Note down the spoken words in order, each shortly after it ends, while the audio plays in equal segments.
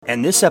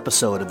And this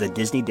episode of the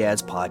Disney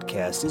Dads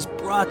Podcast is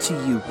brought to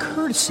you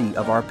courtesy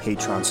of our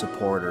Patreon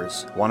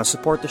supporters. Want to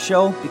support the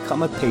show?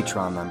 Become a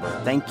Patreon member.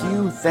 Thank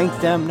you, thank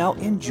them. Now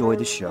enjoy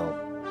the show.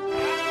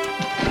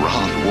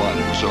 Round one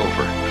was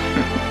over.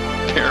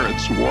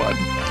 Parents won.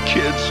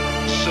 Kids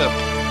sipped.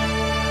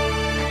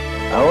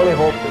 I only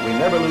hope that we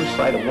never lose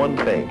sight of one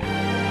thing.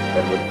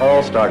 That was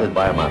all started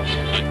by a mouse.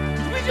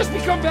 Did we just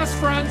become best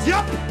friends?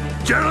 Yep!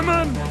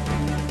 Gentlemen,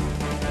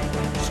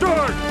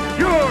 start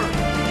your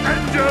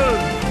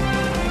engine!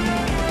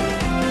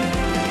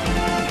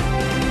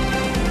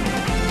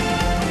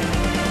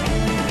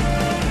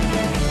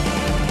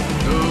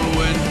 To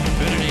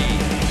infinity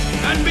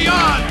and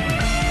beyond!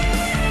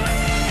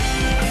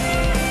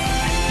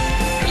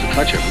 There's a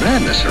touch of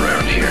madness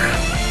around here.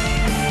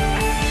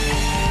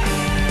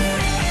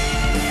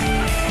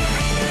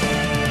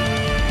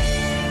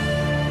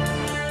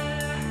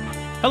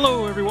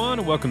 Hello, everyone,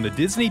 and welcome to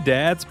Disney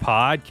Dads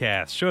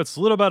Podcast. Show it's a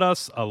little about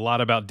us, a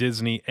lot about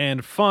Disney,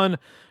 and fun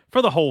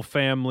for the whole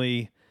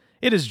family.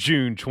 It is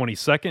June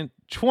 22nd,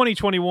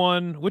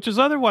 2021, which is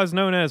otherwise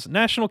known as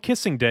National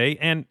Kissing Day,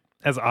 and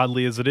as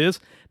oddly as it is,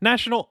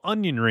 National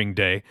Onion Ring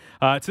Day.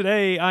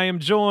 Today, I am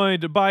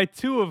joined by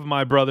two of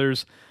my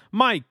brothers.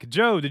 Mike,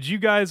 Joe, did you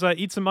guys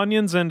eat some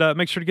onions and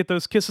make sure to get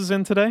those kisses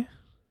in today?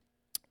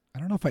 I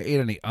don't know if I ate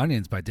any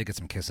onions, but I did get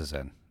some kisses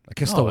in. I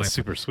kissed the Oh, wife. that's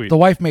super sweet. The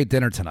wife made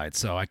dinner tonight,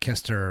 so I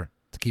kissed her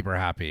to keep her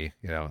happy,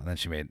 and then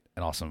she made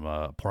an awesome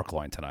pork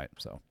loin tonight.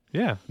 So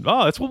Yeah.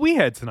 Oh, that's what we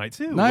had tonight,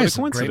 too. nice.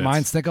 What a coincidence. Great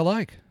minds think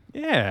alike.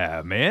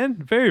 Yeah, man.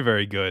 Very,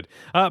 very good.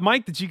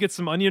 Mike, did you get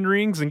some onion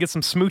rings and get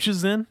some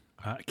smooches in?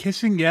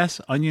 Kissing, yes.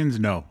 Onions,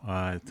 no.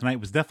 Tonight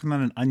was definitely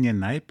not an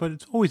onion night, but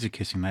it's always a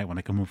kissing night when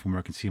I come home from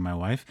work and see my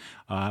wife.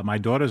 My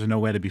daughters are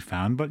nowhere to be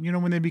found, but,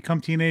 when they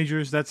become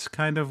teenagers, that's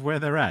kind of where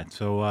they're at.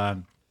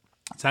 So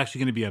it's actually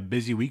going to be a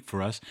busy week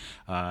for us.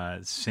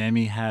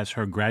 Sammy has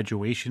her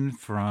graduation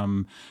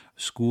from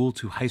school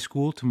to high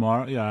school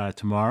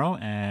tomorrow,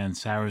 and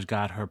Sarah's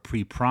got her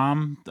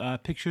pre-prom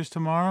pictures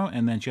tomorrow,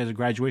 and then she has a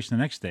graduation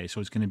the next day. So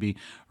it's going to be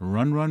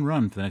run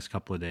for the next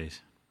couple of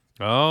days.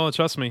 Oh,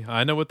 trust me.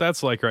 I know what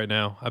that's like right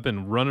now. I've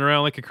been running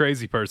around like a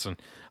crazy person.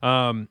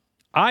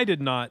 I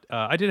did not.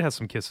 I did have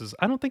some kisses.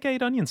 I don't think I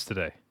ate onions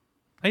today.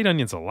 I ate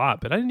onions a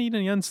lot, but I didn't eat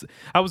any onions.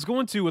 I was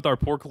going to with our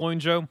pork loin,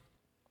 Joe,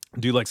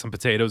 do like some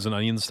potatoes and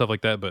onions and stuff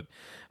like that, but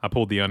I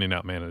pulled the onion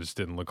out, man. It just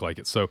didn't look like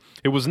it. So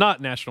it was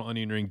not National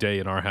Onion Ring Day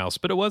in our house,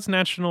 but it was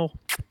National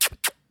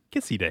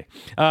Kissy Day.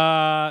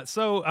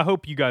 So I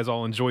hope you guys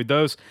all enjoyed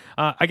those.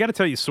 I got to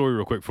tell you a story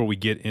real quick before we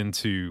get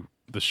into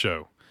the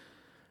show.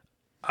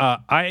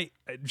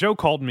 Joe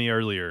called me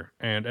earlier,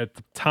 and at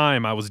the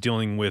time I was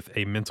dealing with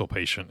a mental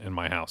patient in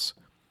my house.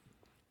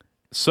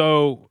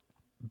 So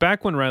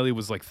back when Riley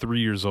was like 3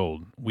 years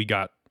old, we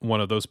got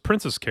one of those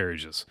princess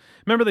carriages.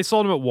 Remember, they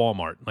sold them at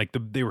Walmart. Like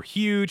they were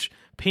huge,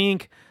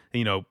 pink,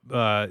 and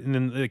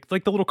then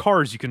like the little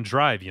cars you can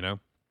drive,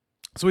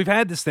 So we've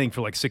had this thing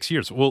for like 6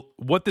 years. Well,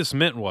 what this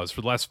meant was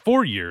for the last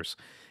 4 years,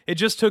 it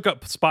just took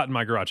up a spot in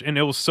my garage, and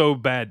it was so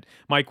bad.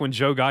 Mike, when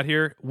Joe got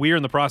here, we were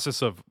in the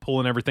process of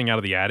pulling everything out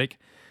of the attic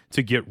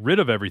to get rid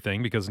of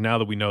everything, because now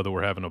that we know that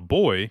we're having a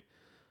boy,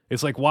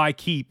 it's like, why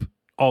keep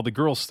all the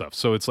girl stuff?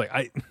 So it's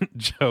like,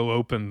 Joe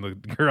opened the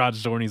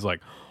garage door, and he's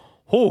like,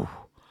 oh,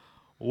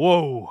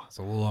 whoa. It's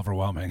a little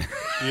overwhelming.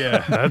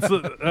 Yeah,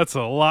 that's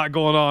a lot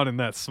going on in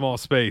that small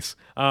space.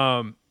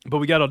 But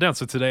we got it all down.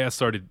 So today I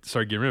started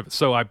getting rid of it.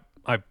 So I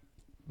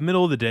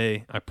middle of the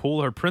day, I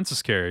pull her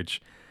princess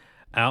carriage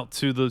out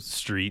to the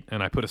street,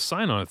 and I put a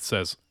sign on it that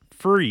says,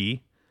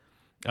 free,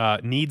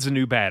 needs a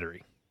new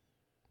battery.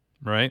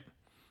 Right?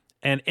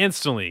 And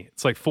instantly,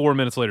 it's like 4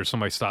 minutes later,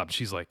 somebody stopped.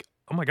 She's like,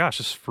 oh my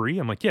gosh, it's free?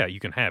 I'm like, yeah, you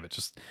can have it.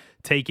 Just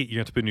take it. You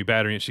have to put a new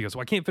battery in. She goes,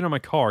 well, I can't fit it in my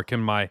car. Can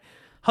my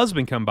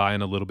husband come by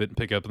in a little bit and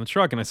pick it up in the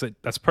truck? And I said,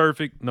 that's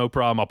perfect. No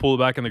problem. I'll pull it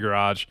back in the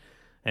garage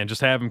and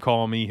just have him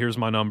call me. Here's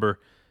my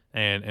number,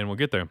 and we'll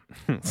get there.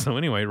 So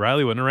anyway,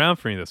 Riley wasn't around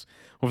for any of this.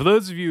 Well, for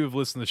those of you who have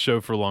listened to the show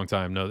for a long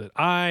time, know that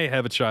I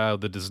have a child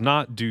that does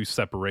not do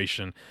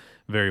separation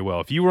very well.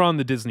 If you were on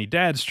the Disney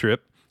Dads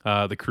trip,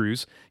 the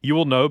cruise, you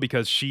will know,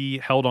 because she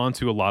held on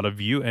to a lot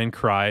of you and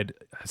cried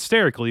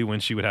hysterically when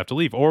she would have to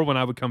leave, or when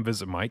I would come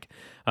visit Mike,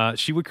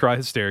 she would cry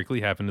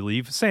hysterically having to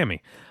leave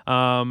Sammy.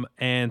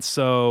 And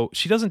so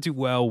she doesn't do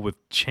well with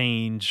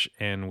change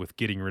and with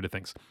getting rid of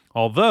things.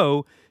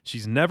 Although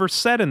she's never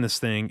sat in this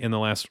thing in the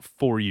last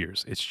 4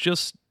 years. It's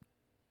just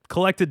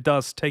collected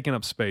dust, taking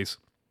up space.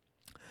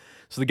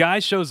 So the guy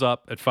shows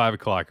up at 5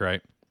 o'clock,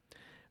 right?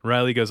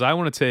 Riley goes, I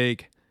want to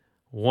take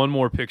one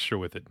more picture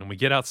with it. And we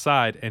get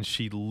outside, and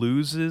she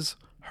loses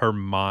her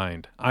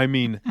mind. I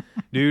mean,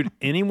 dude,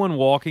 anyone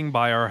walking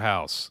by our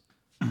house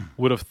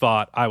would have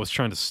thought I was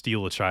trying to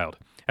steal a child.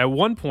 At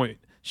one point,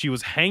 she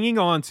was hanging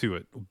on to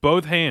it,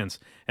 both hands,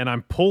 and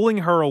I'm pulling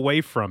her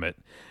away from it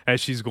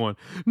as she's going,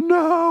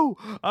 no,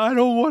 I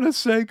don't want to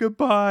say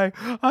goodbye.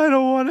 I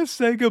don't want to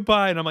say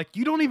goodbye. And I'm like,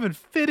 you don't even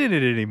fit in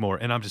it anymore.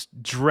 And I'm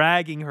just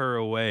dragging her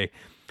away.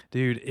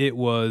 Dude, it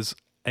was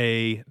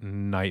a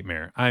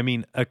nightmare. I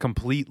mean, a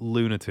complete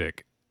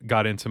lunatic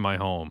got into my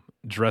home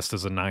dressed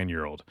as a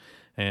 9-year-old.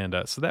 And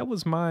so that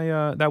was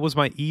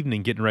my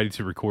evening getting ready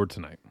to record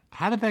tonight.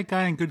 How did that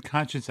guy in good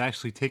conscience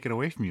actually take it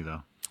away from you,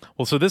 though?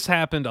 Well, so this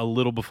happened a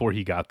little before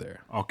he got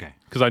there. Okay.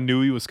 Because I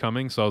knew he was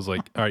coming, so I was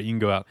like, all right, you can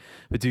go out.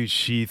 But, dude,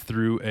 she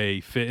threw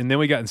a fit. And then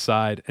we got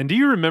inside. And do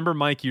you remember,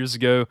 Mike, years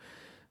ago,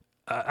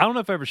 I don't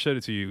know if I ever showed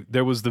it to you,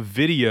 there was the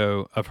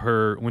video of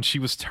her when she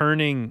was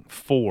turning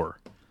 4.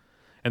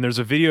 And there's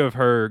a video of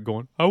her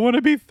going, I want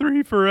to be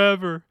 3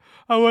 forever.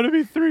 I want to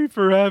be 3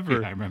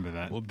 forever. Yeah, I remember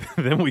that. Well,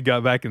 then we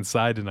got back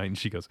inside tonight, and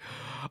she goes,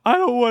 I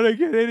don't want to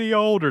get any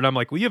older. And I'm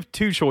like, we have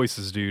 2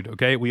 choices, dude,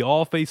 okay? We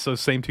all face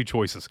those same 2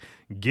 choices.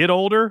 Get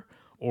older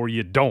or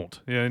you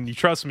don't. And you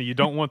trust me, you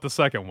don't want the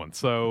second one.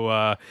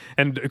 So,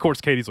 and of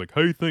course, Katie's like,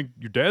 how do you think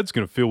your dad's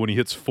going to feel when he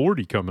hits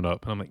 40 coming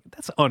up? And I'm like,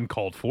 that's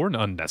uncalled for and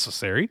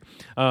unnecessary.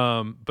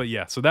 But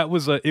yeah, so that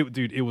was,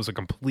 it was a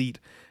complete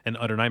and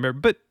utter nightmare.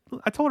 But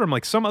I told her, I'm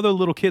like, some other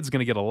little kid's going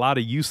to get a lot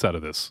of use out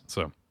of this.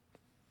 So.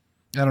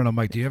 I don't know,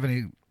 Mike. Do you have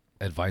any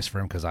advice for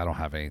him? Because I don't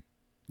have any.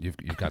 You've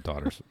got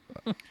daughters.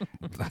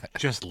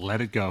 Just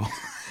let it go.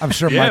 I'm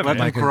sure Yeah, Mike. Let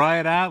them Mike cry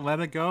it out, let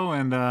it go,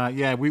 and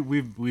yeah,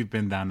 we've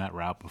been down that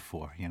route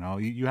before. You know,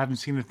 you haven't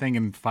seen the thing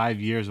in 5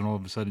 years, and all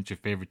of a sudden it's your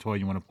favorite toy,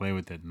 you want to play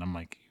with it, and I'm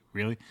like,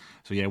 really?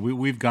 So yeah,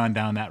 we've gone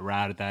down that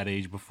route at that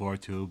age before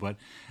too. But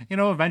you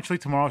know, eventually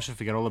tomorrow she'll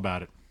forget all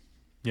about it.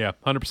 Yeah,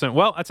 100%.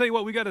 Well, I tell you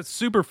what, we got a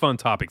super fun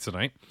topic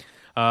tonight.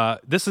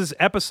 This is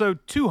episode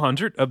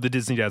 200 of the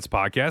Disney Dads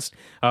podcast.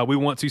 We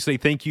want to say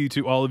thank you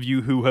to all of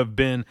you who have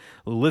been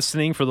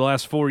listening for the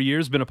last 4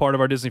 years, been a part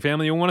of our Disney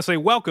family. We want to say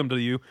welcome to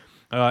you.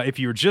 If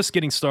you're just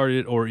getting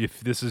started or if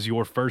this is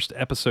your first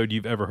episode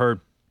you've ever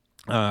heard,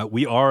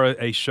 we are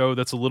a show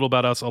that's a little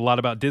about us, a lot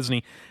about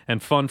Disney,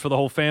 and fun for the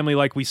whole family,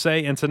 like we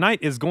say. And tonight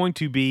is going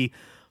to be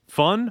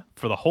fun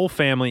for the whole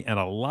family and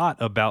a lot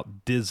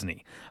about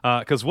Disney.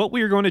 Because what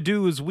we are going to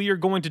do is we are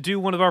going to do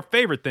one of our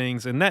favorite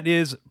things, and that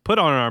is put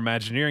on our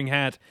Imagineering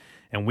hat,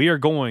 and we are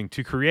going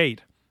to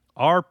create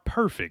our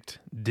perfect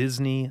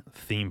Disney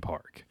theme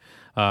park.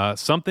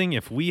 Something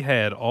if we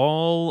had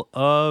all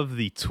of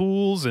the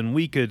tools and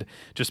we could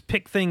just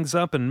pick things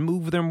up and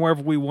move them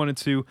wherever we wanted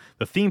to,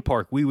 the theme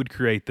park we would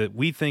create that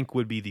we think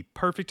would be the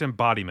perfect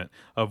embodiment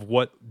of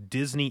what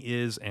Disney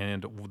is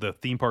and the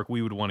theme park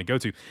we would want to go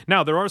to.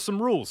 Now, there are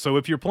some rules. So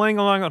if you're playing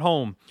along at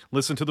home,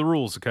 listen to the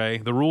rules, okay?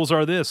 The rules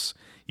are this.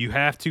 You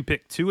have to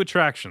pick 2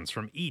 attractions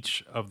from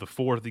each of the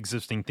 4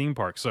 existing theme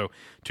parks. So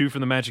 2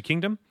 from the Magic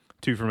Kingdom,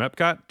 2 from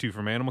Epcot, 2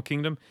 from Animal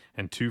Kingdom,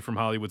 and 2 from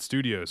Hollywood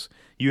Studios.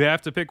 You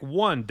have to pick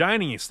 1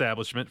 dining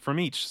establishment from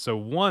each. So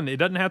 1, it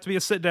doesn't have to be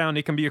a sit-down.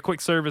 It can be a quick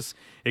service.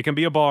 It can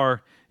be a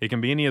bar. It can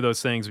be any of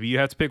those things. But you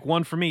have to pick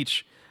 1 from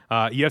each.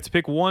 You have to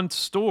pick 1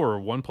 store,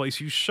 1 place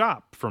you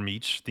shop from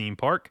each theme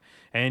park.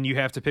 And you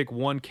have to pick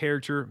 1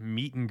 character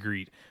meet and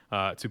greet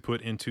to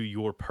put into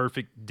your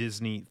perfect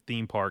Disney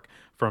theme park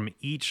from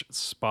each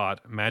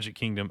spot: Magic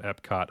Kingdom,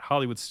 Epcot,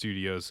 Hollywood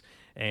Studios,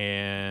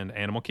 and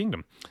Animal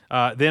Kingdom.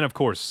 Then, of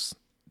course,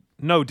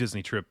 no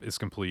Disney trip is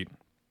complete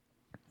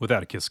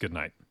without a kiss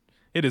goodnight.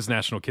 It is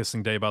National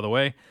Kissing Day, by the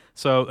way.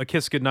 So a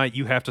kiss goodnight,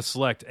 you have to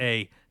select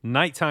a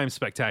nighttime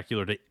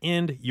spectacular to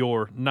end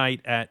your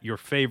night at your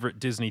favorite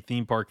Disney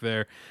theme park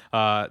there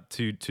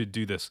to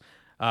do this.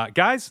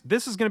 Guys,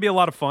 this is going to be a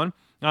lot of fun.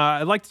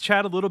 I'd like to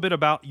chat a little bit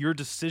about your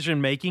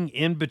decision-making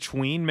in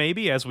between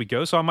maybe as we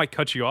go. So I might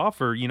cut you off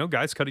or,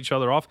 guys cut each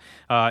other off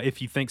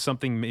if you think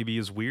something maybe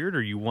is weird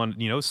or you want,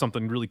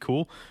 something really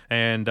cool.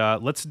 And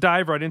let's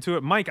dive right into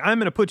it. Mike, I'm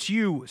going to put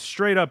you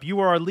straight up.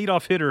 You are our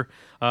leadoff hitter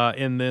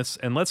in this.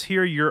 And let's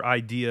hear your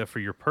idea for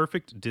your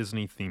perfect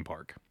Disney theme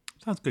park.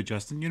 Sounds good,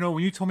 Justin.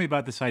 When you told me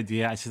about this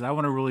idea, I said, I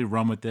want to really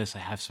run with this. I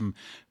have some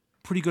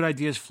pretty good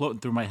ideas floating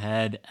through my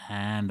head,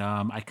 and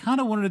I kind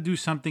of wanted to do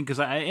something because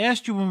I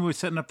asked you when we were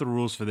setting up the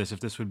rules for this if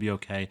this would be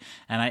okay,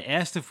 and I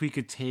asked if we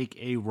could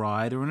take a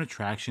ride or an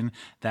attraction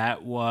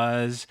that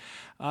was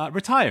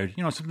retired,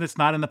 something that's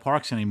not in the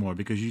parks anymore,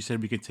 because you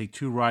said we could take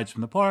 2 rides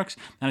from the parks,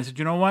 and I said,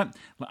 you know what,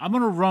 I'm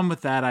going to run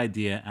with that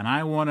idea, and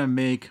I want to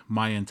make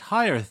my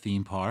entire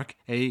theme park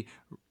a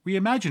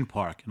Reimagine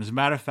Park. And as a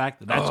matter of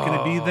fact, that's going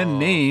to be the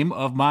name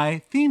of my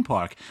theme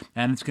park.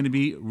 And it's going to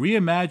be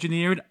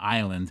Reimagineered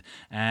Island.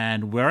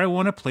 And where I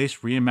want to place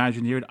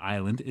Reimagineered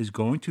Island is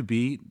going to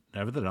be,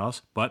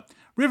 nevertheless, but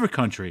River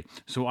Country.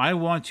 So I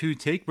want to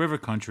take River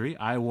Country.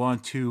 I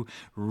want to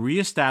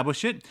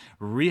reestablish it,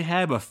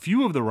 rehab a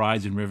few of the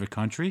rides in River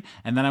Country,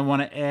 and then I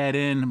want to add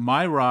in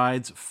my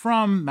rides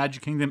from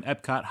Magic Kingdom,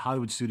 Epcot,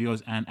 Hollywood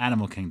Studios, and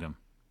Animal Kingdom.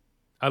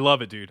 I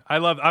love it, dude.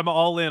 I'm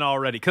all in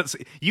already because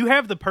you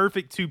have the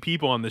perfect 2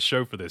 people on this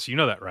show for this. You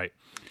know that, right?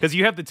 Because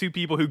you have the 2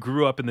 people who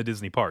grew up in the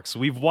Disney parks. So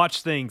we've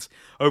watched things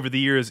over the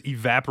years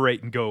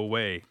evaporate and go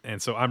away.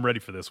 And so I'm ready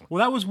for this one.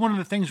 Well, that was one of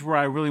the things where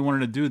I really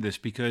wanted to do this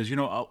because,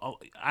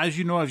 as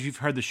you've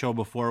heard the show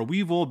before,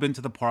 we've all been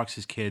to the parks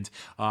as kids.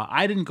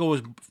 I didn't go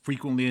as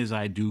frequently as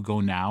I do go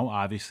now,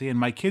 obviously, and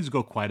my kids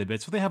go quite a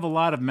bit. So they have a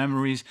lot of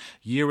memories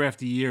year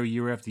after year,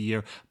 year after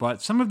year.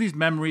 But some of these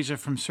memories are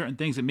from certain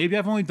things that maybe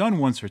I've only done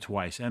once or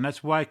twice. nice. And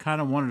that's why I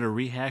kind of wanted to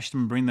rehash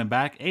them and bring them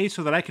back. A,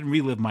 so that I can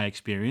relive my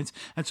experience,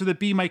 and so that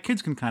B, my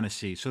kids can kind of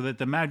see, so that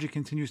the magic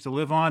continues to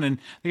live on and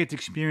they get to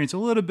experience a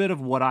little bit of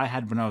what I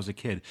had when I was a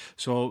kid.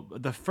 So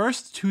the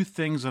first two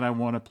things that I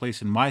want to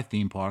place in my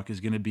theme park is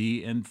going to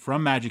be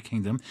from Magic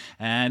Kingdom.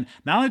 And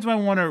not only do I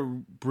want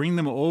to bring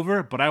them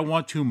over, but I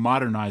want to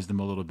modernize them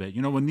a little bit.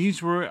 You know, when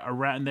these were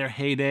around their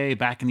heyday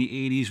back in the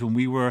 80s, when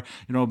we were,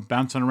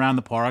 bouncing around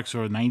the parks,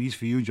 or 90s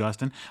for you,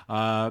 Justin,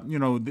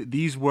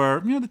 these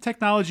were, the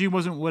technology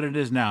wasn't what it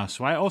is now.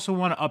 So I also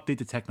want to update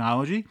the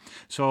technology.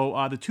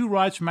 So the two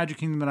rides from Magic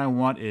Kingdom that I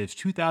want is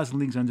 2,000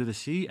 Leagues Under the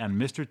Sea and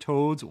Mr.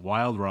 Toad's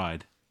Wild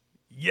Ride.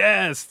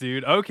 Yes,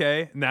 dude.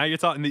 Okay, now you're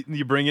talking.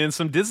 You bring in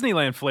some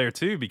Disneyland flair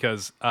too,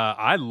 because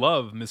I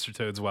love Mr.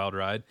 Toad's Wild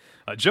Ride.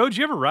 Joe, did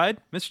you ever ride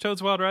Mr.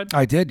 Toad's Wild Ride?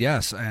 I did,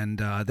 yes, and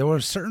there were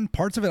certain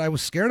parts of it I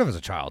was scared of as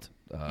a child.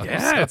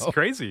 It's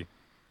crazy.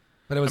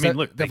 But it was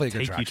look, definitely they a good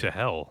take you attraction. to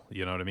hell.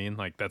 You know what I mean?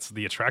 Like, that's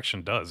the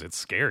attraction does. It's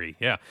scary.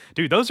 Yeah,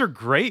 dude, those are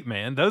great,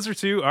 man. Those are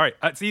two. All right,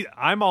 see,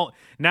 I'm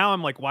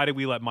like, why did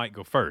we let Mike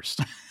go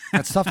first?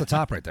 That's tough to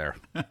top right there.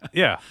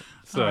 Yeah.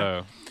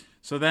 So.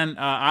 So then,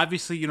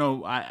 obviously,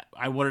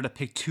 I wanted to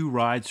pick two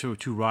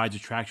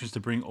attractions to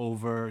bring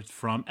over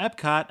from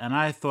Epcot, and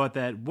I thought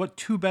that what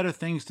two better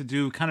things to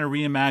do, kind of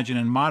reimagine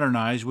and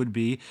modernize, would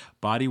be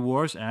Body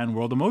Wars and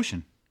World of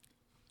Motion.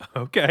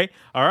 Okay.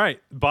 All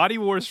right. Body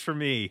Wars for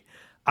me.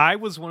 I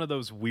was one of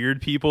those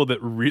weird people that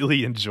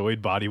really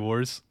enjoyed Body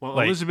Wars. Well,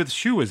 Elizabeth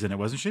Shue was in it,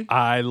 wasn't she?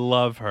 I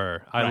love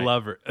her. I Right.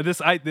 love her.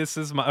 This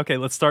is my okay.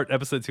 Let's start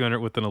episode 200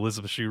 with an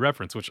Elizabeth Shue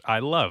reference, which I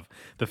love.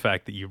 The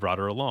fact that you brought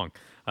her along.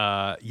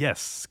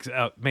 Yes,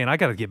 man, I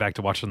got to get back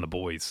to watching The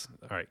Boys.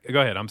 All right,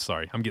 go ahead. I'm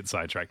sorry, I'm getting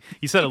sidetracked.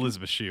 You said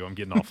Elizabeth Shue. I'm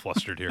getting all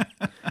flustered here.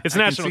 It's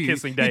National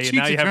Kissing Day, and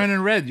now you have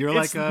turning red. You're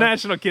it's like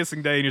National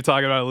Kissing Day, and you're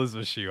talking about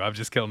Elizabeth Shue. I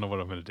just don't know what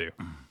I'm going to do.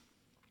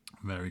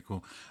 Very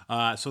cool.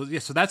 So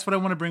that's what I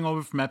want to bring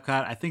over from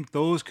Epcot. I think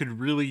those could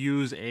really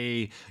use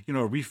a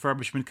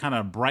refurbishment, kind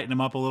of brighten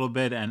them up a little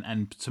bit,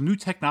 and some new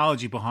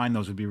technology behind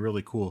those would be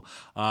really cool.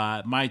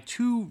 My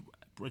two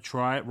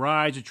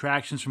rides,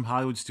 attractions from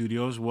Hollywood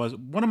Studios was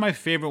one of my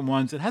favorite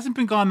ones. It hasn't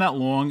been gone that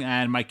long,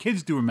 and my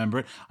kids do remember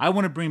it. I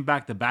want to bring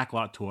back the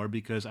Backlot Tour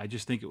because I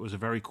just think it was a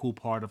very cool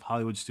part of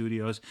Hollywood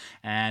Studios.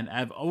 And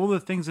of all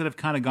the things that have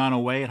kind of gone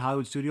away at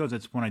Hollywood Studios,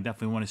 that's one I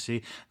definitely want to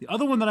see. The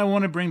other one that I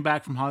want to bring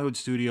back from Hollywood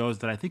Studios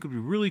that I think would be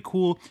really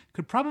cool,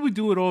 could probably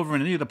do it over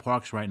in any of the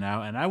parks right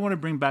now, and I want to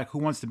bring back Who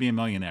Wants to Be a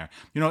Millionaire.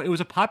 It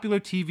was a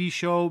popular TV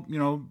show,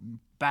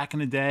 back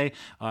in the day.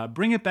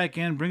 Bring it back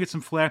in, bring it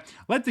some flair.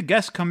 Let the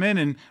guests come in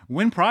and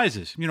win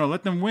prizes.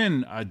 Let them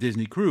win a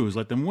Disney cruise.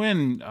 Let them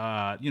win,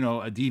 a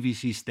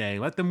DVC stay.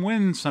 Let them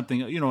win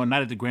something, a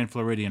night at the Grand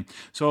Floridian.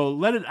 So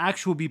let it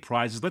actually be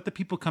prizes. Let the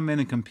people come in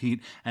and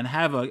compete and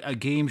have a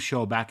game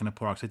show back in the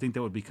parks. I think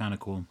that would be kind of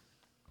cool.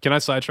 Can I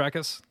sidetrack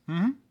us?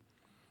 Mm-hmm.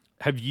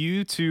 Have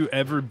you two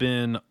ever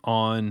been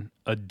on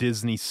a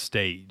Disney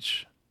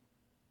stage?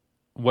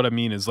 What I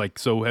mean is,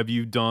 so have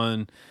you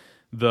done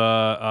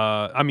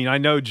I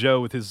know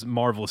Joe with his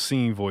marvelous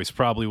singing voice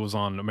probably was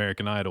on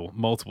American Idol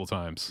multiple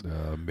times.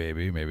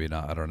 Maybe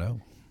not. I don't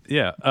know.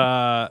 Yeah.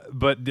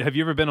 But have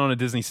you ever been on a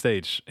Disney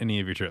stage any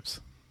of your trips?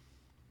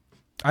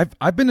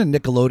 I've been in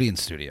Nickelodeon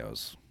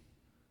studios.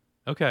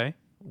 Okay.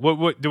 What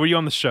were you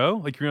on the show?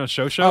 Like, you were on a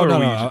show? Oh, or no,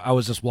 were no. you just- I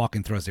was just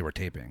walking through as they were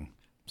taping.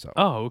 So.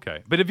 Oh,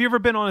 okay. But have you ever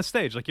been on a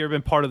stage? Like, you ever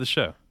been part of the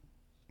show?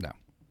 No.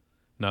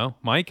 No?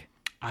 Mike?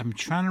 I'm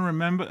trying to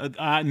remember.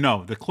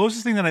 No, the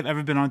closest thing that I've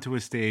ever been onto a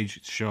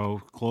stage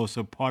show,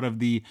 part of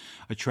the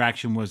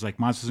attraction was like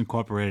Monsters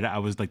Incorporated. I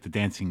was like the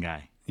dancing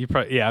guy. You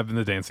probably I've been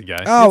the dancing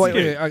guy. Oh, It's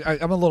wait.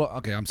 good. I'm a little...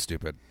 Okay, I'm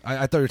stupid.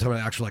 I thought you were talking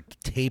about actual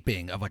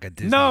taping of a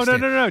Disney No.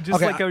 stage.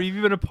 Just Okay, have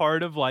you been a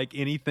part of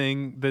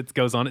anything that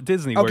goes on at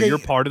Disney where you're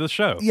part of the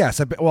show? Yes.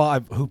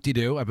 I've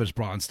Hoop-de-Doo. I was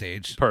brought on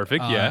stage.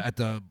 Perfect, yeah. At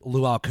the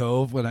Luau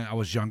Cove when I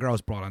was younger, I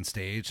was brought on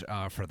stage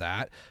for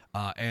that.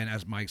 And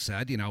as Mike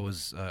said, I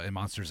was in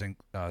Monsters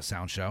Inc.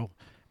 Sound show.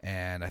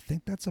 And I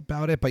think that's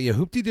about it. But yeah,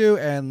 Hoop-de-Doo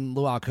and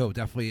Luau Cove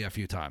definitely a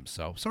few times.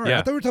 So, sorry. Yeah.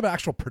 I thought we were talking about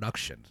actual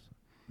production.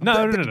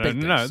 No. Big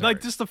thing, sorry.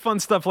 Like just the fun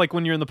stuff, like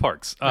when you're in the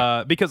parks.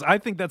 Because I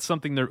think that's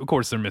something of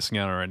course, they're missing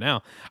out on right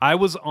now. I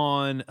was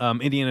on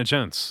Indiana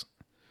Jones.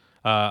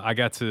 I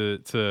got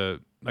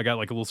I got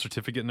like a little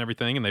certificate and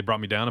everything, and they brought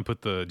me down and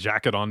put the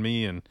jacket on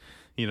me and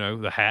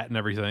the hat and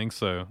everything.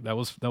 So that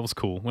was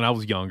cool. When I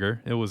was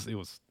younger, I was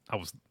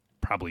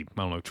probably,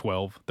 I don't know,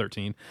 12,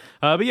 13.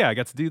 But yeah, I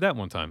got to do that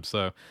one time.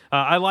 So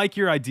I like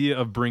your idea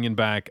of bringing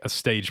back a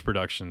stage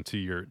production to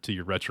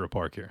your retro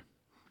park here.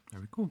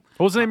 Very cool.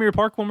 What was the name of your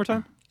park one more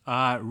time?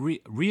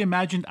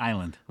 Reimagined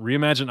Island.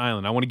 Reimagined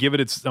Island. I want to give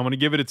it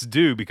its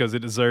due because it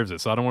deserves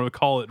it. So I don't want to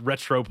call it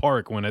Retro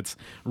Park when it's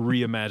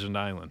Reimagined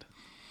Island.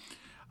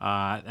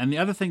 And the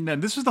other thing,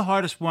 that this is the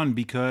hardest one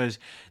because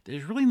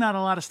there's really not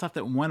a lot of stuff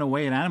that went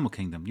away in Animal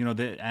Kingdom.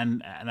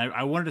 And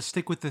I wanted to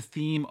stick with the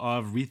theme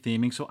of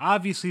retheming. So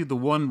obviously the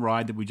one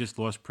ride that we just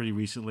lost pretty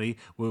recently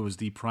was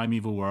the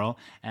Primeval Whirl,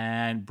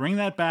 and bring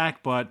that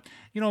back, but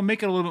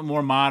make it a little bit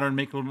more modern,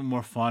 make it a little bit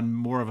more fun,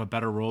 more of a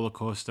better roller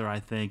coaster, I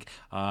think.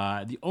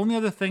 The only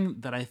other thing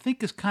that I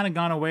think has kind of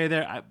gone away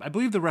there, I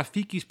believe the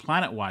Rafiki's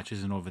Planet Watch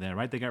isn't over there,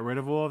 right? They got rid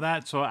of all of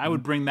that. So I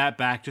would bring that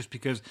back just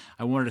because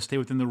I wanted to stay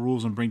within the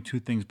rules and bring two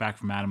things back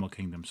from Animal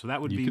Kingdom. So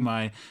that would be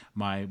my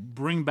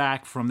bring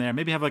back from there.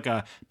 Maybe have like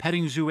a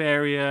petting zoo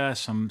area,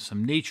 some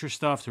nature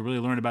stuff to really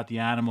learn about the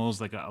animals,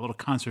 like a little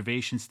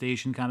conservation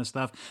station kind of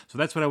stuff. So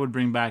that's what I would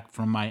bring back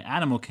from my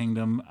Animal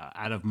Kingdom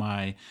out of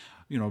my,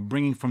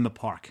 bringing from the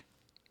park.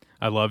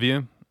 I love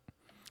you,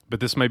 but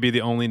this might be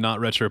the only not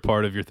retro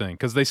part of your thing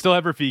because they still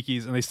have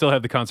Rafiki's and they still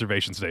have the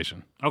conservation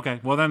station. Okay,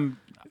 well then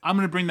I'm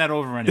going to bring that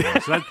over anyway.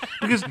 So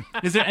because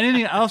is there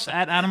anything else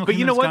at Animal Kingdom? But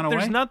you know that's what? gone away?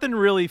 There's nothing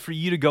really for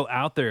you to go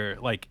out there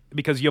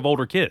because you have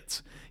older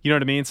kids. You know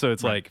what I mean? So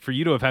it's like for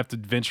you to have to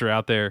venture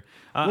out there.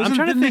 I'm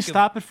trying to think. They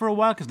stop it for a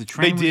while because the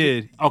train.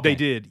 They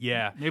did.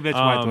 Yeah. Maybe that's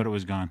why I thought it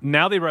was gone.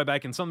 Now they ride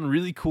back, and something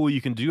really cool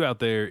you can do out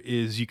there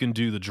is you can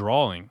do the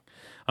drawing,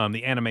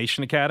 the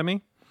Animation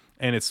Academy,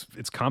 and it's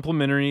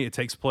complimentary. It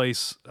takes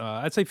place,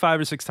 I'd say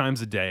 5 or 6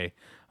 times a day.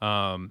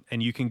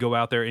 And you can go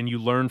out there and you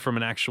learn from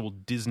an actual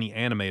Disney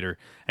animator,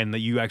 and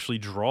that you actually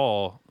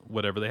draw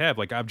whatever they have.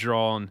 Like I've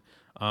drawn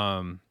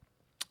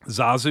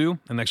Zazu,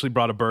 and actually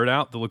brought a bird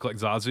out that looked like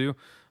Zazu.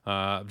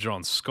 I've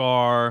drawn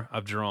Scar.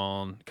 I've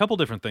drawn a couple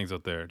different things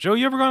out there. Joe,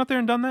 you ever gone out there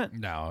and done that?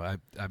 No,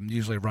 I'm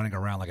usually running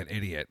around like an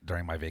idiot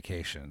during my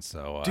vacation.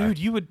 So, dude,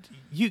 you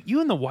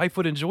and the wife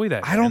would enjoy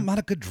that. I'm not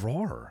a good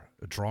drawer.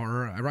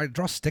 I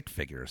draw stick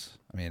figures.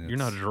 I mean, you're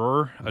not a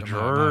drawer. Not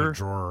a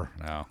drawer.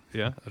 No.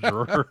 Yeah, a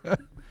drawer.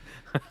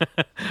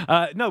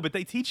 No, but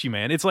they teach you,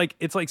 man. It's like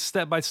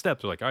step by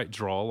step. They're like, all right,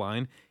 draw a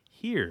line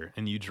here,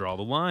 and you draw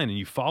the line and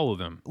you follow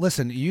them.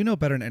 Listen, you know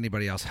better than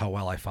anybody else how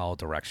well I follow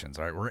directions.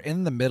 All right, we're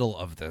in the middle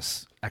of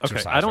this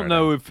exercise. Okay,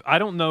 I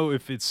don't know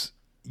if it's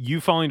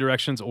you following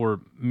directions or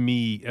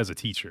me as a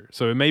teacher.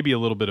 So it may be a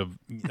little bit of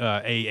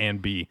A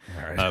and B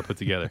put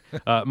together.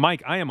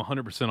 Mike, I am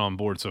 100% on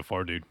board so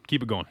far, dude.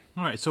 Keep it going.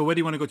 All right, so where do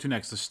you want to go to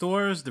next? The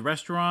stores, the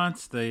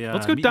restaurants, the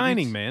let's go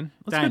dining, man.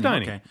 Let's go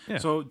dining. Okay. Yeah.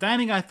 So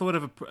dining, I thought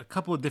of a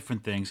couple of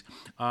different things.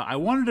 I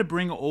wanted to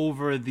bring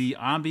over the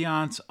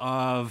ambiance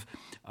of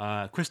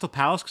Crystal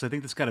Palace, because I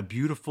think it's got a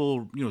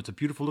beautiful, it's a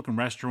beautiful looking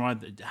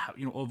restaurant,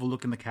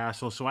 overlooking the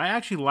castle. So I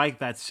actually like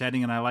that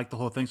setting and I like the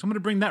whole thing. So I'm going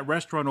to bring that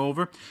restaurant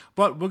over,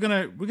 but we're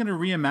gonna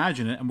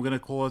reimagine it, and we're gonna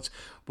call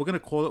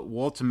it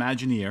Walt's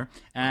Imagineer.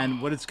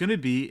 And what it's gonna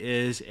be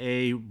is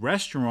a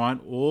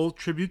restaurant all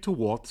tribute to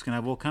Walt. It's gonna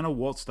have all kind of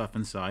Walt stuff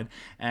inside,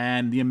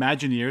 and the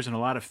Imagineers and a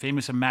lot of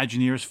famous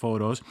Imagineers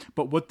photos.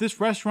 But what this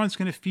restaurant's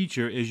gonna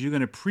feature is you're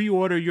gonna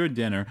pre-order your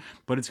dinner,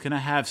 but it's gonna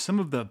have some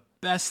of the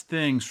best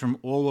things from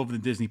all over the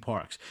Disney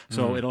parks.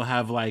 So it'll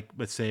have, like,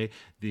 let's say,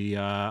 the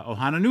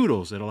Ohana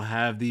noodles. It'll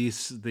have the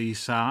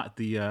Sahana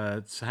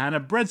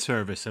bread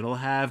service. It'll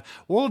have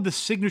all of the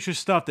signature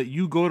stuff that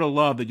you go to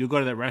love, that you'll go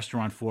to that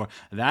restaurant for.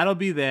 That'll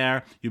be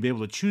there. You'll be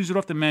able to choose it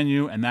off the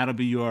menu, and that'll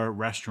be your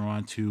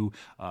restaurant to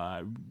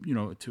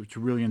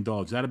really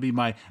indulge. That'll be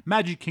my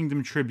Magic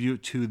Kingdom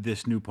tribute to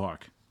this new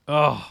park.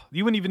 Oh,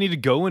 you wouldn't even need to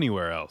go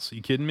anywhere else. Are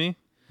you kidding me?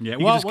 Yeah,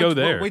 you can just go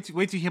there. Wait till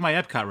you hear my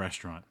Epcot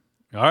restaurant.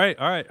 All right.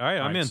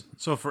 I'm in.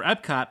 So for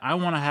Epcot, I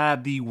want to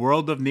have the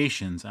World of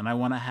Nations, and I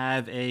want to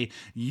have a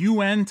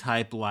UN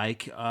type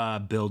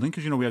building,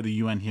 because we have the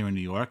UN here in New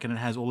York, and it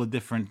has all the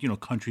different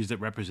countries that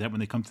represent when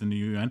they come to the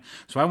UN.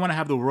 So I want to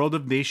have the World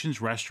of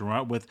Nations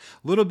restaurant with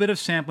a little bit of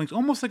samplings,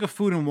 almost like a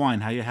Food and Wine,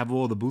 how you have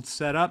all the booths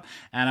set up,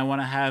 and I want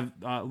to have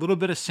a little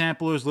bit of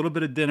samplers, a little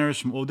bit of dinners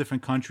from all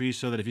different countries,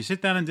 so that if you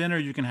sit down and dinner,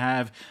 you can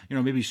have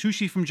maybe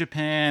sushi from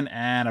Japan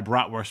and a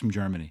bratwurst from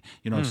Germany.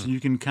 So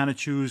you can kind of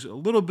choose a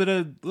little bit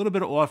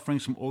of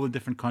offerings from all the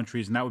different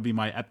countries, and that would be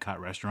my Epcot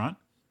restaurant.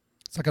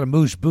 It's like a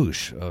amuse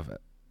bouche of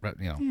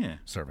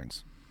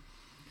servings.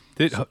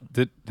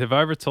 Have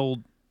I ever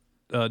told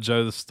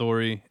Joe the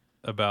story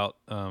about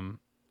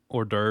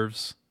hors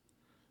d'oeuvres?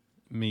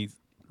 Me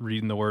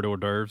reading the word hors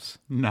d'oeuvres?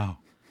 No.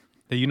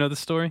 Do you know the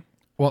story?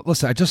 Well,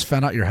 listen, I just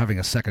found out you're having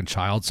a second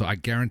child, so I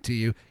guarantee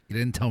you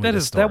didn't tell me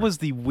this story. That was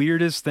the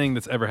weirdest thing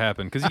that's ever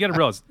happened, because you got to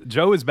realize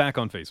Joe is back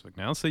on Facebook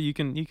now, so you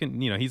can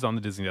he's on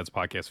the Disney Dads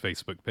Podcast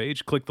Facebook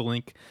page. Click the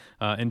link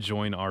and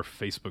join our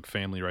Facebook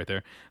family right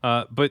there.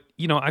 But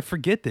I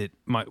forget that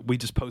we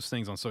just post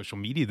things on social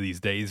media these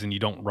days, and you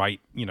don't write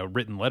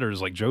written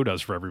letters like Joe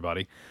does for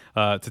everybody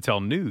to tell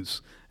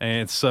news.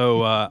 And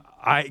so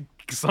I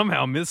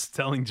somehow missed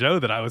telling Joe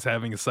that I was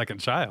having a second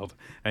child,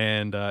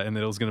 and that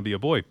it was going to be a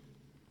boy.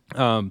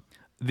 So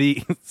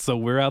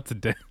we're out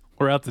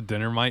to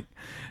dinner, Mike,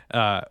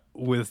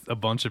 with a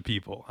bunch of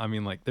people. I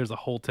mean, like, there's a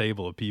whole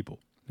table of people,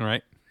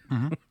 right?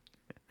 Mm-hmm.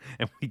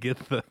 And we get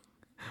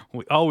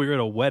we were at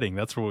a wedding.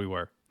 That's where we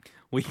were.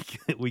 We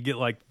get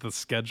like the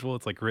schedule.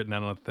 It's like written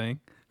out on a thing.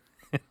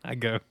 I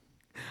go.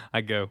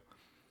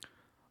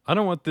 I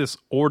don't know what this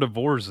hors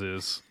d'oeuvres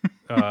is,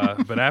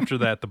 but after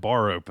that, the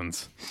bar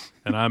opens,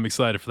 and I'm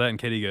excited for that. And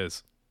Katie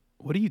goes,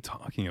 "What are you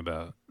talking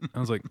about?" I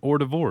was like, "Hors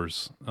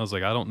d'oeuvres." I was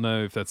like, "I don't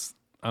know if that's,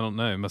 I don't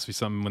know. It must be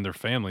something when they're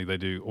family, they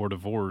do hors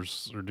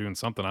d'oeuvres or doing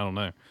something. I don't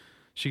know."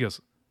 She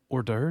goes,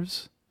 "Hors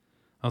d'oeuvres?"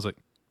 I was like,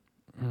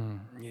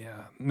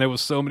 yeah. And there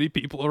was so many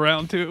people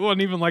around too. It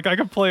wasn't even like I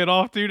could play it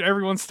off, dude.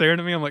 Everyone's staring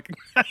at me. I'm like,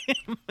 I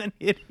am an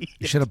idiot.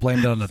 You should have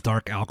blamed it on the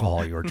dark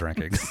alcohol you were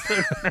drinking.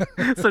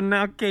 So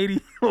now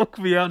Katie woke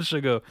me out and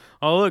she'll go,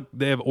 "Oh, look,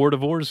 they have hors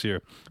d'oeuvres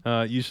here.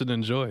 You should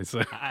enjoy."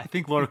 So I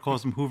think Laura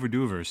calls them Hoover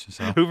Doovers.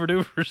 So. Hoover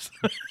Doovers.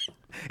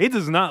 It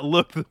does not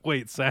look the way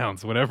it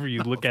sounds whenever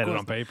you look at it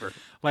on paper.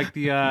 Like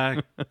the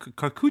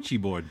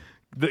charcuterie board.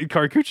 The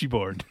charcuterie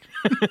board.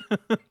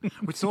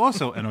 Which is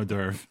also an hors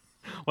d'oeuvre.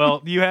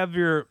 Well, you have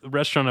your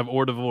restaurant of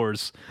hors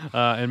d'oeuvres,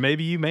 and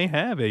maybe you may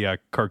have a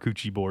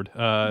charcuterie board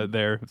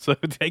there. So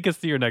take us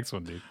to your next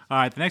one, dude. All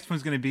right, the next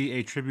one's going to be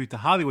a tribute to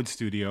Hollywood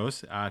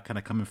Studios, kind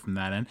of coming from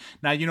that end.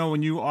 Now, you know,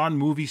 when you are on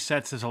movie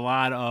sets, there's a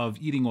lot of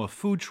eating off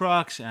food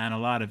trucks and a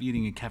lot of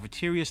eating in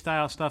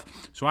cafeteria-style stuff.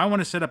 So I want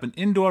to set up an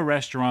indoor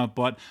restaurant,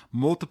 but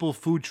multiple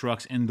food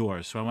trucks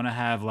indoors. So I want to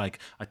have like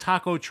a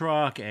taco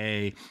truck,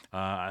 a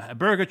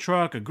burger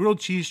truck, a grilled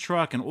cheese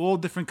truck, and all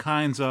different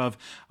kinds of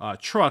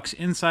trucks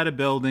inside a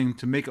building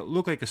to make it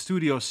look like a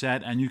studio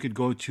set, and you could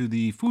go to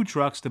the food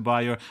trucks to buy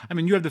your, I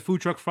mean, you have the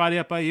food truck Friday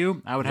up by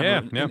you. I would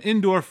have an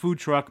indoor food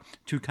truck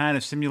to kind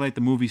of simulate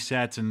the movie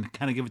sets and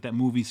kind of give it that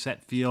movie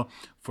set feel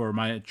for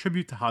my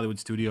tribute to Hollywood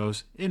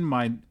Studios in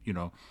my, you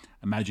know,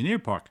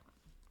 Imagineer Park.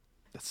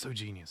 That's so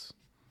genius.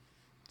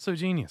 So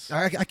genius.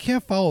 I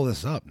can't follow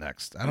this up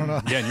next. I don't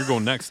know. Yeah, and you're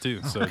going next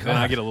too. So then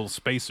I get a little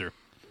spacer.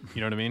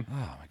 You know what I mean? Oh,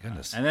 my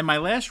goodness. And then my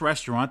last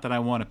restaurant that I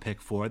want to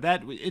pick for,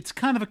 that it's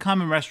kind of a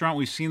common restaurant.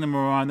 We've seen them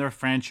around. They're a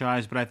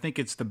franchise, but I think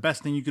it's the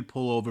best thing you could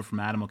pull over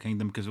from Animal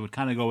Kingdom because it would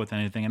kind of go with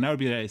anything. And that would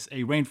be a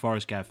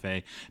Rainforest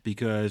Cafe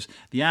because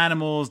the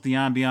animals, the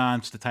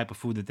ambiance, the type of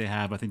food that they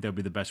have, I think that would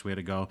be the best way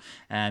to go.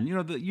 And, you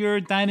know, your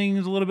dining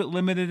is a little bit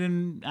limited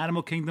in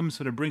Animal Kingdom,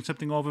 so to bring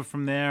something over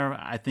from there,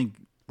 I think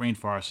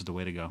Rainforest is the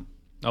way to go.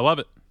 I love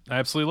it. I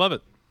absolutely love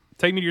it.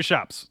 Take me to your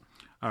shops.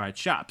 All right,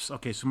 shops.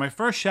 Okay, so my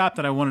first shop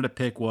that I wanted to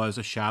pick was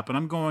a shop, and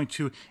I'm going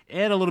to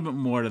add a little bit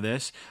more to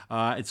this.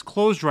 It's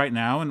closed right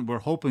now, and we're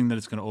hoping that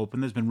it's going to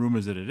open. There's been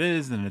rumors that it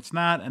is, and it's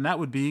not, and that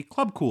would be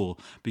Club Cool,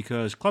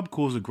 because Club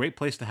Cool is a great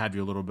place to have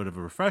your little bit of a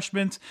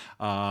refreshment.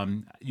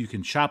 You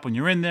can shop when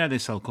you're in there. They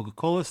sell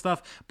Coca-Cola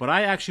stuff, but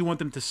I actually want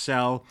them to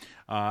sell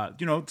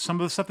you know, some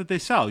of the stuff that they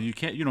sell. You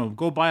can't, you know,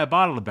 go buy a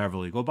bottle of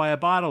Beverly. Go buy a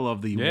bottle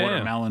of the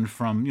watermelon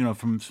from, you know,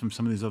 from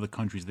some of these other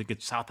countries. They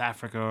get South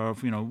Africa or,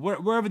 you know,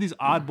 wherever these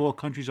oddball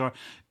countries are.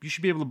 You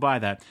should be able to buy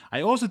that.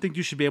 I also think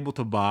you should be able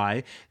to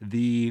buy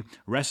the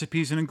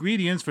recipes and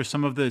ingredients for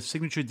some of the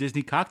signature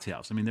Disney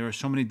cocktails. I mean, there are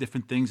so many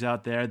different things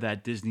out there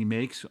that Disney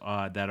makes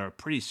that are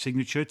pretty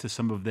signature to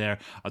some of their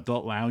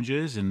adult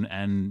lounges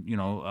and you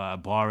know,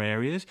 bar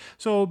areas.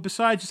 So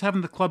besides just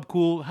having the Club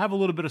Cool, have a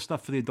little bit of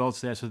stuff for the adults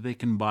there so they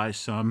can buy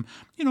some,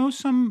 you know,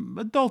 some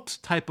adult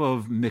type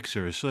of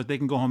mixers so that they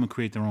can go home and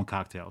create their own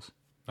cocktails.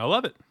 I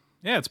love it.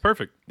 Yeah, it's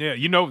perfect. Yeah,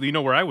 you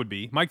know where I would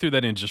be. Mike threw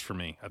that in just for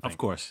me, I think. Of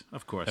course.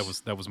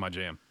 That was my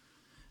jam.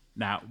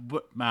 Now,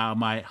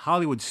 my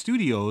Hollywood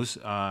Studios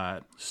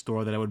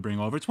store that I would bring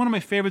over, it's one of my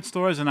favorite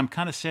stores, and I'm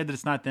kind of sad that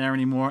it's not there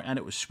anymore, and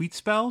it was Sweet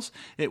Spells.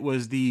 It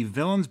was the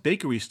Villains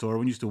Bakery store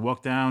when you used to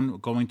walk down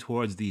going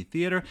towards the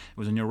theater. It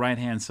was on your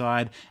right-hand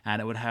side,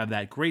 and it would have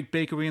that great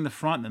bakery in the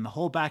front, and then the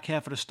whole back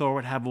half of the store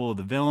would have all of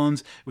the villains.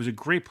 It was a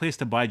great place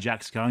to buy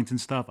Jack Skellington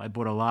stuff. I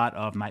bought a lot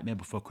of Nightmare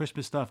Before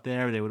Christmas stuff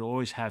there. They would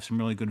always have some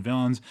really good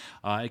villains.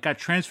 It got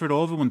transferred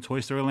over when Toy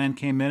Story Land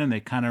came in, and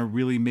they kind of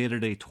really made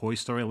it a Toy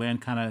Story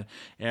Land kind of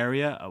area.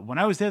 When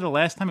I was there the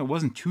last time, it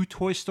wasn't too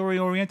Toy Story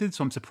oriented,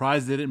 so I'm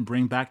surprised they didn't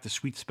bring back the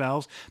Sweet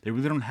Spells. They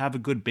really don't have a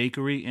good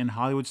bakery in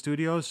Hollywood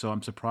Studios, so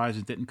I'm surprised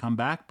it didn't come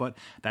back, but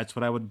that's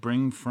what I would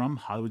bring from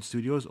Hollywood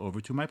Studios over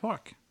to my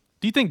park.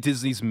 Do you think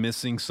Disney's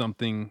missing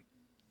something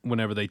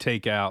whenever they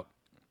took out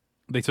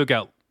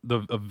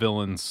the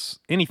villains,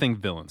 anything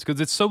villains? Because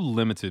it's so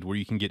limited where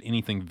you can get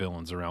anything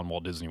villains around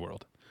Walt Disney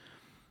World.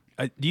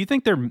 Do you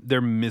think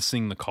they're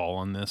missing the call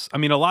on this? I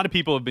mean, a lot of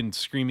people have been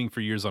screaming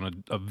for years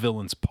on a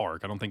villains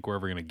park. I don't think we're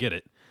ever going to get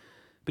it.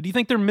 But do you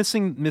think they're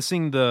missing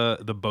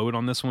the boat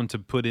on this one to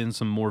put in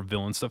some more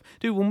villain stuff?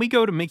 Dude, when we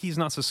go to Mickey's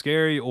Not So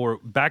Scary, or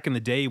back in the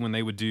day when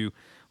they would do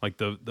like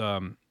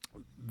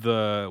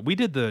we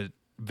did the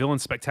Villain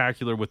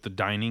Spectacular with the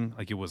dining,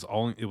 like it was an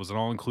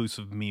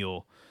all-inclusive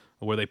meal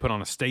where they put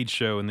on a stage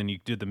show and then you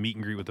did the meet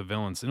and greet with the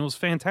villains, and it was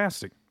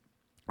fantastic.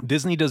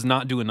 Disney does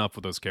not do enough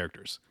with those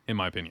characters, in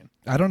my opinion.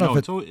 I don't know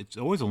if it's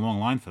always a long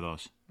line for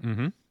those.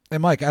 Mm-hmm.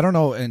 And Mike, I don't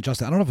know, and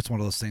Justin, I don't know if it's one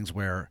of those things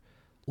where,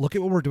 look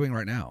at what we're doing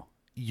right now.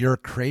 You're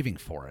craving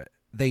for it.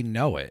 They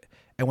know it.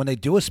 And when they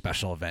do a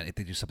special event, if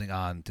they do something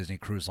on Disney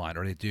Cruise Line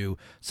or they do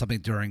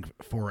something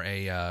for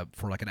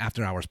like an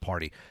after hours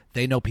party,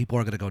 they know people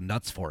are going to go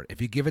nuts for it.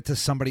 If you give it to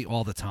somebody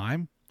all the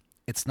time,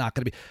 it's not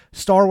going to be.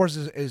 Star Wars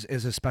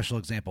is a special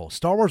example.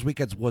 Star Wars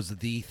weekends was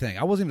the thing.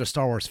 I wasn't even a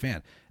Star Wars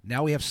fan.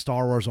 Now we have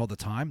Star Wars all the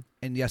time,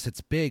 and yes,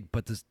 it's big,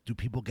 but do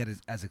people get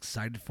as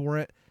excited for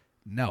it?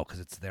 No, because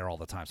it's there all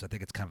the time. So I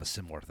think it's kind of a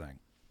similar thing.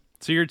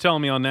 So you're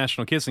telling me on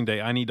National Kissing Day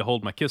I need to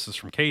hold my kisses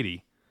from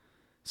Katie,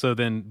 so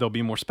then they'll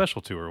be more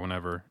special to her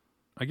whenever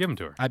I give them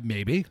to her.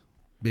 Maybe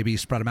you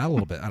spread them out a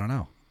little bit. I don't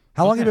know.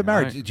 How long have you been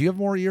married? Right. Do you have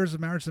more years of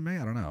marriage than me?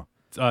 I don't know.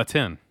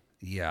 10.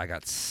 Yeah, I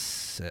got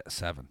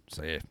 7.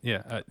 So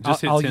yeah,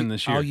 Just hit 10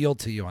 this year. I'll yield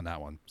to you on that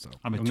one. So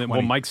I'm at And 20. then,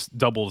 well, Mike's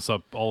doubled us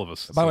up, all of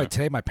us. by the way, so.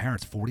 today my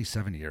parents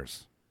 47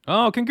 years.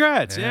 Oh,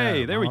 congrats! Yeah,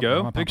 Yay, there we I'm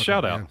go. pumped Big with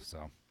shout that, out. yeah,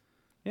 so.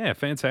 Yeah,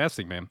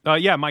 fantastic, man.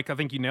 Yeah, Mike, I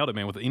think you nailed it,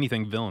 man. With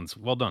anything villains,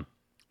 well done.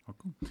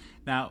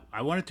 Now,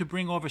 I wanted to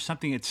bring over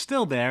something. It's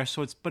still there,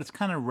 but it's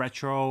kind of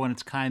retro and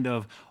it's kind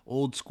of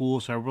old school.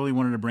 So I really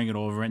wanted to bring it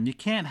over. And you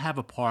can't have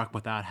a park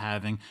without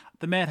having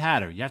the Mad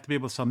Hatter. You have to be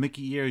able to sell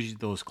Mickey ears,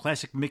 those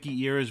classic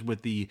Mickey ears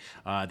with the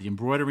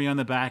embroidery on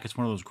the back. It's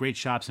one of those great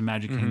shops in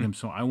Magic Kingdom.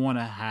 So I want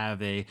to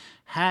have a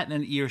hat and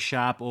an ear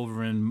shop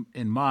over in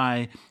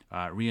my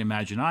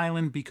Reimagine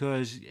Island,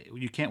 because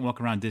you can't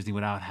walk around Disney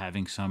without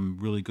having some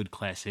really good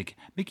classic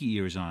Mickey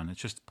ears on.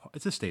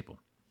 It's a staple.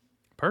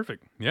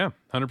 Perfect. Yeah,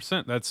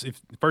 100%. That's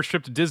first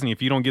trip to Disney.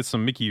 If you don't get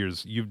some Mickey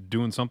ears, you're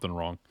doing something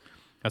wrong.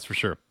 That's for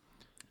sure.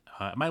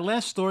 My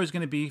last story is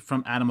going to be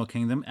from Animal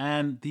Kingdom,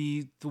 and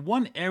the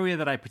one area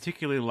that I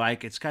particularly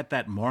like, it's got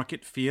that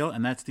market feel,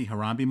 and that's the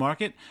Harambe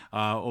Market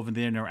over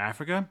there near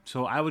Africa.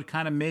 So I would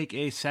kind of make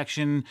a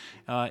section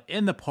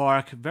in the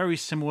park very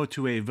similar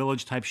to a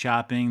village-type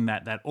shopping,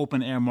 that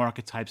open-air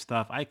market type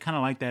stuff. I kind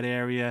of like that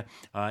area.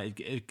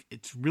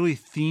 It's really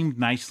themed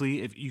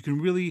nicely. If you can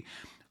really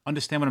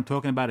understand what I'm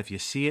talking about if you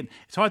see it.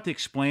 It's hard to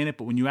explain it,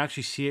 but when you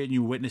actually see it and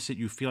you witness it,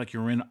 you feel like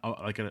you're in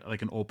like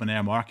an open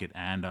air market.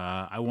 And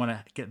I want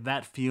to get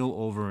that feel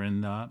over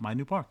in my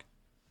new park.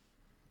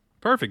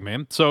 Perfect,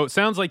 man. So it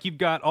sounds like you've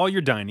got all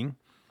your dining,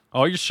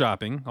 all your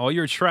shopping, all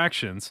your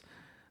attractions.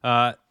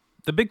 The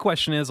big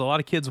question is, a lot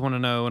of kids want to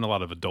know, and a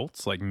lot of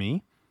adults like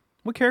me,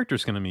 what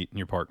characters going to meet in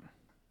your park?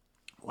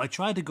 Well, I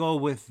tried to go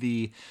with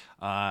the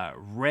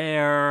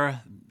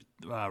rare,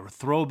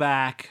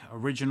 throwback,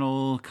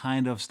 original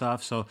kind of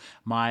stuff. So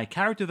my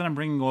character that I'm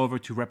bringing over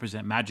to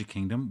represent Magic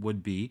Kingdom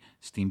would be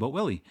Steamboat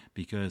Willie,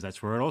 because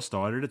that's where it all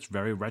started. It's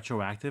very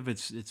retroactive.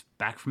 It's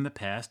back from the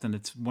past, and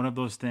it's one of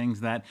those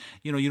things that,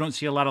 you don't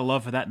see a lot of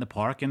love for that in the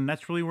park, and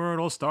that's really where it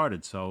all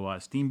started. So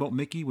Steamboat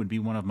Mickey would be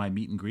one of my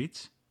meet and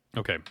greets.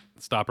 Okay,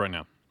 stop right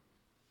now.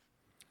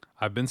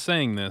 I've been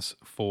saying this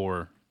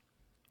for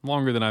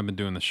longer than I've been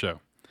doing the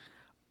show.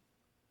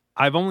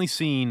 I've only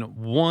seen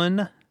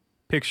one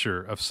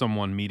picture of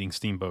someone meeting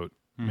Steamboat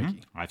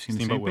Mickey. I've seen Steamboat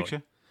the same Willie.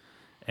 picture.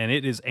 And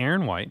it is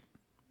Aaron White.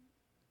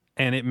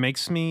 And it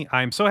makes me,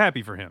 I'm so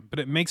happy for him, but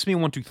it makes me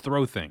want to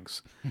throw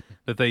things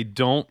that they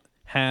don't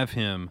have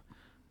him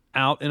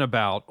out and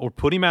about, or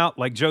put him out,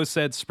 like Joe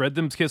said, spread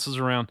them kisses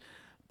around,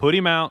 put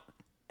him out,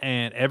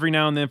 and every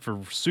now and then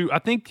I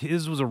think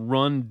his was a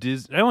Run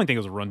Disney. I don't think it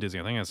was a Run Disney.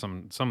 I think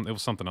it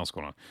was something else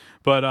going on.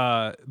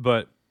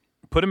 But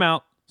put him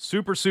out,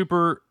 super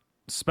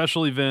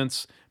special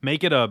events,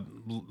 make it a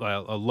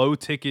low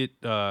ticket,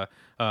 a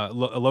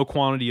low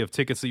quantity of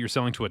tickets that you're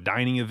selling to a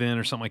dining event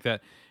or something like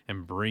that,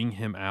 and bring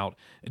him out.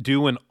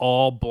 Do an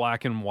all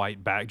black and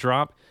white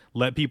backdrop.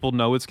 Let people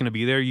know it's going to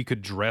be there. You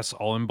could dress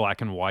all in black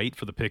and white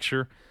for the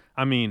picture.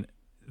 I mean,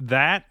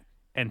 that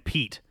and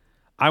Pete.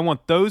 I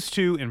want those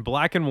two in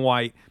black and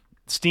white.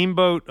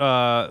 Steamboat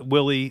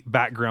Willie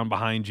background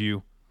behind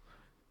you.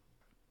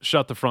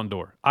 Shut the front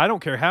door. I don't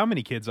care how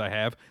many kids I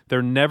have.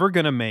 They're never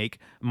going to make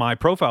my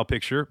profile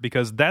picture,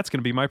 because that's going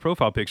to be my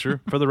profile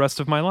picture for the rest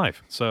of my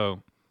life.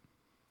 So,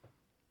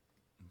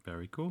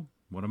 very cool.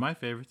 One of my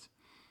favorites.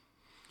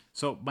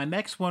 So my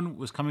next one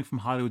was coming from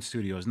Hollywood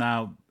Studios.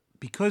 Now,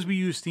 because we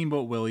used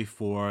Steamboat Willie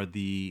for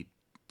the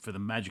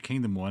Magic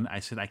Kingdom one, I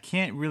said I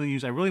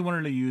really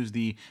wanted to use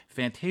the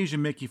Fantasia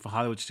Mickey for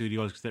Hollywood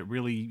Studios, because that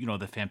really,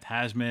 the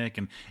Phantasmic,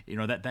 and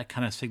that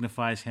kind of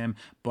signifies him.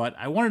 But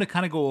I wanted to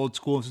kind of go old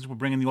school, since we're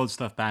bringing the old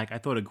stuff back. I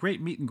thought a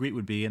great meet and greet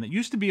would be, and it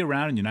used to be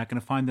around and you're not going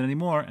to find it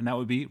anymore, and that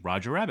would be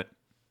Roger Rabbit.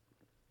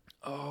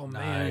 oh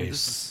man,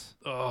 Nice.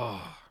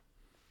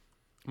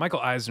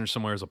 Michael Eisner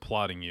somewhere is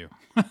applauding you.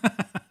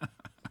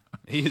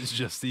 He is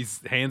just these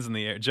hands in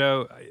the air.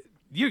 Joe,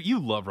 you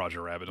love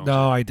Roger Rabbit, don't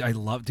No, you? I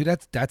love, dude.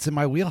 That's in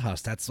my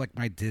wheelhouse. That's like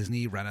my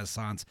Disney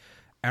Renaissance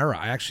era.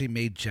 I actually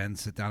made Jen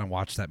sit down and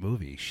watch that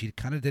movie. She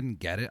kind of didn't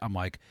get it. I'm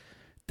like,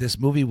 this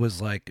movie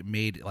was like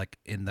made like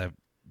in the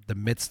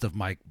midst of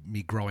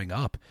me growing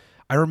up.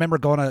 I remember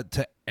going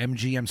to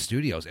MGM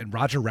Studios, and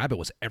Roger Rabbit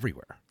was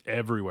everywhere.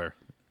 Everywhere.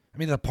 I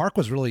mean, the park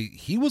was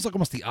he was like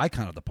almost the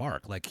icon of the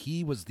park. Like,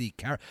 he was the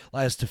character.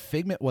 As to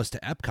Figment was to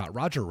Epcot,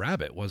 Roger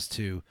Rabbit was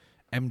to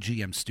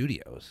MGM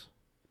Studios.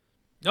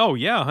 Oh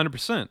yeah,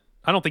 100%.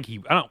 I don't think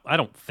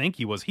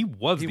he was. He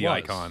was the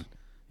icon.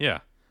 Yeah,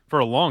 for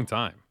a long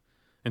time,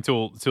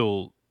 until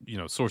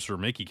Sorcerer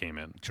Mickey came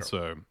in. Sure.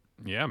 So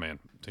yeah, man,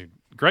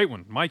 great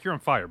one, Mike. You're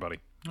on fire, buddy.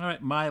 All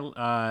right,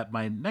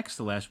 my next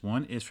to last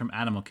one is from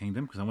Animal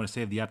Kingdom because I want to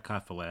save the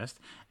Epcot for last,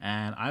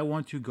 and I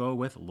want to go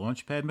with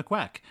Launchpad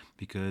McQuack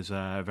because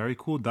very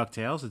cool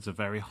DuckTales. It's a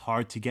very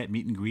hard to get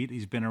meet and greet.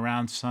 He's been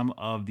around some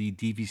of the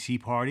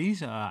DVC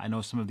parties. I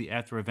know some of the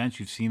after events.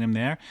 You've seen him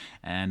there,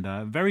 and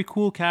very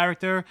cool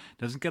character.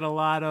 Doesn't get a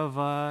lot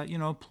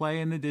of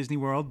play in the Disney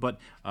World, but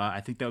I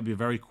think that would be a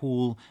very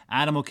cool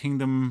Animal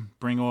Kingdom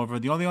bring over.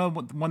 The only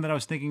one that I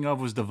was thinking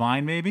of was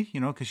Divine, maybe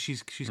because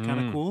she's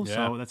kind of cool.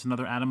 yeah. So that's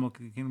another Animal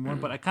Kingdom one,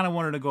 but I kind of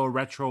wanted to go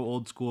retro,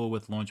 old school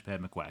with Launchpad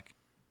McQuack.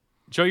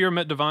 Joe, you ever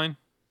met Divine?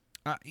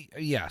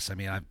 Yes, I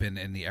mean I've been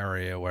in the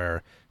area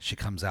where she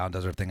comes out and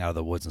does her thing out of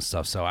the woods and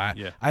stuff. So I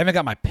Yeah. haven't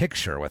got my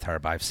picture with her,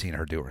 but I've seen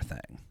her do her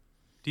thing.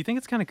 Do you think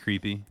it's kind of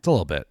creepy? It's a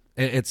little bit.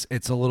 It's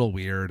a little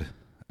weird.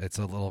 It's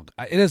a little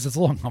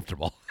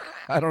uncomfortable.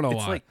 I don't know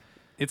why.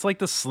 It's like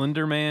the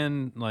Slender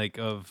Man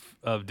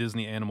of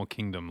Disney Animal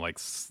Kingdom, like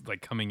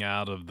coming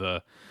out of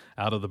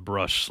the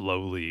brush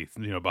slowly,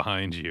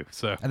 behind you.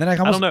 So And then I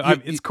don't know.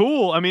 almost- It's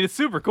cool. I mean, it's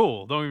super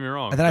cool. Don't get me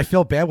wrong. And then I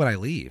feel bad when I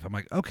leave. I'm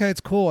like, okay, it's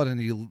cool, and then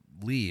you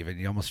leave, and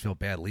you almost feel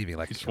bad leaving.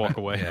 Like just walk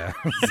away. Yeah.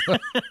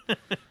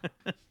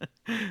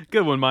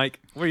 Good one, Mike.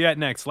 Where you at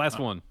next? Last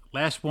one.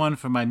 Last one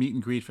for my meet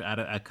and greet for out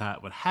of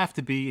Epcot would have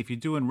to be, if you're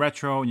doing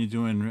retro and you're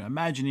doing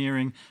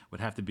Imagineering,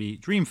 would have to be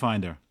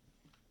Dreamfinder.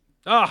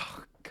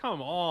 Oh,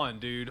 come on,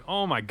 dude.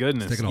 Oh my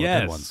goodness. Taking all the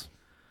yes. good ones.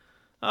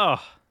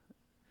 Oh.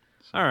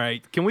 All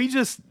right. Can we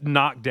just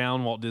knock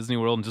down Walt Disney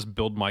World and just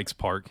build Mike's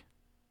Park?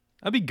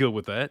 I'd be good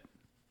with that.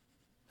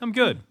 I'm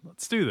good.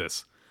 Let's do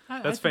this.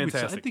 That's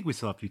fantastic. I think we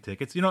still have a few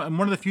tickets. And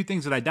one of the few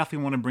things that I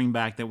definitely want to bring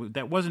back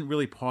that wasn't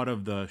really part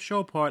of the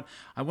show part,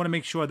 I want to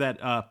make sure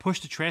that Push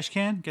the Trash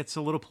Can gets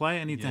a little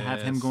play. I need to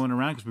have him Yes. going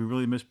around because we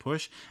really miss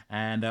Push.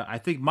 And I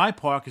think my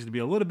park is going to be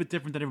a little bit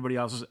different than everybody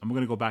else's. And we're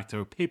going to go back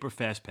to paper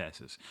fast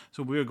passes.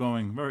 So we're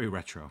going very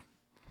retro.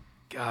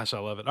 Gosh, I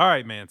love it. All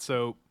right, man.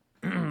 So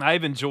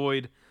I've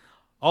enjoyed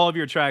all of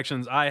your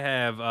attractions. I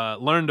have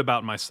learned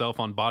about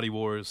myself on Body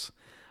Wars.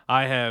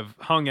 I have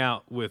hung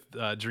out with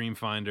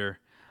Dreamfinder.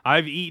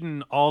 I've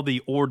eaten all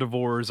the hors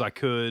d'oeuvres I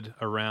could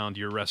around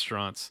your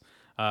restaurants.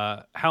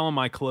 How am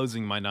I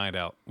closing my night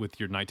out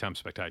with your nighttime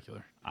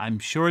spectacular? I'm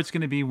sure it's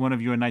going to be one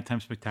of your nighttime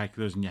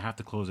spectaculars, and you have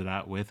to close it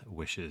out with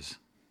Wishes.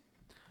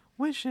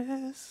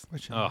 Wishes.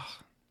 Oh,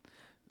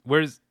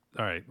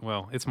 all right.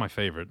 Well, it's my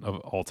favorite of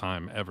all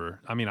time ever.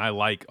 I mean, I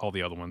like all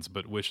the other ones,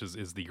 but Wishes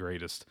is the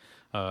greatest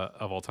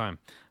of all time.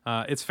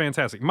 It's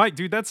fantastic, Mike.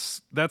 Dude,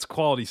 that's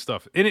quality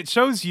stuff, and it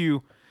shows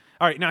you.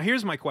 All right, now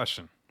here's my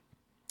question,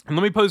 and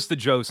let me pose to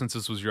Joe since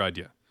this was your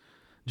idea.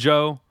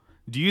 Joe,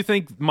 do you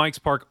think Mike's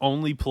Park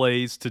only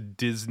plays to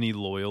Disney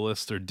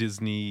loyalists or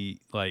Disney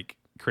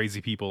crazy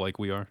people like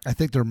we are? I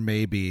think there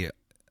may be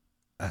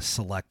a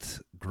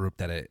select group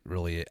that it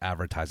really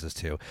advertises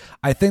to.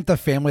 I think the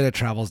family that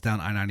travels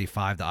down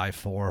I-95 to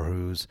I-4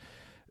 who's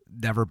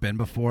never been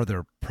before,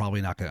 they're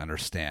probably not going to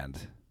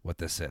understand what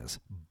this is.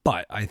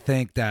 But I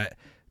think that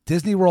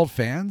Disney World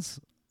fans,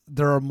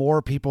 there are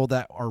more people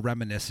that are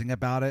reminiscing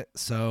about it.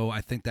 So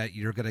I think that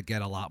you're going to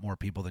get a lot more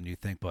people than you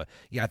think. But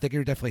yeah, I think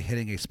you're definitely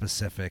hitting a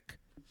specific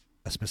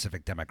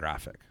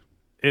demographic.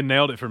 It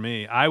nailed it for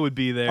me. I would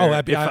be there. Oh,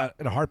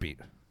 in a heartbeat.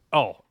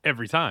 Oh,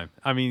 every time.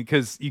 I mean,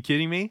 because you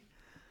kidding me?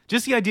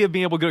 Just the idea of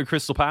being able to go to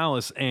Crystal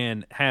Palace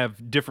and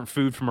have different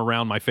food from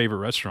around my favorite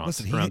restaurants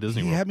around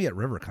Disney he World. had me at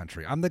River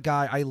Country. I'm the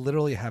guy. I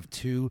literally have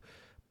two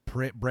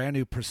brand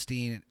new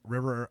pristine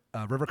River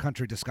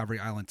Country Discovery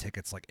Island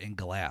tickets in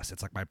glass.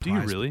 It's like my prize.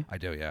 Do you really? I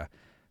do, yeah.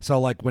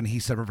 So when he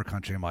said River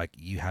Country, I'm like,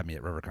 you had me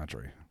at River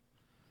Country.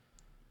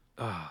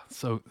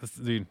 So,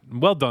 dude,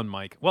 well done,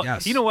 Mike. Well,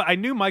 Yes. You know what? I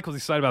knew Mike was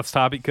excited about this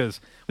topic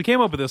because we came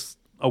up with this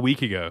a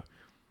week ago,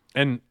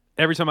 and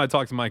every time I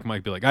talk to Mike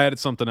would be like, I added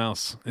something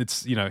else.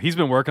 It's, he's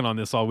been working on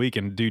this all week,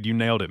 and dude, you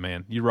nailed it,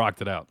 man. You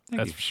rocked it out.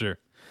 That's for sure.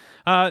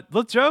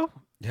 Look, Joe.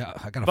 Yeah,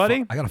 I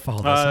gotta follow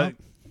this up.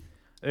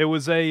 It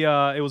was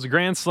a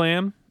grand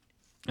slam.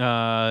 He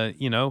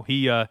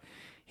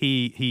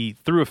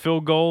threw a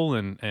field goal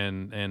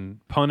and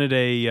punted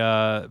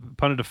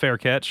a fair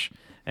catch,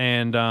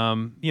 and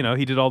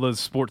he did all those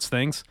sports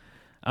things.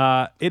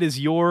 It is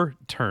your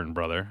turn,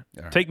 brother.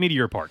 Right. Take me to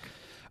your park.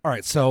 All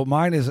right, so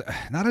mine is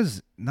not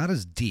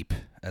as deep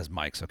as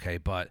Mike's, okay?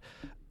 But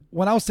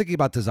when I was thinking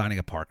about designing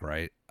a park,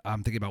 right,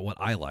 I'm thinking about what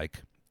I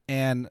like,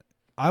 and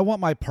I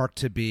want my park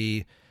to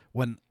be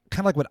kind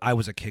of like when I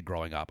was a kid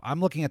growing up.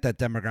 I'm looking at that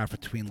demographic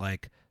between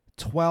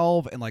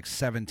 12 and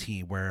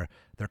 17, where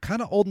they're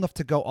kind of old enough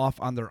to go off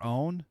on their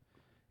own,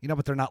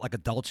 but they're not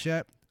adults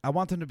yet. I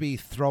want them to be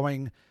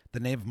throwing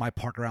the name of my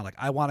park around,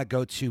 I want to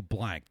go to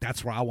blank.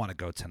 That's where I want to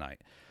go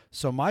tonight.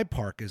 So my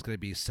park is going to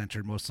be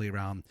centered mostly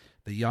around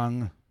the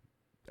young,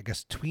 I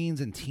guess, tweens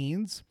and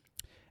teens,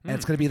 and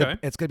it's going to be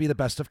it's going to be the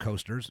best of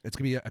coasters. It's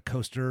going to be a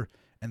coaster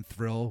and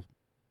thrill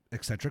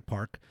eccentric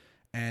park,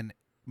 and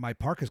my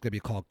park is going to be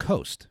called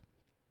Coast.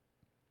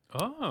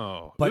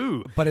 Oh, But-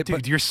 ooh, but it- dude,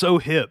 but- you're so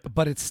hip.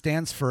 But it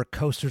stands for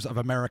Coasters of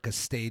America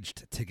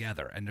Staged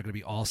Together, and they're going to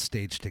be all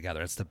staged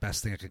together. It's the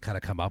best thing I could kind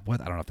of come up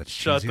with. I don't know if that's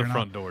cheesy Shut or the not.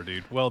 front door,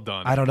 dude. Well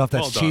done. I don't know if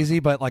that's Well done. cheesy,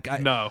 but like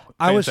No,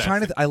 I was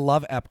trying to. fantastic. I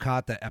love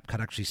Epcot. That Epcot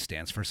actually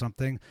stands for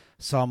something.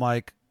 So I'm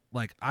like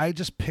I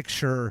just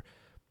picture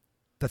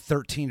the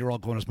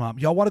 13-year-old going to his mom.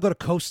 Y'all want to go to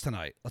Coast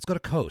tonight? Let's go to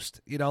Coast.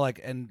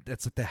 And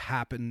it's like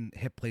the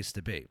hip place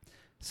to be.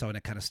 So and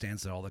it kind of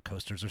stands that all the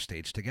coasters are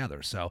staged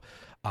together. So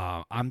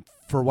I'm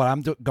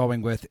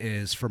going with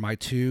is for my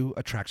 2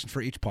 attractions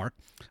for each park.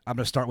 I'm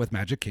going to start with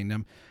Magic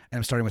Kingdom, and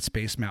I'm starting with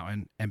Space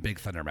Mountain and Big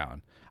Thunder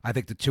Mountain. I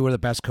think the 2 are the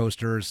best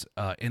coasters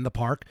in the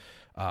park.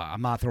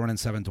 I'm not throwing in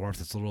Seven Dwarfs.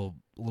 It's a little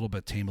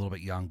bit tame, a little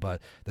bit young, but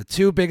the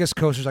 2 biggest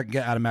coasters I can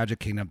get out of Magic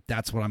Kingdom,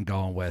 that's what I'm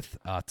going with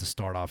to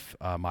start off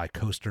my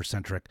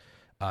coaster-centric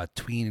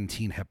tween and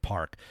teen hip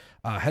park.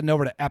 Heading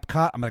over to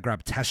Epcot, I'm going to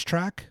grab Test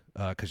Track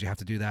because you have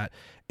to do that.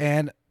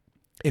 And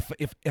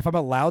if I'm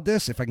allowed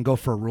this, if I can go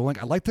for a ruling,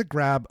 I'd like to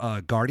grab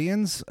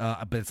Guardians,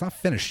 but it's not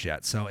finished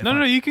yet. So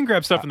No, you can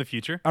grab stuff in the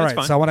future. all That's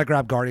right, fine. so I want to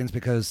grab Guardians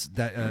because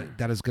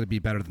that is going to be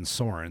better than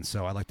Soarin'.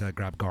 So I like to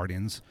grab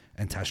Guardians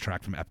and Test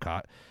Track from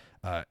Epcot.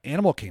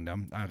 Animal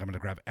Kingdom, I'm going to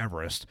grab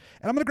Everest,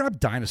 and I'm going to grab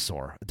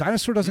Dinosaur.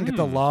 Dinosaur doesn't get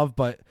the love,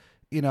 but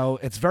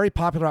it's very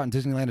popular out in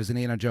Disneyland as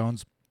Indiana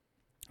Jones.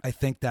 I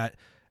think that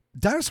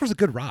Dinosaur's a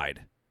good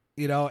ride,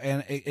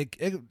 and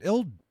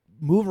it'll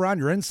move around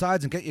your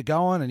insides and get you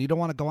going, and you don't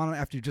want to go on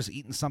after you've just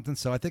eaten something.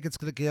 So I think it's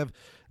going to give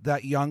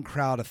that young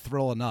crowd a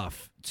thrill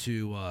enough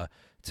to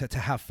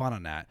have fun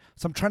on that.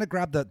 So I'm trying to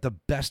grab the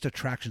best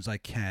attractions I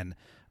can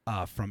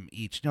from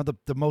each. The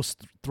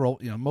most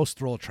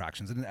thrill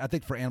attractions, and I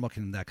think for Animal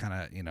Kingdom that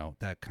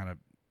kind of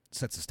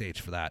sets the stage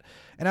for that.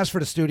 And as for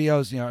the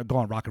studios, I go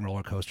on Rock and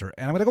Roller Coaster,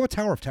 and I'm going to go with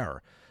Tower of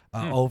Terror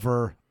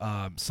over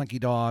Slinky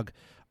Dog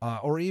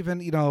or even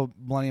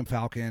Millennium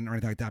Falcon or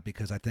anything like that,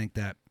 because I think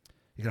that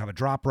you can have a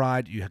drop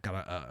ride. You have got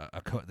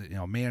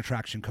a main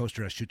attraction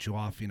coaster that shoots you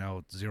off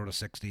 0 to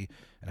 60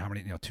 and how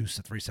many 2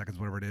 to 3 seconds,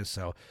 whatever it is.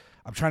 So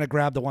I'm trying to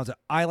grab the ones that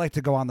I like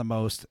to go on the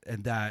most,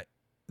 and that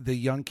the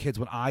young kids,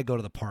 when I go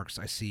to the parks,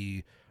 I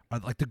see are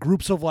like the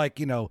groups of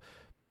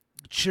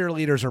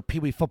cheerleaders or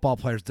pee-wee football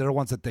players. They're the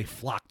ones that they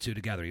flock to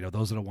together.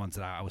 Those are the ones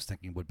that I was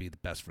thinking would be the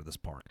best for this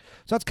park.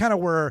 So that's kind of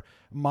where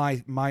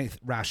my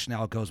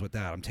rationale goes with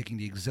that. I'm taking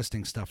the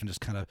existing stuff and just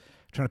kind of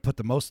trying to put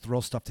the most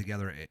thrill stuff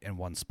together in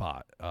one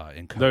spot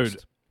in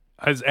Coast.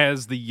 Dude,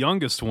 as the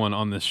youngest one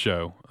on this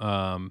show,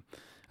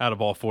 out of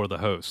all 4 of the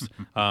hosts,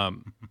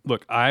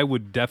 look, I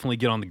would definitely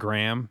get on the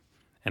gram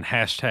and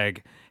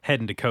hashtag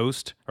heading to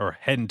Coast or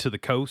heading to the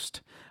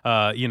coast,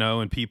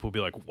 and people will be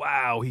like,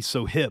 wow, he's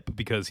so hip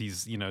because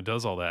he's,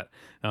 does all that.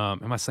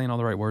 Am I saying all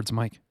the right words,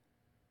 Mike?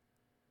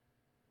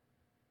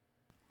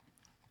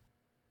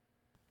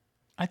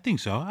 I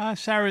think so.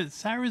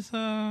 Sarah's.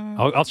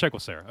 I'll check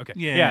with Sarah. Okay.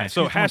 Yeah,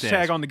 So she's the one to hashtag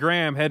ask. on the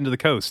gram, heading to the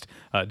coast,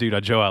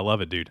 dude. Joe, I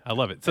love it, dude. I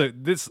love it. So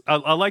this,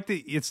 I like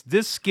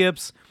this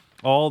skips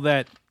all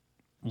that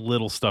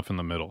little stuff in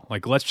the middle.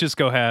 Like, let's just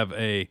go have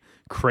a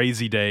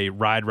crazy day,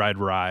 ride,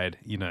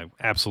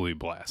 absolute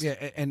blast. Yeah,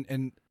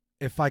 and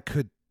if I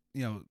could,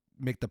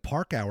 make the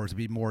park hours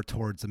be more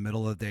towards the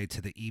middle of the day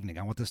to the evening.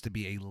 I want this to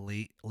be a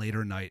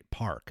later night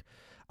park.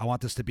 I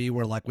want this to be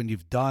where, like, when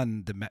you've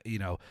done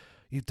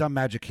you've done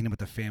Magic Kingdom with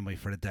the family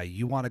for the day,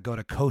 you want to go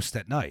to Coast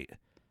at night.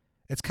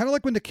 It's kind of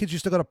like when the kids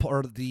used to go to,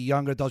 or the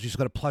young adults used to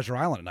go to Pleasure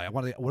Island at night.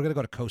 We're going to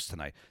go to Coast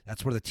tonight.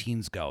 That's where the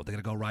teens go. They're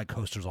going to go ride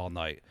coasters all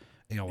night.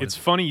 It's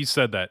funny you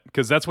said that,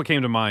 because that's what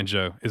came to mind,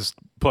 Joe, is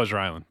Pleasure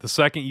Island. The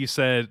second you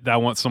said that I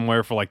want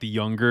somewhere for the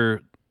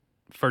younger,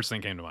 first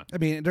thing came to mind. I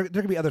mean, there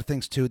could be other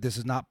things too. This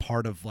is not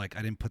part of I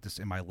didn't put this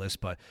in my list,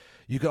 but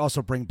you could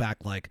also bring back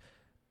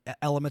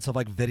elements of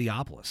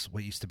Videopolis,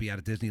 what used to be out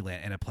of Disneyland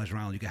and at Pleasure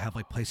Island. You could have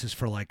places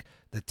for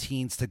the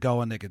teens to go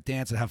and they could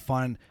dance and have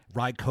fun,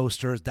 ride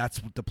coasters.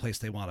 That's the place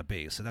they want to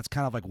be. So that's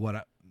kind of what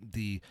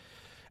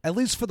at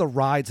least for the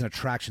rides and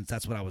attractions,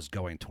 that's what I was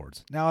going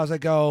towards. Now, as I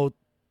go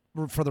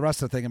for the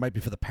rest of the thing, it might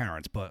be for the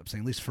parents, but I'm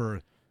saying at least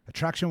for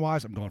attraction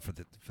wise, I'm going for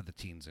the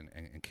teens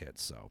and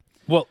kids. So,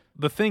 well,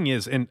 the thing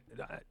is, and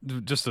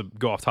just to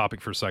go off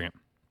topic for a second,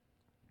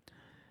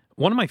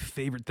 one of my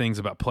favorite things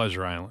about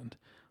Pleasure Island,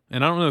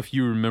 and I don't know if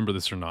you remember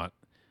this or not,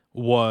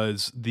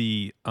 was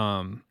the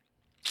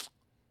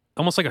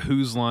almost like a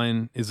Whose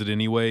Line Is It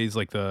Anyways,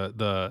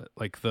 the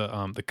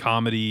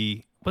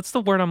comedy. What's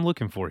the word I'm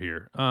looking for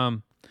here?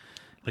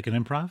 Like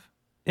an improv?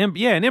 An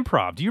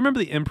improv. Do you remember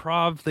the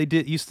improv they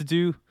used to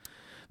do?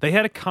 They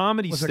had a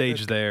comedy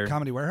stage there.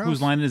 Comedy Warehouse?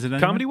 Whose line is it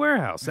anyway? Comedy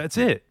Warehouse. That's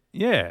it.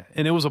 Yeah.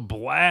 And it was a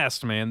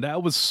blast, man.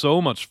 That was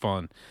so much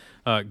fun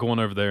going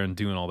over there and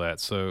doing all that.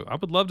 So I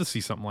would love to see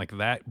something like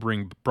that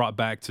brought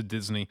back to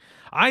Disney.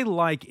 I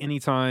like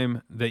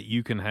anytime that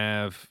you can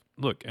have,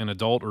 an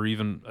adult or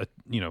even,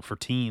 for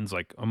teens,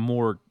 a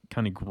more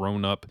kind of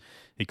grown up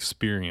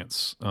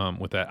experience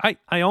with that.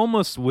 I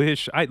almost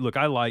wish, I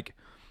like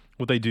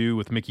what they do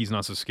with Mickey's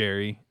Not So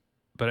Scary,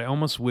 but I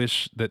almost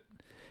wish that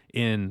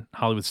in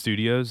Hollywood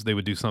Studios they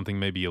would do something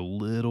maybe a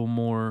little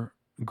more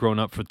grown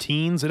up for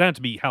teens. It didn't have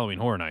to be Halloween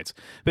Horror Nights,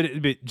 but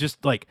it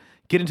just like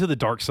get into the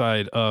dark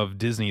side of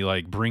Disney,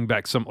 like bring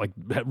back some, like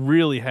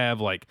really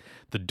have like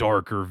the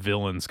darker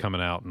villains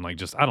coming out, and like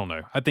just I don't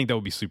know. I think that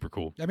would be super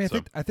cool. I mean,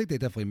 I think they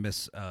definitely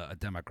miss a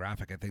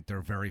demographic. I think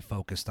they're very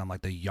focused on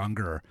like the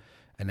younger,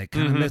 and they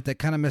kind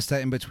of miss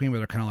that in between where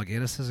they're kind of like, hey,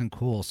 this isn't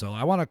cool. So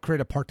I want to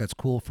create a park that's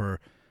cool for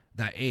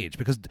that age,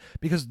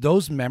 because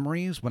those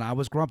memories when I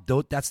was growing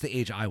up, that's the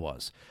age I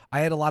was.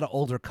 I had a lot of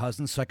older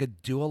cousins, so I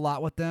could do a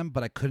lot with them,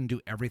 but I couldn't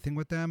do everything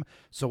with them.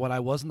 So when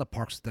I was in the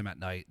parks with them at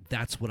night,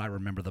 that's what I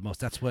remember the most.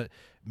 That's what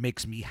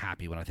makes me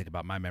happy when I think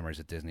about my memories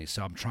at Disney.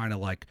 So I'm trying to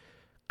like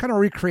kind of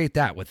recreate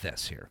that with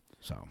this here.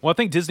 So well, I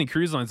think Disney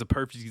Cruise Line is a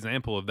perfect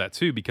example of that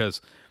too,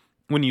 because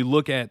when you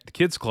look at the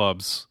kids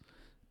clubs,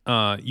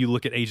 you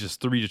look at ages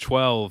 3 to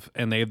 12,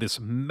 and they have this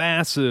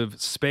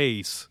massive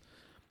space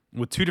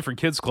with 2 different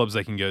kids clubs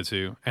they can go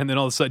to, and then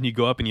all of a sudden you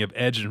go up and you have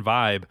Edge and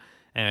Vibe.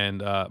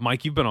 And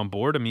Mike, you've been on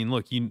board. I mean,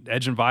 look,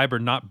 Edge and Vibe are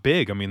not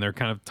big. I mean, they're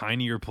kind of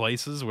tinier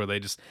places where they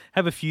just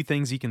have a few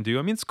things you can do.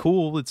 I mean, it's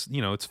cool. It's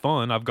it's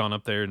fun. I've gone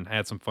up there and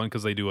had some fun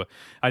because they do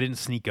I didn't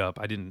sneak up.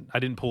 I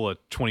didn't pull a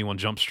 21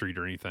 Jump Street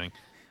or anything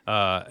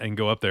and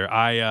go up there.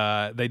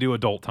 They do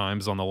adult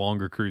times on the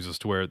longer cruises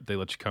to where they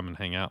let you come and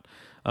hang out.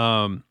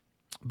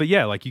 But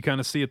yeah, like you kind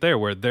of see it there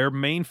where their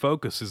main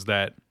focus is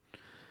that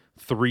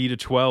 3 to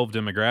 12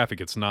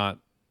 demographic. It's not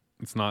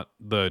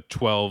the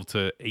 12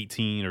 to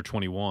 18 or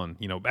 21.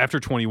 After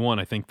 21,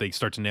 I think they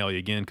start to nail you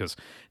again, because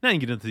now you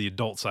get into the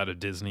adult side of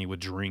Disney with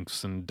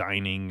drinks and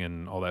dining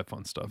and all that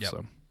fun stuff.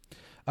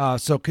 Yep.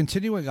 So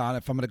continuing on,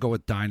 if I'm going to go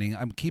with dining,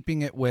 I'm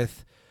keeping it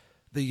with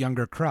the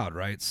younger crowd,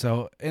 right?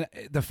 So and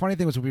the funny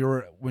thing was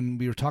when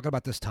we were talking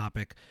about this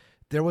topic,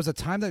 there was a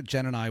time that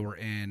Jen and I were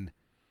in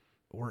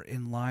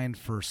line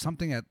for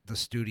something at the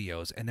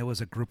studios, and there was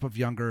a group of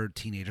younger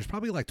teenagers,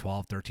 probably like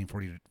 12,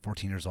 13,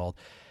 14 years old.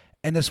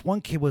 And this one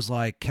kid was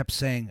like, kept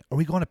saying, "Are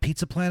we going to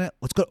Pizza Planet?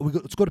 Let's go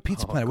to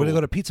Pizza Planet. We're going to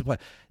go to Pizza Planet."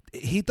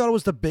 He thought it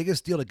was the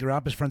biggest deal to get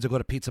around his friends to go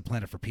to Pizza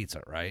Planet for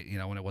pizza, right?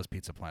 When it was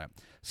Pizza Planet.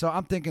 So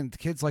I'm thinking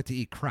kids like to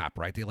eat crap,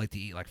 right? They like to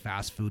eat like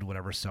fast food,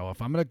 whatever. So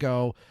if I'm going to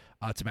go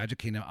to Magic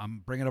Kingdom,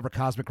 I'm bringing over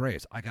Cosmic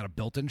Rays. I got a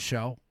built-in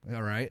show,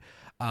 all right?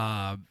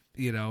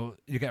 You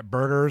get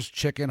burgers,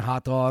 chicken,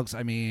 hot dogs.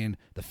 I mean,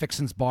 the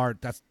Fixins bar,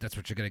 that's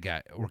what you're going to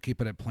get. We're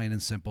keeping it plain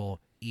and simple,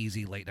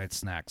 easy late-night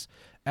snacks.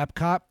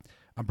 Epcot,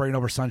 I'm bringing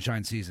over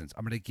Sunshine Seasons.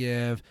 I'm going to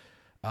give,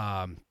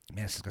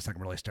 this is going to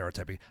sound really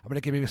stereotypy. I'm going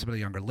to give maybe some of the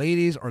younger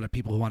ladies or the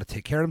people who want to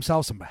take care of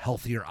themselves some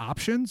healthier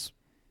options.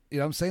 You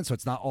know what I'm saying? So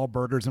it's not all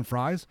burgers and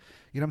fries.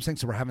 You know what I'm saying?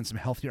 So we're having some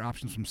healthier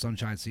options from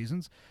Sunshine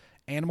Seasons.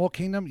 Animal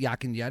Kingdom,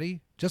 Yak and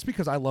Yeti, just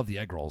because I love the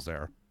egg rolls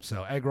there.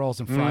 So egg rolls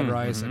and fried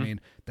rice, I mean,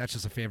 that's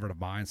just a favorite of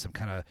mine.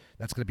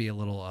 That's going to be a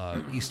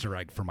little Easter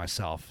egg for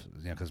myself,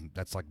 because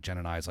that's like Jen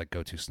and I's like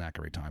go-to snack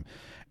every time.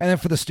 And then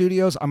for the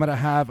studios, I'm going to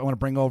have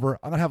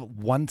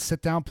one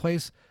sit-down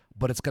place,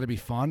 but it's going to be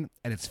fun,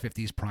 and it's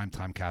 50s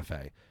Primetime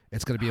Cafe.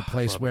 It's going to be a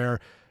place where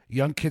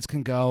young kids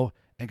can go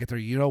and get their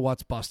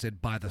you-know-what's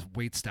busted by the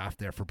wait staff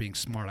there for being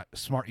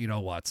smart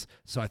you-know-what's.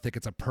 So I think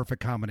it's a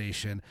perfect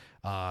combination.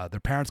 Their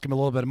parents give them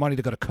a little bit of money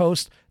to go to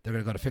Coast. They're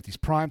going to go to 50's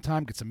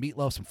Primetime, get some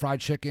meatloaf, some fried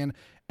chicken,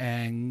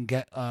 and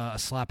get a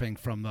slapping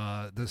from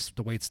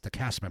the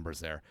cast members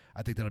there.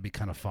 I think that'll be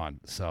kind of fun.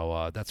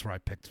 So that's where I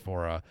picked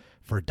for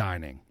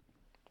dining.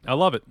 I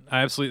love it.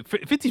 I absolutely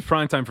 50's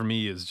Primetime for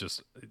me is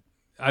just.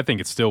 I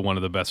think it's still one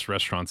of the best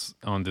restaurants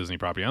on Disney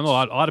property. I know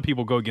a lot of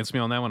people go against me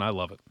on that one. I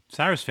love it.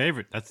 Sarah's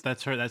favorite.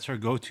 That's her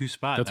go-to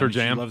spot. That's her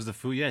jam. She loves the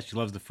food. Yeah, she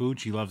loves the food.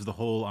 She loves the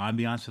whole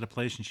ambiance of the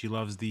place, and she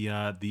loves the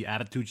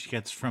attitude she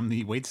gets from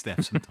the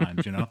waitstaff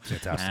sometimes.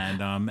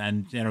 Fantastic.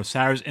 And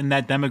Sarah's in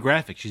that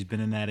demographic. She's been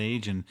in that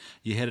age, and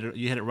you hit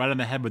it right on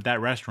the head with that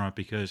restaurant,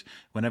 because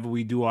whenever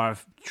we do our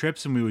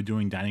trips and we were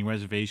doing dining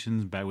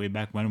reservations way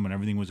back when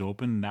everything was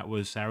open, that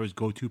was Sarah's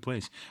go-to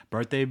place.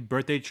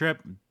 Birthday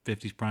trip,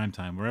 50's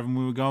Primetime. Wherever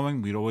we were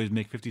going, we'd always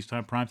make 50's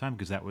Primetime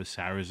because that was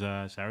Sarah's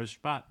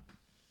spot.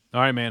 All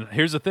right, man.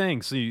 Here's the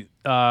thing. See,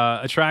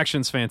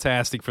 attraction's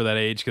fantastic for that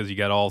age because you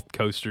got all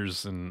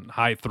coasters and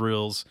high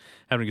thrills,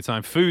 having a good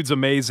time. Food's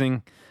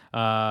amazing.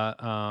 I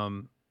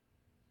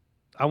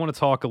want to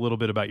talk a little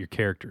bit about your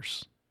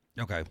characters.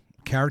 Okay.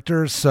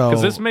 Characters, so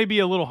because this may be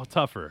a little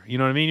tougher, you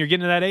know what I mean? You're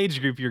getting to that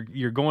age group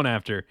you're going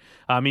after.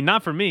 I mean,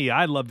 not for me.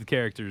 I love the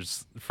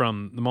characters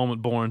from the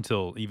moment born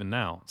till even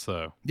now.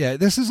 So yeah,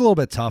 this is a little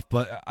bit tough,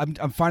 but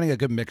I'm finding a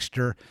good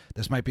mixture.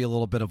 This might be a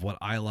little bit of what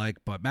I like,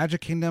 but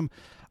Magic Kingdom,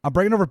 I'm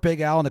bringing over Big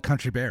Al and the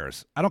Country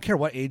Bears. I don't care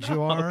what age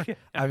you are. Okay.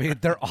 I mean,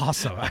 they're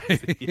awesome.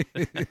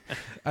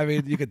 I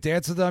mean, you could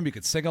dance with them, you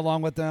could sing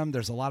along with them.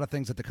 There's a lot of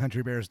things that the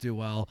Country Bears do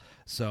well.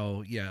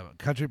 So yeah,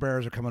 Country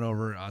Bears are coming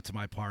over to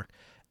my park.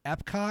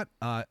 Epcot,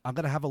 I'm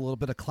going to have a little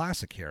bit of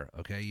classic here,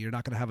 okay? You're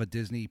not going to have a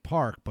Disney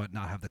park but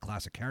not have the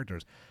classic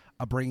characters.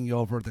 I'm bringing you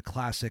over the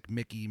classic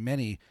Mickey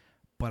Minnie,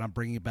 but I'm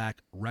bringing back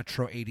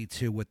Retro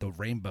 82 with the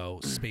rainbow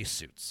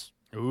spacesuits.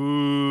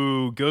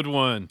 Ooh, good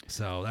one.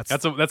 So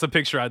that's a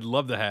picture I'd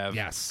love to have.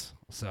 Yes.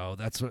 So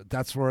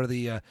that's where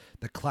the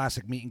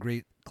classic meet and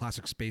greet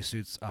classic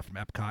spacesuits from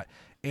Epcot.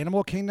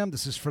 Animal Kingdom,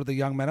 this is for the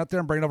young men out there.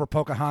 I'm bringing over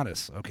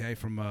Pocahontas, okay,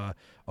 from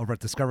over at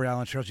Discovery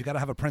Island Trails. You got to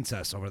have a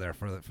princess over there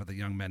for the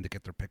young men to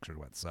get their picture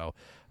with. So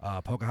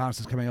Pocahontas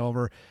is coming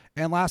over.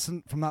 And last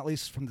and from not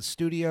least, from the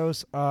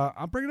studios,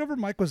 I'm bringing over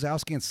Mike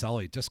Wazowski and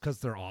Sully just because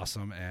they're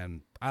awesome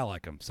and I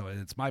like them. So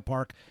it's my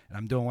park and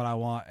I'm doing what I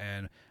want.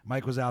 And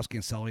Mike Wazowski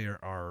and Sully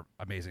are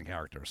amazing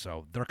characters.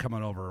 So they're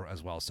coming over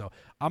as well. So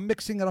I'm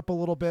mixing it up a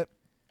little bit.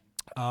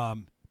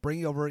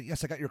 Bringing over,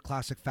 yes, I got your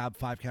classic Fab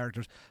Five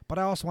characters, but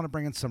I also want to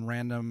bring in some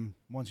random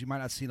ones you might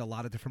not see in a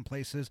lot of different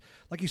places.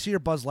 Like you see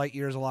your Buzz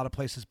Lightyears a lot of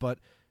places, but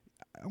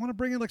I want to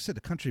bring in, like I said, the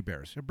Country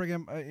Bears. You bring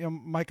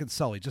in Mike and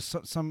Sully, just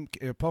some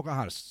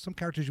Pocahontas, some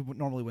characters you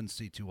normally wouldn't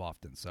see too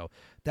often. So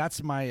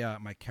that's my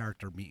my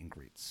character meet and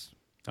greets.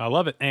 I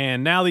love it.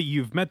 And now that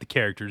you've met the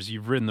characters,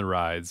 you've ridden the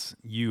rides,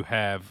 you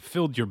have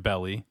filled your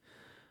belly.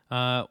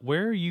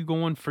 Where are you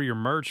going for your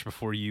merch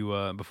before you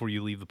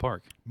leave the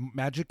park?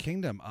 Magic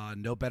Kingdom,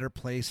 no better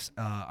place.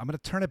 I'm going to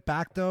turn it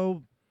back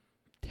though,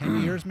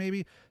 10 years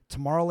maybe.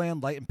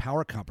 Tomorrowland Light and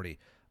Power Company.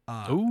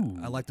 Ooh.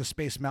 I like the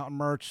Space Mountain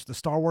merch. The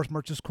Star Wars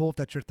merch is cool. If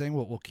that's your thing,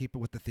 we'll keep it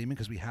with the theming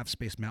because we have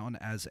Space Mountain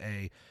as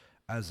an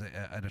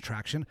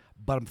attraction.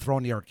 But I'm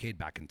throwing the arcade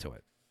back into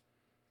it.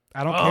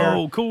 I don't care.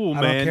 Oh, cool,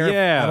 I man!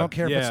 I don't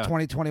care if it's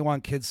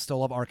 2021. Kids still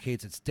love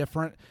arcades. It's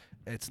different.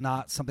 It's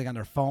not something on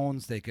their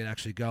phones. They could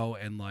actually go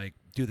and like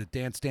do the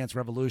Dance Dance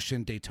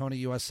Revolution, Daytona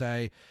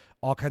USA,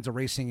 all kinds of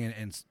racing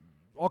and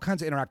all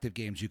kinds of interactive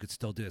games. You could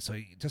still do it. So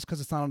just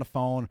because it's not on a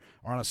phone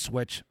or on a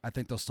Switch, I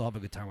think they'll still have a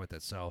good time with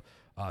it. So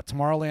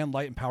Tomorrowland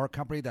Light and Power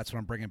Company, that's what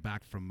I'm bringing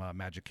back from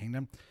Magic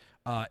Kingdom.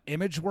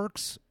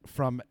 ImageWorks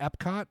from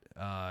Epcot.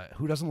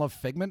 Who doesn't love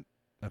Figment?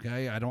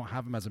 Okay, I don't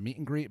have him as a meet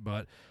and greet,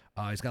 but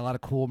he's got a lot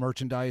of cool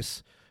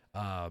merchandise.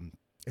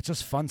 It's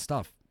just fun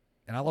stuff.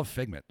 And I love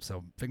Figment.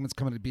 So Figment's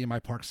coming to be in my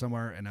park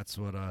somewhere, and that's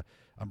what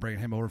I'm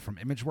bringing him over from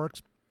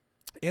ImageWorks.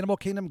 Animal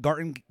Kingdom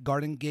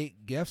Garden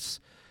Gate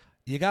Gifts.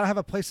 You got to have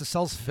a place that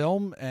sells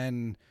film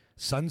and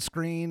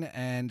sunscreen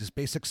and just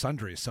basic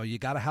sundries. So you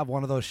got to have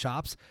one of those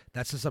shops.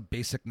 That's just a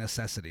basic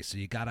necessity. So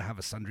you got to have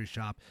a sundry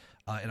shop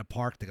in a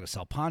park. They're going to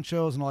sell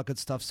ponchos and all that good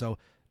stuff. So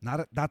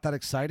not that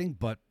exciting,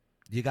 but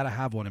you got to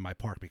have one in my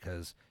park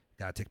because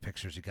you got to take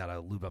pictures. You got to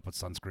lube up with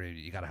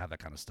sunscreen. You got to have that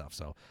kind of stuff.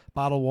 So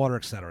bottled water,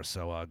 etc.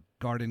 So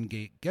Garden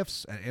Gate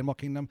Gifts at Animal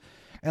Kingdom.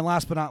 And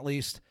last but not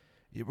least,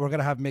 we're going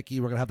to have Mickey.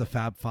 We're going to have the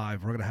Fab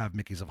Five. We're going to have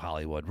Mickey's of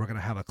Hollywood. We're going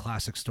to have a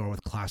classic store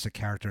with classic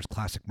characters,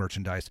 classic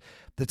merchandise.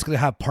 That's going to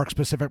have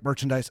park-specific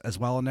merchandise as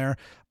well in there.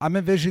 I'm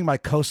envisioning my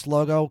Coast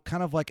logo,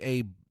 kind of like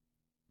a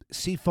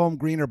seafoam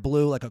green or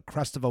blue, like a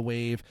crest of a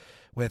wave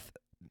with,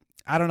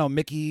 I don't know,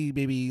 Mickey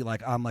maybe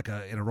like on like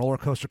in a roller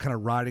coaster, kind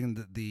of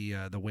riding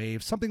the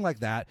wave, something like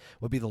that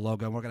would be the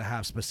logo. And we're gonna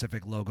have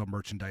specific logo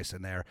merchandise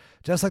in there,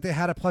 just like they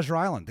had at Pleasure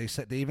Island. They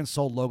said they even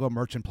sold logo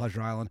merch in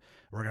Pleasure Island.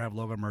 We're gonna have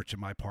logo merch in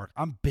my park.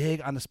 I'm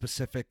big on the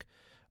specific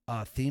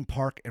theme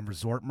park and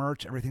resort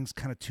merch. Everything's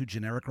kind of too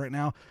generic right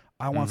now.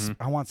 I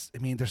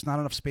mean, there's not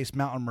enough Space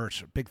Mountain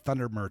merch, Big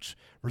Thunder merch,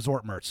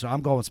 resort merch. So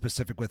I'm going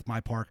specific with my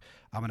park.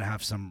 I'm gonna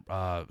have some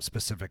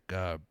specific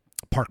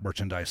park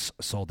merchandise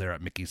sold there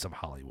at Mickey's of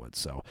Hollywood.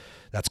 So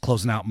that's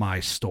closing out my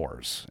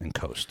stores in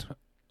Coast.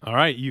 All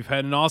right, you've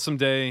had an awesome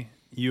day.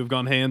 You have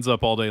gone hands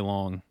up all day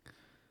long.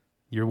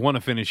 You want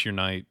to finish your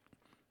night.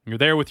 You're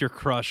there with your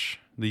crush.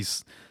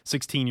 These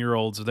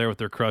 16-year-olds are there with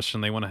their crush,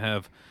 and they want to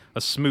have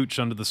a smooch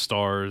under the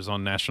stars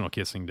on National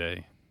Kissing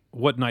Day.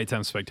 What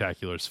nighttime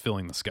spectacular is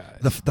filling the sky?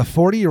 The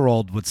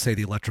 40-year-old would say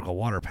the electrical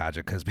water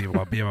pageant because me and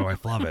my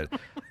wife love it.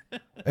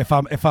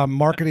 If I'm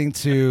marketing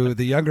to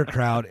the younger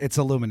crowd, it's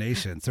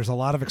Illuminations. There's a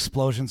lot of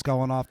explosions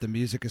going off. The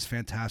music is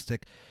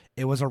fantastic.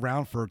 It was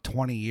around for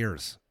 20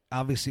 years.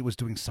 Obviously, it was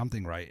doing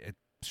something right. It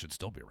should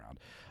still be around.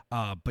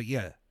 But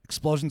yeah,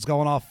 explosions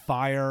going off,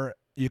 fire.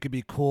 You could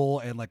be cool,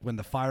 and like when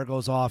the fire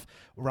goes off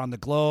around the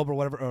globe or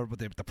whatever, or with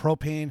the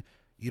propane,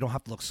 you don't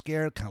have to look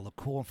scared. Kind of look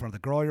cool in front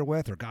of the girl you're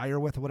with or guy you're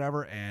with or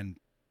whatever. And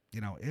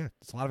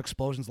it's a lot of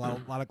explosions, a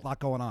lot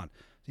going on.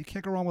 So you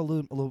can't go wrong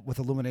with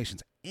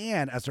Illuminations.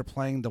 And as they're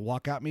playing the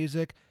walkout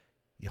music,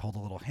 you hold a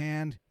little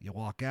hand, you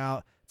walk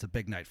out. It's a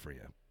big night for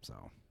you.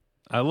 So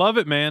I love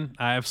it, man.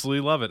 I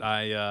absolutely love it.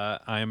 I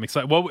am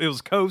excited. Well, it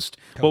was Coast.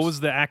 What was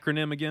the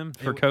acronym again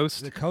for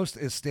Coast? The Coast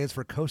stands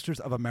for Coasters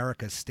of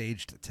America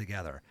Staged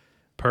Together.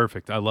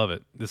 Perfect. I love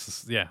it.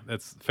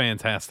 That's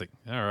fantastic.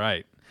 All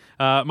right.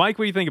 Mike,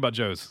 what do you think about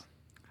Joe's?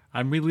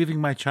 I'm reliving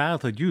my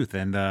childhood youth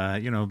and,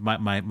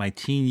 my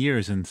teen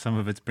years, and some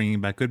of it's bringing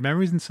back good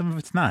memories and some of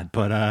it's not.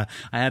 But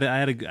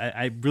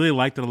I really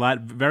liked it a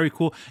lot. Very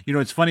cool.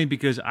 It's funny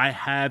because I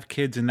have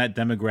kids in that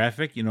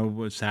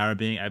demographic, Sarah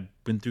being, I've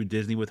been through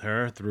Disney with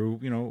her through,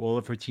 all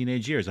of her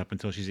teenage years up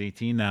until she's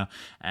 18 now.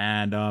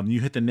 And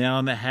you hit the nail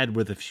on the head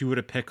with, if she were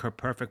to pick her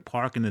perfect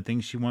park and the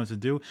things she wants to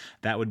do,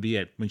 that would be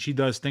it. When she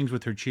does things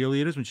with her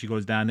cheerleaders, when she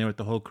goes down there with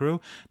the whole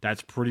crew,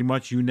 that's pretty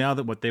much, you nailed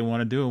it, what they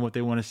want to do and what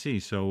they want to see.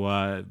 So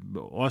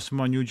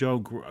awesome on you, Joe.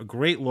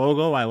 Great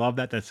logo. I love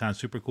that. That sounds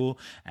super cool.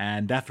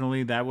 And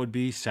definitely that would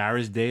be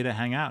Sarah's day to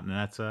hang out. And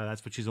that's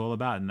what she's all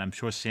about. And I'm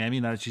sure Sammy,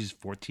 now that she's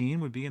 14,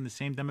 would be in the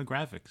same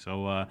demographic.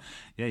 So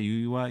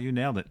you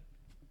nailed it.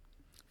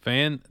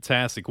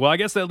 Fantastic. Well, I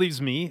guess that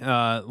leaves me.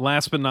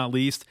 Last but not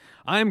least,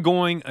 I'm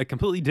going a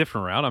completely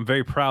different route. I'm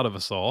very proud of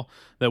us all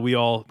that we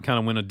all kind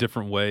of went a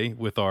different way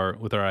with our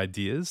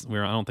ideas. I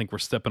don't think we're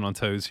stepping on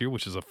toes here,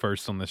 which is a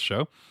first on this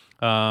show.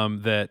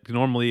 That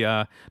normally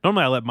I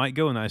let Mike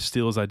go and I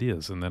steal his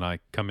ideas, and then I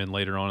come in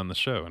later on in the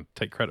show and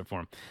take credit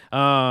for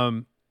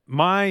him.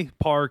 My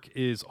park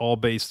is all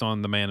based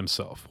on the man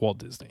himself, Walt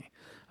Disney.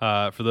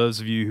 For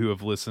those of you who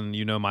have listened,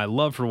 you know my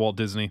love for Walt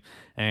Disney,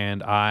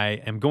 and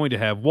I am going to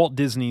have Walt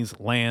Disney's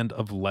Land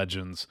of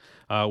Legends,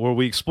 where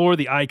we explore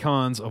the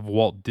icons of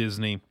Walt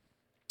Disney.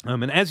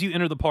 And as you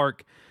enter the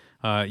park,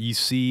 you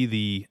see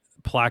the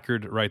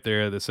placard right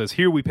there that says,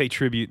 "Here we pay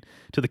tribute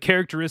to the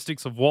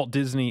characteristics of Walt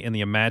Disney and the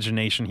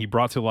imagination he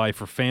brought to life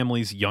for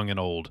families young and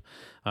old."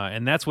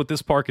 And that's what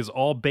this park is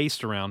all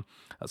based around.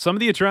 Some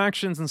of the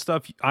attractions and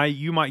stuff,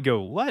 you might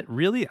go, what?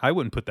 Really? I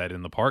wouldn't put that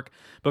in the park.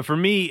 But for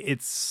me,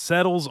 it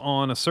settles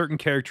on a certain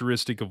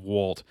characteristic of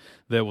Walt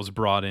that was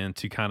brought in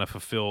to kind of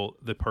fulfill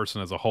the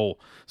person as a whole.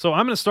 So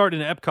I'm going to start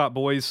in Epcot,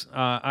 boys.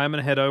 I'm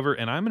going to head over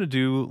and I'm going to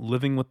do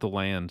Living with the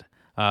Land.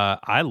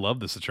 I love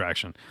this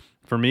attraction.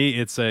 For me,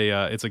 it's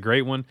a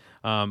great one.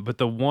 But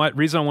the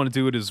reason I want to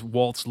do it is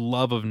Walt's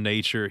love of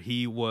nature.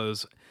 He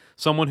was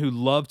someone who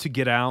loved to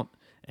get out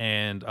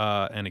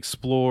and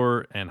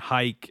explore and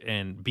hike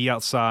and be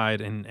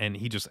outside, and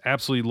he just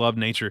absolutely loved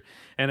nature.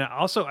 And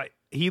also,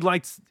 he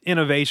likes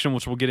innovation,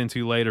 which we'll get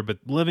into later. But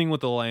Living with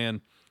the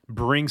Land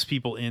brings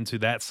people into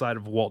that side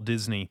of Walt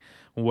Disney,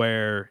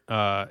 where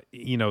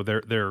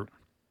they're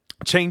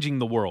changing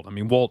the world. I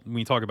mean, Walt, when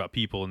you talk about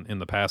people in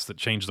the past that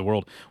changed the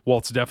world,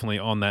 Walt's definitely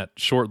on that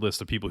short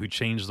list of people who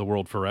changed the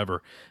world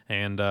forever.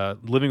 And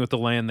Living with the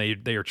Land,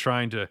 they are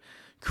trying to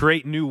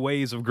create new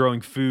ways of growing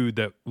food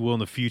that will in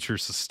the future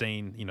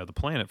sustain, the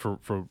planet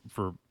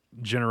for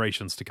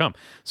generations to come.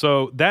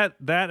 So that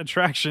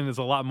attraction is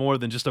a lot more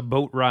than just a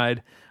boat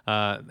ride,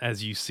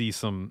 as you see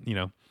some,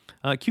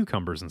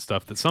 cucumbers and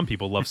stuff that some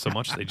people love so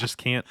much they just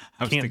can't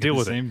deal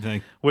with same it.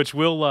 Thing. Which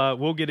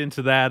we'll get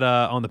into that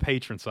on the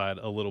patron side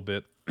a little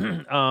bit.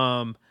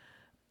 My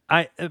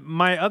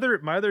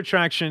other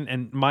attraction,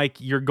 and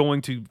Mike, you're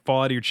going to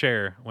fall out of your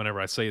chair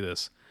whenever I say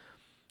this,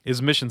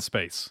 is Mission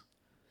Space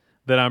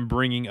that I'm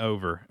bringing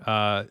over.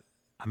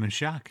 I'm in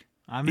shock.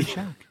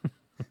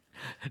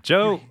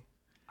 Joe,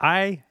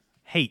 I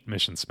hate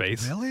Mission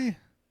Space. Really?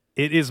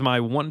 It is my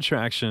one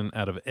attraction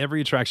out of every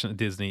attraction at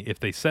Disney.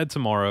 If they said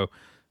tomorrow,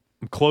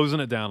 I'm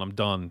closing it down, I'm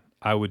done,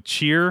 I would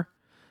cheer.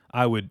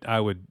 I would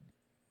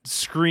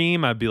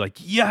scream. I'd be like,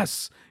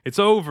 yes, it's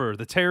over.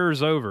 The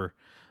terror's over.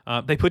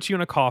 They put you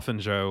in a coffin,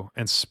 Joe,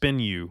 and spin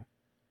you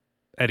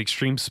at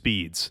extreme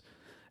speeds.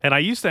 And I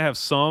used to have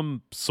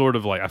some sort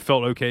of I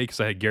felt okay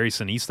because I had Gary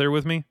Sinise there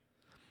with me.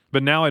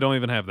 But now I don't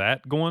even have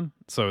that going.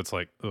 So it's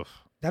like, ugh.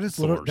 That is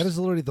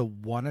literally the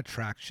one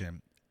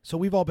attraction. So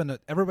we've all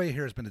everybody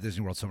here has been to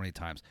Disney World so many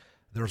times.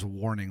 There's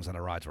warnings on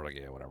the rides. We're like,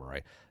 yeah, whatever,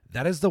 right?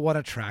 That is the one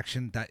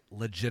attraction that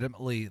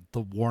legitimately the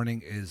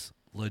warning is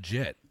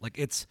legit. Like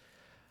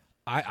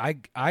I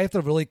have to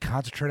really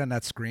concentrate on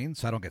that screen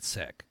so I don't get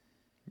sick.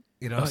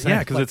 You know what I'm saying? Yeah,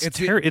 because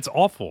it's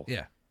awful.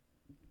 Yeah.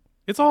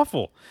 It's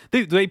awful.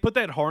 They put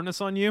that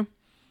harness on you,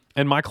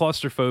 and my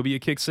claustrophobia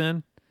kicks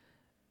in,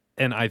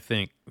 and I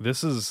think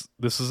this is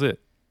it.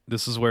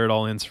 This is where it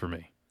all ends for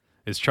me.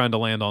 Is trying to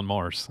land on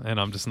Mars, and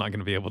I'm just not going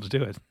to be able to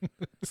do it.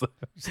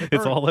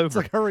 It's all over. It's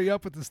like, hurry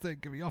up with this thing.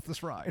 Get me off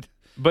this ride.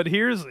 But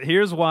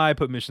here's why I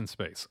put Mission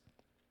Space.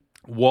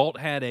 Walt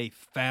had a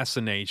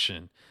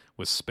fascination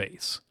with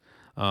space.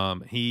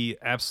 He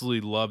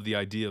absolutely loved the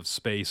idea of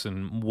space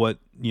and what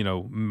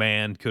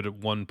man could at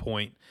one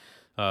point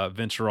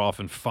venture off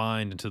and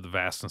find into the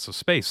vastness of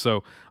space.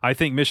 So I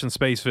think Mission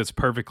Space fits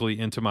perfectly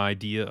into my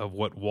idea of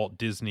what Walt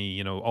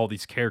Disney, all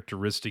these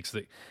characteristics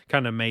that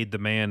kind of made the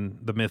man,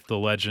 the myth, the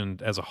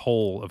legend as a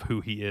whole of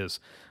who he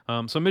is.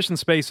 So Mission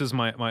Space is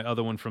my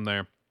other one from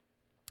there.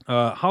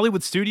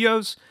 Hollywood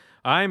Studios,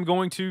 I'm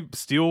going to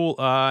steal,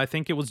 I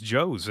think it was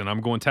Joe's, and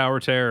I'm going Tower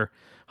of Terror,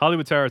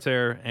 Hollywood Tower of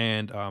Terror,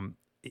 and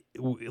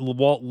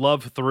Walt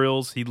loved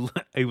thrills.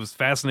 He was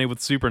fascinated with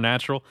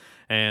supernatural,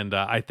 and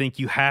I think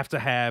you have to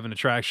have an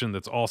attraction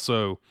that's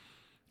also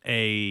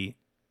a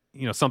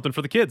something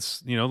for the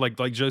kids.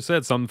 Like Joe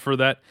said, something for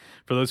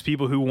those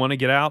people who want to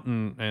get out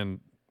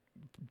and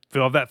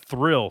feel that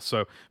thrill.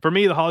 So for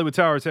me, the Hollywood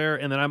Tower of Terror,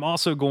 and then I'm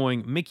also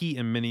going Mickey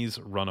and Minnie's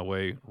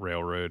Runaway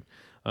Railroad.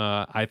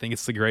 I think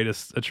it's the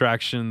greatest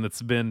attraction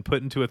that's been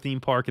put into a theme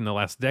park in the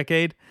last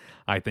decade.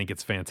 I think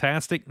it's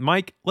fantastic.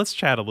 Mike, let's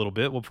chat a little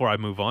bit before I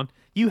move on.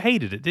 You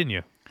hated it, didn't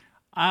you?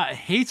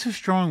 Hate's a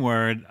strong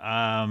word.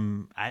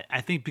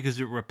 I think because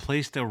it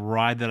replaced a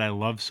ride that I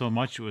loved so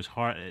much, it was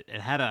hard.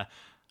 It had a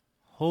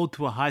hold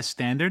to a high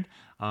standard.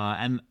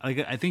 And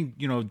I think,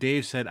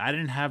 Dave said I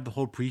didn't have the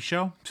whole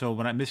pre-show. So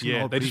when I missed the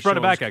whole pre-show. They just brought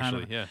it back, was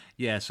actually.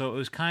 Yeah, so it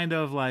was kind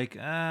of like,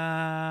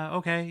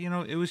 okay,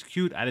 it was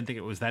cute. I didn't think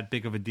it was that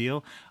big of a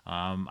deal.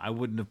 I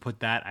wouldn't have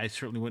put that. I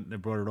certainly wouldn't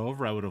have brought it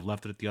over. I would have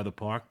left it at the other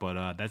park,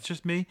 but that's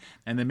just me.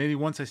 And then maybe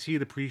once I see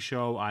the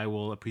pre-show, I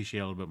will appreciate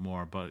it a little bit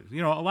more. But,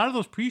 a lot of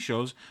those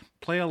pre-shows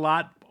play a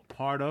lot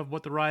part of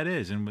what the ride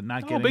is, and with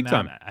not getting big that,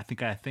 time.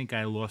 I think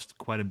I lost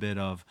quite a bit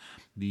of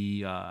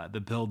the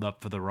build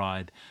up for the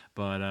ride.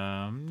 But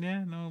I'll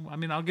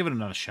give it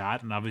another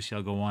shot, and obviously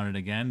I'll go on it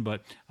again.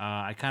 But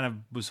I kind of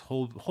was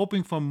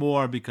hoping for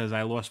more because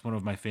I lost one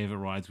of my favorite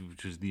rides,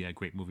 which was the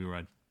Great Movie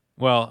Ride.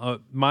 Well,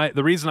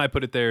 the reason I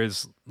put it there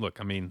is, look,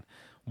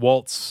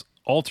 Walt's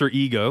alter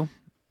ego,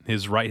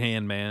 his right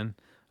hand man,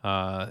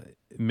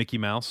 Mickey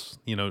Mouse,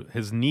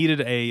 has needed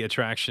a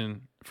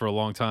attraction for a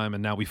long time,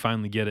 and now we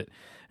finally get it.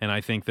 And I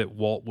think that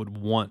Walt would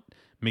want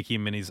Mickey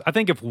and Minnie's. I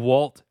think if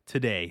Walt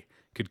today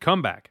could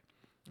come back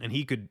and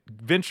he could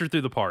venture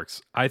through the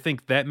parks, I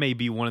think that may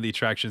be one of the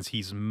attractions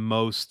he's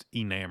most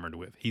enamored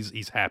with.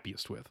 He's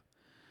happiest with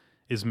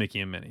is Mickey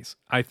and Minnie's.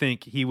 I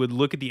think he would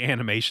look at the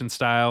animation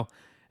style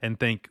and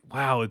think,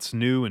 wow, it's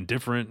new and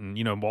different.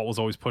 And, Walt was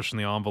always pushing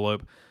the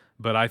envelope.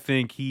 But I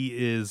think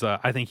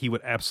he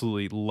would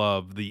absolutely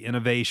love the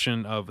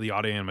innovation of the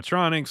audio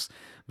animatronics,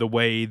 the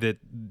way that,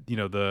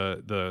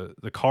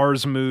 the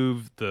cars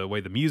move, the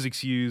way the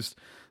music's used,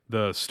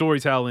 the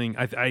storytelling.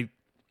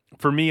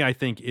 For me, I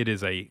think it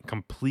is a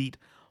complete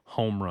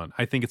home run.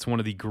 I think it's one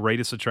of the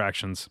greatest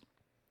attractions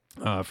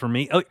for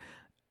me.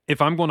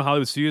 If I'm going to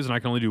Hollywood Studios and I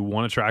can only do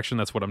one attraction,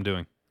 that's what I'm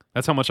doing.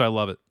 That's how much I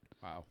love it.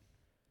 Wow.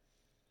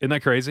 Isn't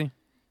that crazy?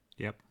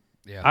 Yep.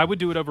 Yeah. I would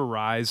do it over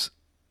Rise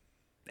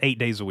 8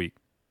 days a week.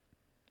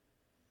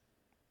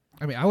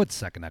 I would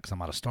second that because I'm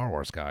not a Star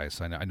Wars guy,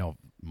 so I know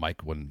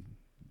Mike wouldn't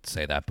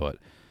say that, but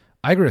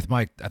I agree with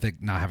Mike. I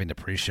think not having the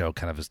pre-show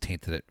kind of has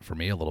tainted it for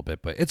me a little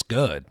bit, but it's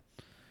good.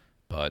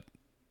 But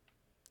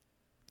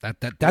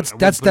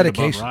that's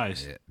dedication.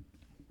 Rise.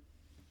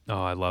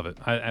 Oh, I love it.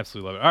 I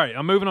absolutely love it. All right,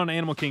 I'm moving on to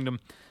Animal Kingdom.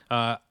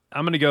 I'm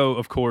going to go,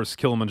 of course,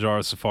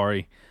 Kilimanjaro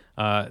Safari.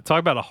 Talk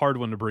about a hard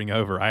one to bring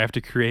over. I have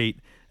to create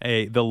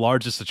the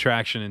largest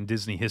attraction in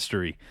Disney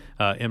history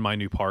in my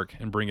new park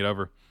and bring it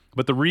over.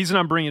 But the reason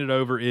I'm bringing it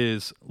over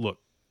is, look,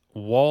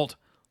 Walt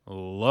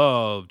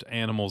loved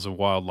animals and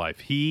wildlife.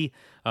 He,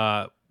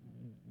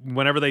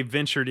 whenever they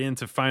ventured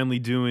into finally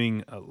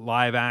doing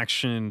live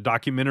action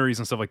documentaries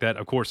and stuff like that,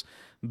 of course,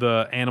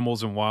 the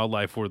animals and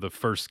wildlife were the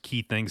first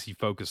key things he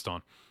focused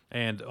on.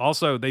 And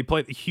also, they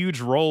played a huge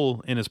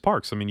role in his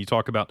parks. You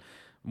talk about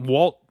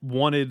Walt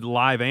wanted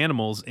live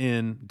animals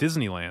in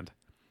Disneyland.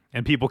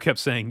 And people kept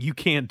saying, you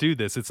can't do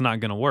this. It's not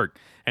going to work.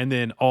 And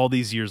then all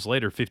these years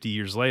later, 50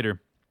 years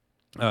later,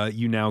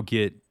 you now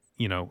get,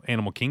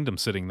 Animal Kingdom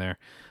sitting there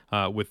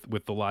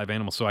with the live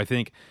animals. So I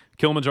think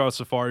Kilimanjaro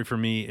Safari for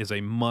me is a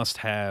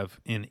must-have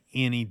in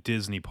any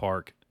Disney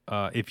park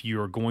if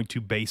you are going to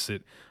base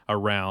it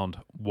around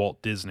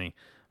Walt Disney.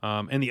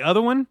 And the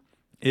other one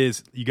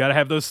is you got to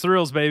have those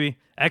thrills, baby.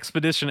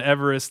 Expedition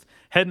Everest,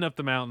 heading up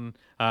the mountain.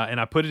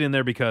 And I put it in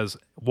there because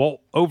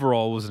Walt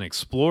overall was an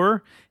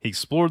explorer. He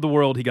explored the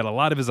world. He got a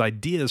lot of his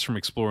ideas from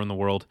exploring the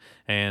world.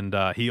 And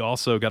he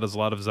also got a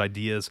lot of his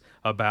ideas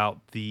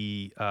about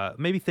the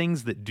maybe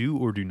things that do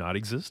or do not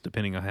exist,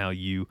 depending on how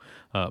you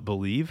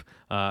believe,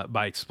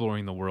 by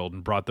exploring the world,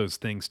 and brought those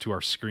things to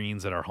our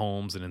screens at our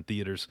homes and in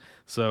theaters.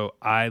 So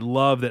I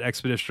love that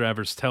Expedition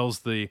Everest tells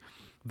the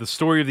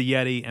story of the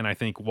Yeti, and I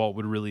think Walt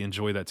would really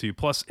enjoy that too.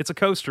 Plus, it's a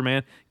coaster,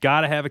 man.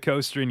 Got to have a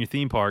coaster in your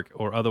theme park,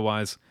 or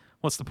otherwise,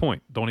 what's the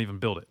point? Don't even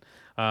build it.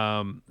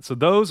 So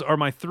those are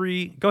my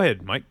three. Go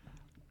ahead, Mike.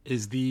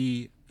 Is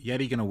the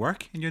Yeti going to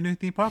work in your new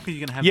theme park, or are you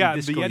going to have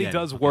the Disco Yeti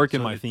does work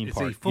in my theme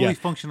park. It's a fully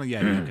functional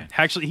Yeti. Okay.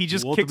 Actually, he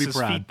just kicks his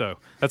feet, though.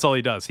 That's all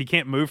he does. He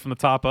can't move from the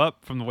top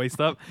up, from the waist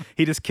up.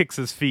 He just kicks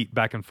his feet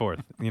back and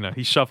forth.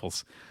 He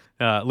shuffles.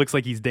 Looks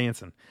like he's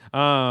dancing.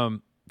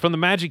 From the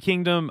Magic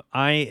Kingdom,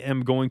 I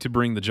am going to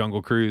bring the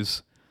Jungle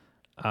Cruise.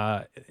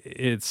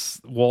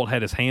 Walt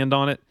had his hand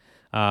on it.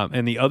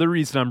 And the other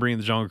reason I'm bringing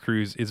the Jungle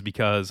Cruise is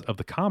because of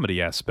the comedy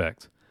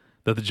aspect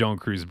that the Jungle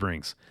Cruise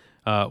brings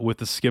with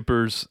the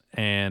skippers.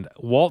 And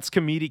Walt's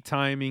comedic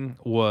timing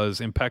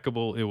was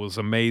impeccable. It was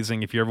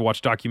amazing. If you ever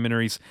watch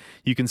documentaries,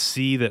 you can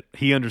see that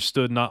he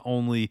understood not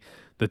only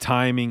the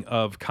timing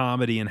of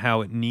comedy and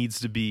how it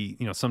needs to be,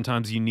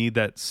 sometimes you need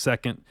that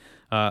second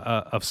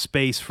of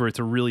space for it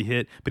to really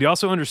hit, but he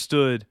also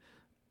understood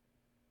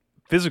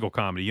physical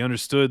comedy. He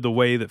understood the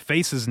way that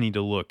faces need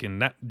to look,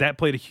 and that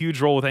played a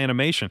huge role with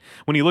animation.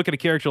 When you look at a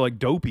character like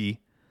Dopey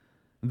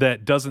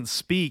that doesn't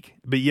speak,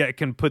 but yet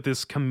can put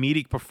this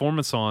comedic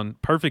performance on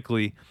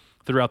perfectly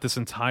throughout this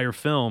entire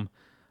film,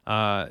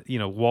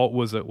 Walt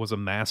was a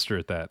master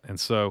at that. And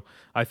so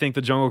I think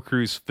the Jungle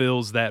Cruise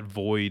fills that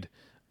void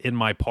in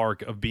my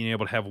park of being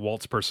able to have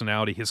Walt's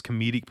personality, his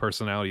comedic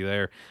personality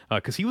there,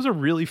 because he was a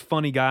really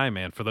funny guy,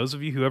 man. For those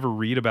of you who ever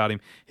read about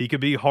him, he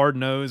could be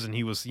hard-nosed and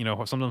he was,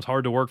 sometimes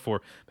hard to work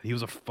for, but he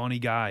was a funny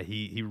guy.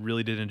 He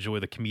really did enjoy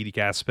the comedic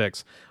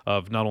aspects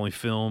of not only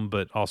film,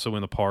 but also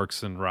in the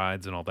parks and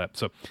rides and all that.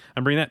 So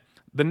I'm bringing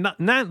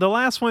that. The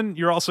last one,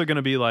 you're also going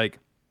to be like,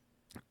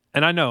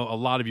 and I know a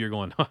lot of you are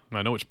going,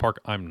 I know which park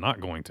I'm not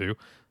going to,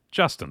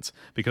 Justin's,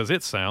 because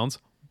it sounds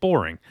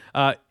boring,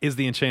 is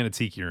the Enchanted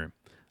Tiki Room.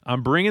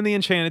 I'm bringing the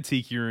Enchanted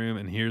Tiki Room,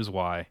 and here's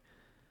why.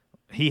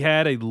 He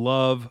had a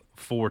love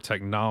for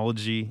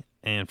technology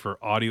and for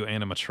audio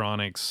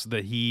animatronics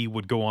that he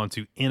would go on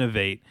to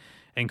innovate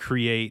and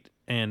create,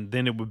 and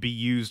then it would be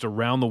used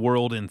around the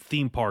world in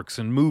theme parks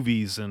and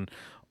movies and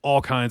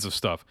all kinds of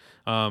stuff.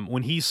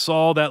 When he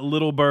saw that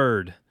little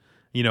bird,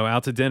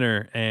 out to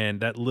dinner,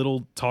 and that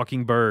little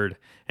talking bird,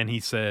 and he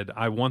said,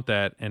 I want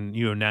that, and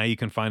now you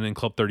can find it in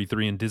Club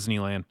 33 in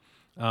Disneyland.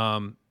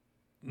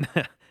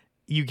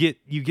 You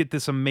get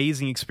this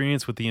amazing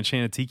experience with the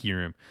Enchanted Tiki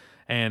Room,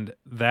 and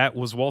that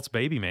was Walt's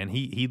baby, man.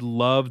 He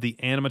loved the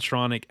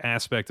animatronic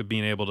aspect of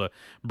being able to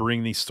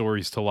bring these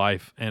stories to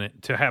life and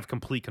to have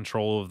complete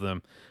control of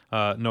them,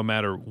 no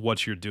matter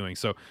what you're doing.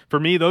 So for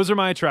me, those are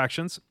my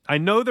attractions. I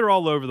know they're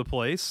all over the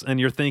place, and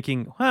you're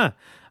thinking, I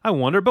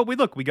wonder. But we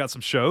got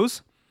some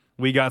shows,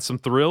 we got some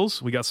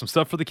thrills, we got some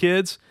stuff for the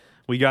kids,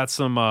 we got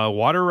some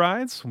water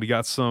rides, we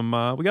got a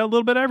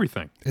little bit of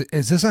everything.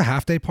 Is this a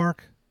half-day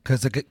park?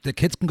 Because the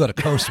kids can go to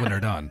Coast when they're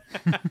done.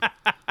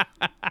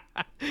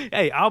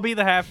 Hey, I'll be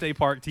the half-day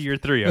park to year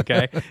 3,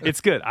 okay?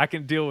 It's good. I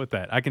can deal with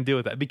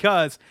that.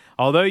 Because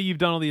although you've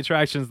done all the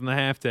attractions in the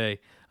half-day,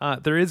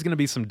 there is going to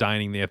be some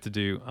dining they have to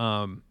do.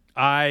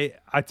 I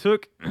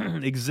took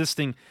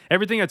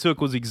everything I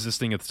took was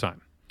existing at the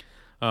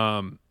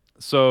time.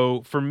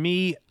 So for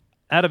me,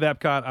 out of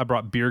Epcot, I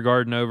brought Beer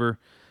Garden over.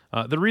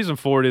 The reason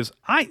for it is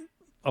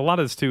a lot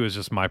of this too is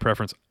just my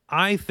preference.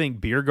 I think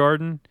Beer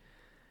Garden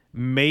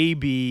may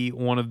be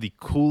one of the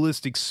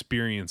coolest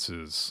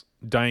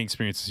dining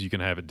experiences you can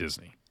have at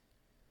Disney.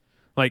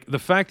 Like the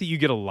fact that you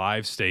get a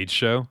live stage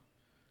show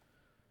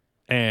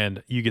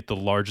and you get the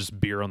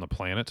largest beer on the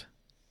planet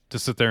to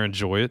sit there and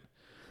enjoy it.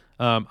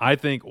 I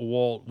think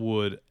Walt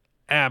would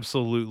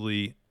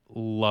absolutely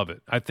love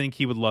it. I think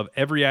he would love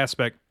every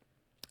aspect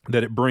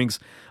that it brings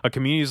a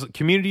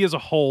community as a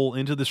whole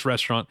into this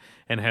restaurant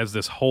and has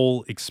this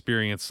whole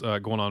experience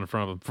going on in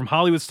front of him. From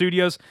Hollywood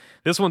Studios,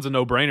 this one's a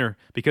no-brainer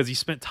because he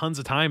spent tons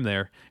of time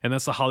there, and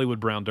that's the Hollywood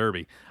Brown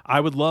Derby. I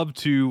would love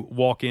to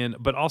walk in,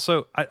 but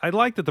also I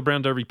like that the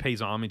Brown Derby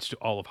pays homage to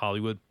all of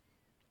Hollywood.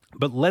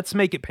 But let's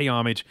make it pay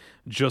homage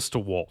just to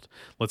Walt.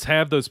 Let's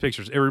have those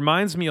pictures. It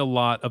reminds me a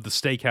lot of the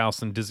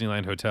steakhouse in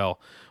Disneyland Hotel,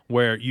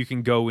 where you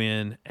can go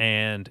in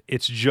and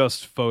it's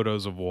just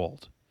photos of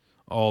Walt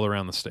all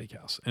around the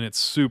steakhouse, and it's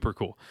super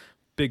cool.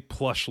 Big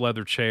plush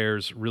leather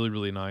chairs, really,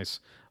 really nice.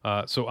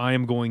 So I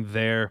am going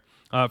there.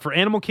 For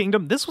Animal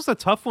Kingdom, this was a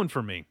tough one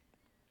for me.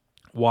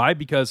 Why?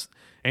 Because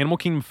Animal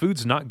Kingdom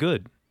food's not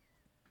good.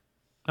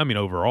 I mean,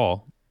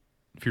 overall,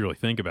 if you really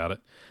think about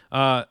it.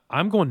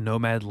 I'm going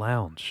Nomad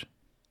Lounge.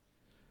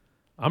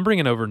 I'm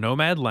bringing over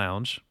Nomad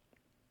Lounge.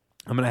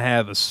 I'm going to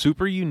have a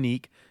super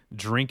unique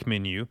drink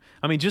menu.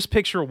 I mean, just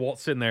picture Walt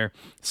sitting there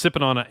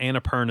sipping on an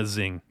Annapurna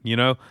Zing,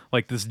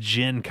 like this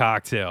gin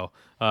cocktail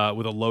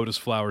with a lotus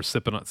flower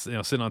sitting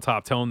on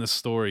top, telling this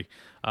story.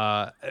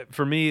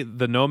 For me,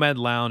 the Nomad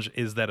Lounge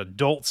is that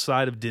adult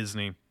side of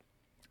Disney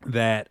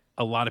that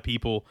a lot of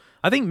people,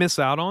 I think, miss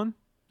out on.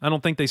 I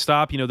don't think they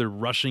stop. They're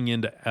rushing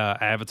into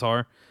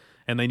Avatar,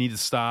 and they need to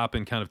stop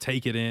and kind of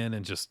take it in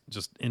and just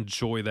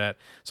enjoy that.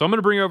 So I'm going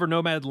to bring over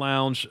Nomad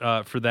Lounge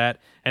for that.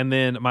 And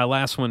then my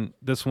last one,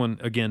 this one,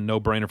 again,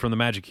 no-brainer, from the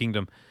Magic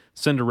Kingdom,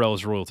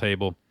 Cinderella's Royal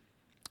Table.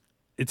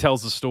 It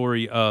tells the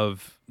story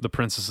of the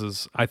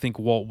princesses. I think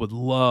Walt would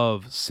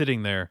love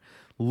sitting there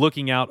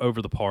looking out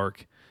over the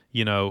park,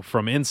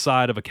 from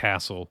inside of a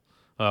castle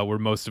where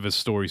most of his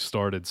stories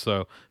started.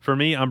 So for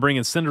me, I'm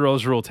bringing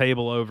Cinderella's Royal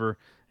Table over,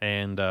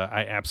 and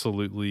I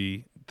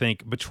absolutely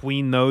think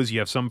between those, you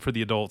have some for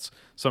the adults,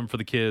 some for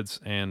the kids,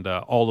 and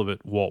all of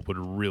it Walt would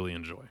really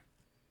enjoy.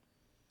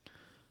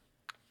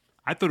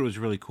 I thought it was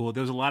really cool.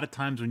 There was a lot of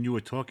times when you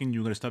were talking, you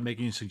were going to start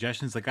making your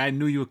suggestions. Like, I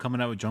knew you were coming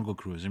out with Jungle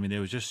Cruise. I mean,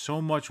 there was just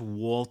so much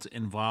Walt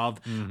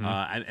involved,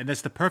 and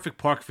that's the perfect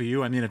park for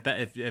you. I mean,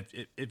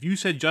 if you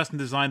said Justin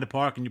designed the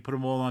park and you put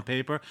them all on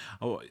paper,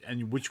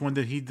 and which one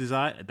did he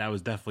design? That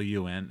was definitely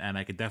you, and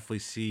I could definitely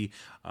see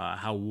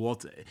how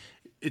Walt.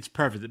 It's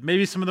perfect.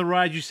 Maybe some of the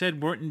rides you said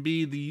weren't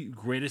be the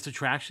greatest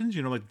attractions,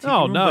 like the Tiki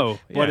Room, no,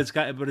 but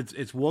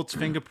it's Walt's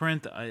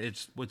fingerprint.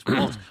 It's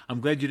Walt's.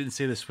 I'm glad you didn't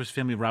say the Swiss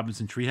Family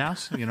Robinson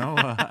Treehouse.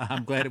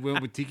 I'm glad it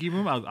went with Tiki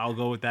Room. I'll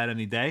go with that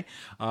any day.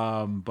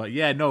 But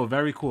yeah, no,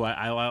 very cool.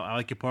 I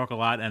like your park a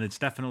lot, and it's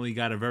definitely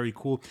got a very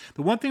cool.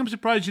 The one thing I'm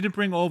surprised you didn't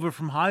bring over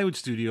from Hollywood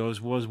Studios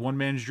was One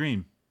Man's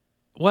Dream.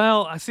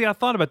 Well, I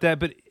thought about that,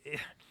 but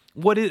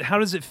how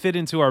does it fit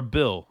into our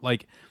bill?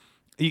 Like,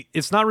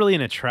 it's not really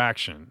an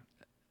attraction.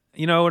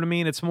 You know what I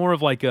mean? It's more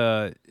of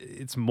a,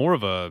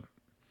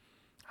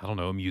 I don't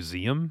know, a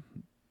museum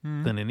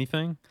than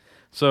anything.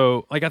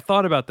 So, like, I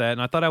thought about that,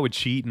 and I thought I would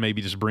cheat and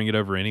maybe just bring it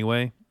over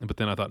anyway. But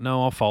then I thought,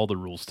 no, I'll follow the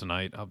rules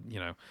tonight.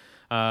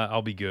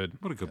 I'll be good.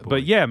 What a good boy.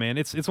 But yeah, man,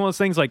 it's one of those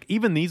things. Like,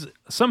 even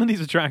some of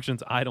these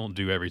attractions, I don't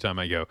do every time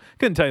I go.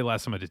 Couldn't tell you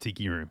last time I did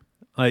Tiki Room.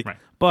 Like, Right.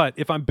 But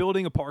if I'm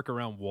building a park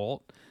around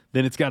Walt,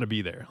 then it's got to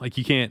be there. Like,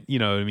 you can't, you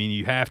know what I mean?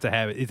 You have to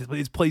have it.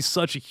 It plays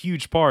such a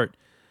huge part.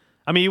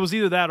 I mean, it was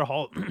either that or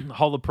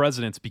Hall of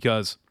Presidents,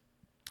 because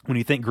when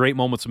you think great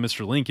moments of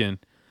Mr. Lincoln,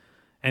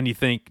 and you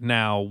think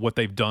now what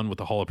they've done with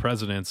the Hall of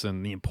Presidents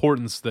and the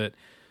importance that,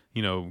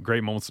 you know,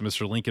 great moments of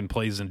Mr. Lincoln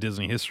plays in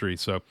Disney history.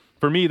 So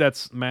for me,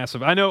 that's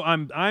massive. I know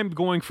I'm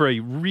going for a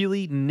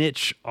really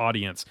niche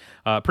audience.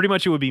 Pretty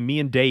much it would be me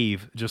and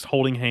Dave just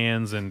holding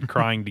hands and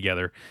crying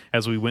together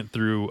as we went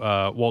through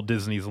Walt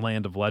Disney's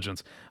Land of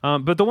Legends.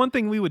 But the one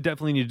thing we would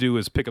definitely need to do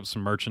is pick up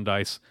some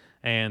merchandise.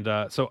 And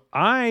so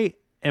I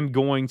am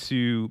going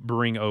to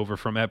bring over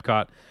from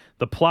Epcot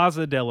the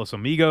Plaza de los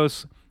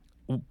Amigos,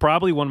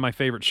 probably one of my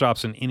favorite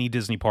shops in any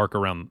Disney park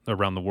around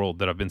the world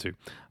that I've been to.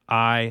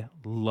 I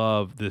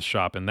love this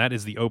shop, and that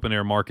is the open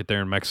air market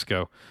there in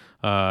Mexico.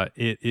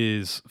 It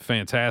is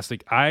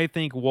fantastic. I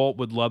think Walt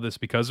would love this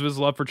because of his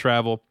love for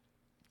travel,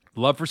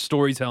 love for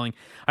storytelling.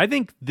 I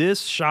think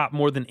this shop,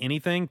 more than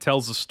anything,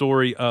 tells the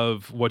story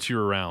of what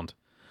you're around.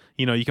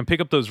 You know, you can pick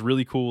up those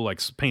really cool,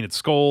 like, painted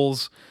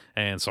skulls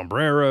and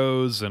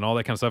sombreros and all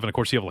that kind of stuff. And of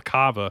course, you have La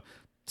Cava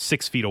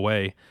 6 feet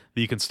away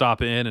that you can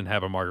stop in and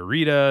have a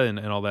margarita and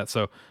all that.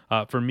 So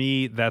for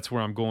me, that's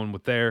where I'm going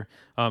with there.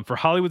 For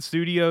Hollywood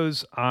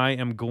Studios,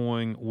 I'm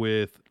going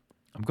to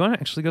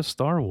actually go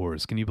Star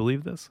Wars. Can you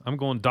believe this? I'm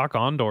going Doc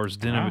Ondor's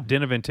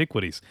Den of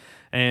Antiquities.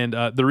 And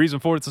the reason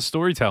for it's the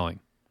storytelling.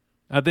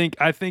 I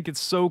think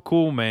it's so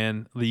cool,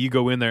 man, that you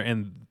go in there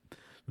and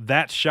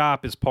that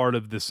shop is part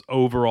of this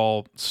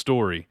overall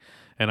story.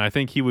 And I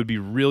think he would be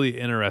really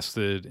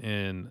interested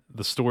in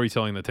the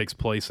storytelling that takes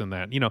place in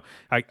that. You know,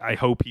 I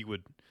hope he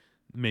would,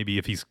 maybe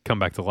if he's come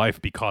back to life,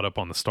 be caught up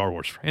on the Star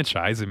Wars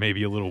franchise. It may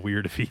be a little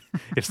weird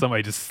if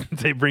somebody just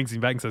brings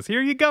him back and says,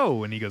 "Here you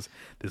go," and he goes,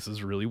 "This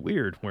is really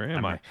weird. Where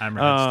am I?" I'm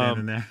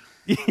standing there.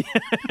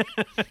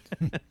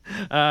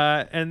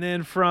 And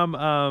then from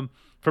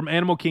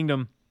Animal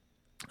Kingdom,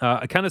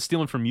 kind of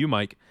stealing from you,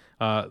 Mike,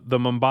 the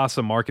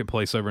Mombasa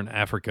marketplace over in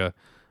Africa.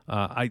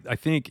 I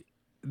think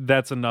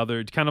that's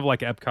another, kind of like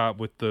Epcot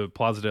with the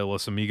Plaza de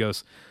los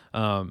Amigos.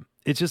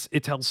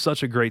 It tells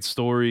such a great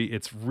story.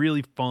 It's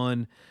really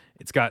fun.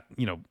 It's got,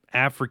 you know,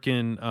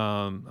 African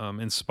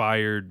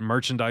inspired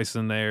merchandise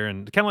in there,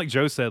 and kind of like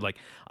Joe said, like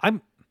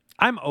I'm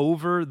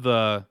over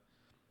the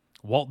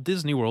Walt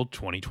Disney World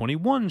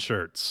 2021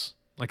 shirts.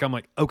 Like, I'm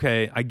like,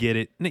 okay, I get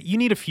it. You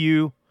need a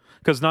few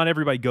because not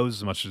everybody goes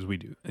as much as we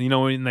do, you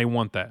know, and they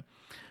want that.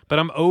 But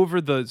I'm over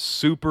the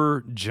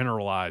super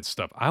generalized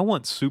stuff. I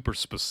want super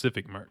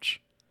specific merch.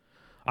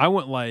 I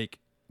want, like,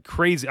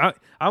 crazy.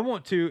 I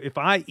want to, if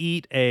I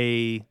eat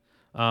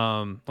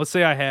let's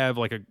say I have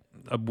like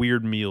a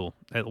weird meal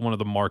at one of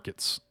the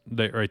markets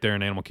right there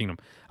in Animal Kingdom.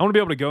 I want to be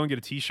able to go and get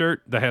a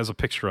t-shirt that has a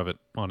picture of it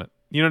on it.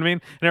 You know what I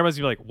mean? And everybody's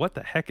gonna be like, what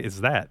the heck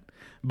is that?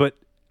 But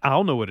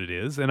I'll know what it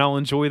is, and I'll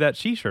enjoy that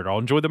t-shirt. I'll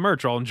enjoy the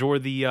merch. I'll enjoy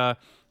the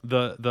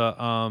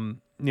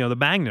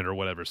magnet or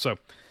whatever. So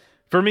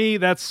for me,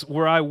 that's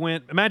where I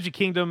went. Magic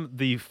Kingdom,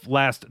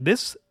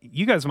 this,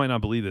 you guys might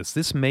not believe this.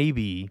 This may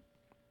be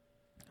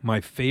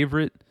my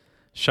favorite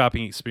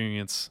shopping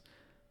experience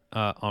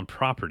on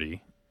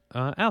property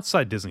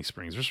outside Disney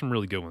Springs. There's some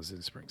really good ones in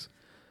Disney Springs.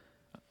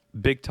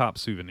 Big Top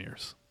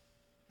Souvenirs.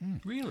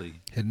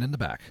 Really? Hidden in the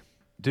back.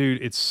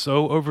 Dude, it's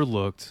so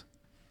overlooked.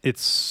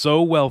 It's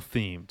so well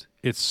themed.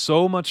 It's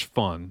so much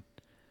fun.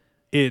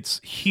 It's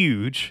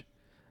huge.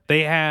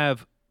 They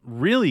have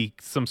really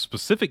some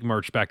specific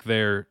merch back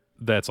there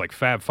that's like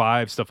Fab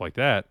Five, stuff like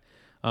that.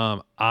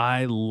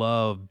 I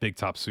love Big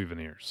Top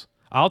Souvenirs.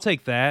 I'll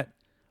take that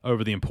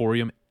over the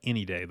Emporium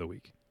any day of the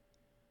week.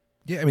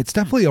 Yeah, I mean, it's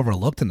definitely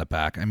overlooked in the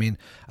back. I mean,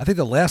 I think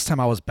the last time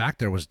I was back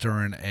there was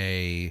during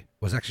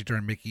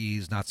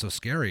Mickey's Not So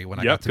Scary when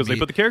I got to because they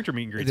put the character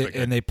meet and greets back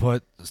there. And they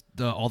put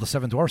all the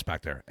Seven Dwarfs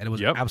back there, and it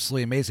was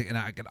absolutely amazing. And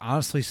I can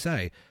honestly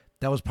say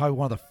that was probably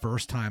one of the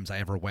first times I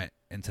ever went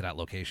into that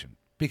location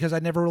because I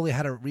never really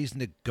had a reason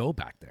to go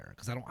back there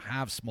because I don't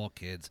have small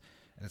kids,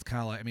 and it's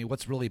kind of like, I mean,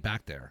 what's really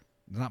back there?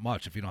 Not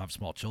much if you don't have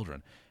small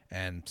children.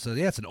 And so,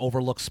 yeah, it's an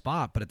overlooked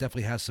spot, but it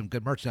definitely has some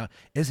good merch. Now,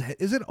 is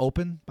it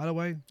open, by the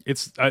way?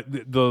 It's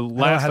the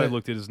last I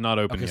looked at is not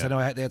open yet. I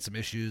know they had some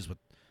issues with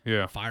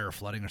fire or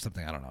flooding or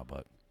something. I don't know,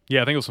 but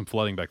yeah, I think it was some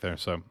flooding back there.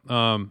 So,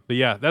 but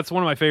yeah, that's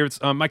one of my favorites.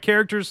 My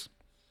characters,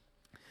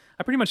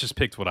 I pretty much just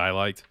picked what I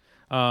liked.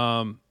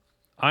 I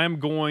am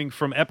going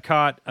from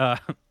Epcot. I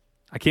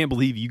can't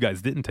believe you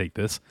guys didn't take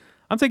this.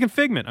 I'm taking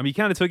Figment. I mean, you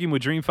kind of took him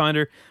with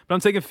Dreamfinder, but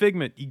I'm taking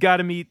Figment. You got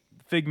to meet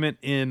Figment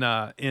in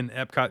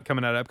Epcot,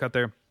 coming out of Epcot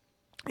there.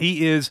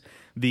 He is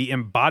the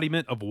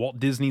embodiment of Walt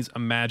Disney's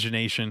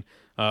imagination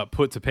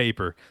put to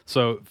paper.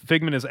 So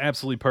Figment is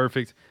absolutely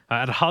perfect.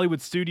 At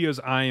Hollywood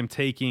Studios, I am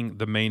taking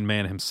the main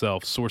man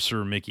himself,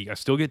 Sorcerer Mickey. I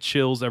still get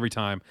chills every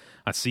time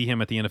I see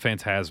him at the end of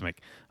Fantasmic,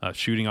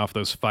 shooting off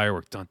those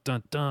fireworks. Dun,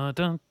 dun, dun,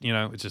 dun. You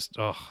know, it's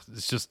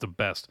just the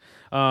best.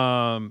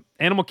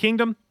 Animal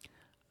Kingdom,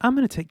 I'm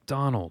going to take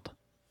Donald.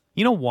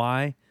 You know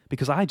why?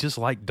 Because I just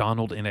like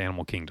Donald in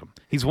Animal Kingdom.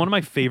 He's one of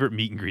my favorite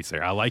meet and greets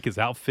there. I like his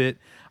outfit.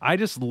 I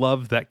just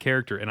love that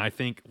character, and I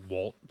think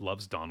Walt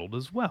loves Donald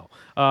as well.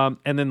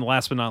 And then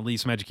last but not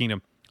least, Magic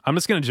Kingdom. I'm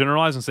just going to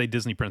generalize and say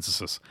Disney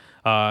princesses.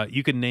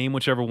 You can name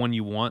whichever one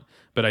you want,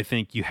 but I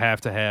think you have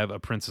to have a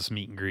princess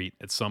meet and greet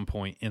at some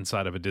point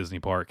inside of a Disney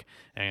park,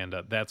 and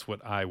that's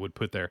what I would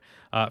put there.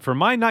 For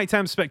my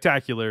nighttime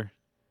spectacular,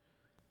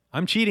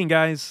 I'm cheating,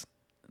 guys.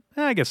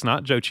 I guess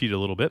not. Joe cheated a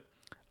little bit.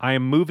 I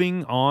am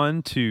moving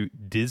on to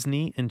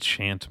Disney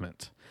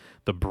Enchantment,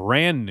 the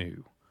brand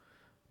new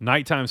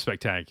nighttime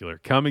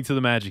spectacular coming to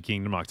the Magic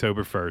Kingdom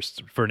October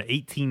 1st for an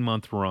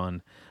 18-month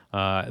run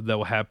that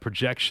will have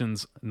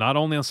projections not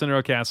only on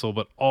Cinderella Castle,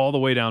 but all the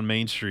way down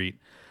Main Street.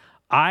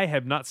 I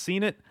have not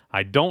seen it.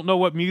 I don't know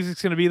what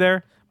music's going to be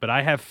there, but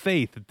I have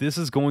faith that this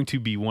is going to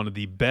be one of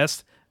the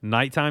best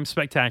nighttime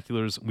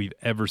spectaculars we've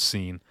ever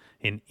seen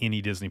in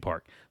any Disney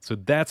park. So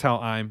that's how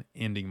I'm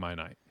ending my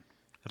night.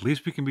 At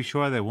least we can be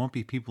sure there won't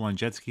be people on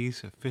jet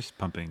skis fist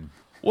pumping.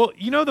 Well,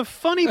 you know, the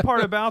funny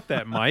part about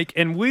that, Mike,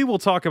 and we will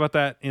talk about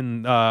that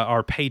in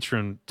our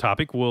patron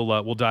topic.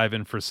 We'll dive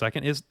in for a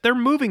second. Is they're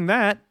moving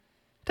that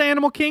to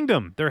Animal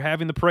Kingdom. They're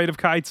having the Parade of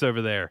Kites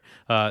over there.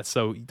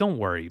 So don't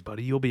worry,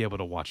 buddy. You'll be able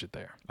to watch it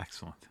there.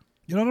 Excellent.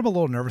 You know what I'm a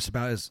little nervous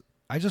about is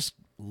I just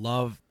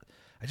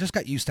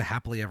got used to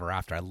Happily Ever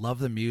After. I love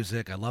the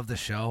music. I love the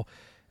show.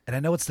 And I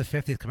know it's the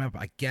 50th coming up.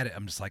 I get it.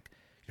 I'm just like,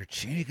 you're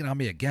changing it on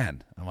me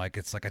again. I'm like,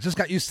 it's like I just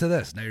got used to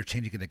this. Now you're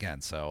changing it again.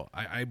 So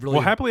I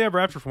really Happily Ever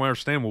After, from what I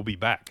understand, will be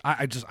back.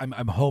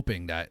 I'm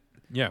hoping that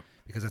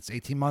because it's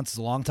 18 months is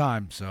a long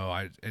time. So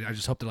I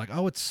just hope they're like,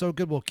 oh, it's so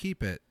good, we'll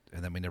keep it,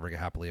 and then we never get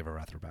Happily Ever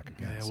After back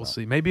again. Yeah, we'll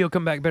see. Maybe it'll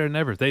come back better than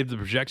ever. They have the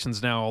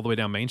projections now all the way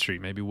down Main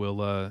Street. Maybe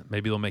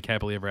they'll make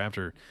Happily Ever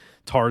After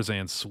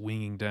Tarzan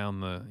swinging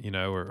down the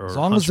or as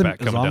long as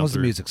the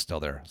music's still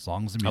there. As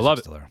long as the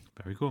music's still there.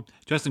 Very cool.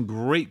 Justin,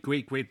 great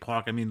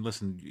park. I mean,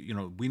 listen,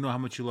 we know how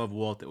much you love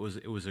Walt. It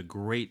was a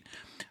great,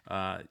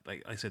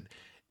 like I said,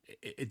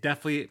 it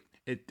definitely,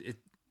 it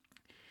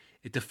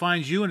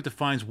defines you and it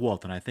defines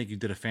Walt. And I think you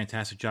did a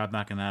fantastic job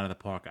knocking it out of the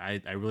park.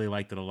 I really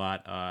liked it a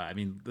lot. I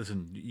mean,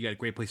 listen, you got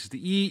great places to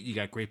eat. You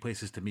got great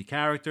places to meet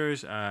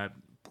characters.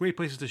 Great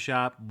places to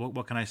shop.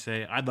 What can I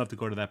say? I'd love to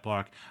go to that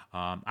park.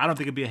 I don't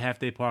think it'd be a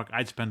half-day park.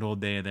 I'd spend all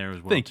day there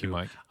as well. Thank you,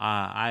 Mike.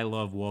 I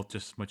love Walt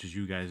just as much as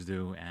you guys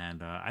do,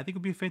 and I think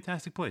it'd be a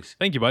fantastic place.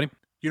 Thank you, buddy.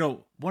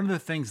 One of the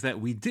things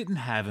that we didn't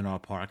have in our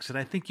parks that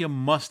I think you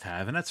must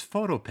have, and that's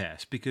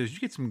PhotoPass, because you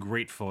get some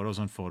great photos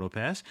on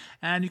PhotoPass,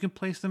 and you can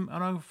place them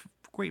on a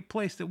great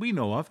place that we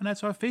know of, and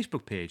that's our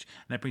Facebook page.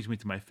 And that brings me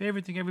to my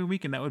favorite thing every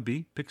week, and that would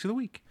be Picks of the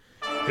Week.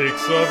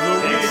 Picks of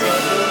the Week.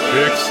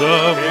 Picks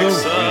of the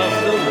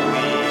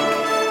Week.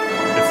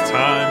 It's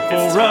time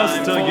for us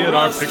to get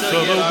our Picks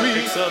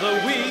of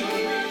the Week.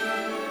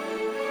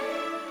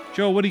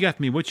 Joe, what do you got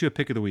for me? What's your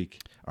pick of the week?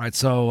 All right,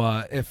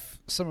 so if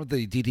some of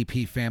the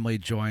DDP family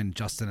joined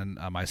Justin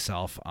and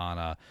myself on,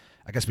 I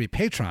guess we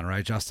Patreon,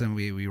 right, Justin?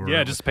 We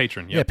were just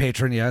Patreon. Yep. Yeah,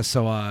 Patreon. Yeah.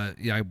 So I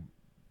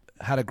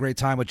had a great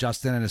time with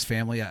Justin and his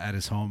family at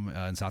his home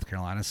in South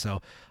Carolina.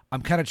 So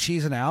I'm kind of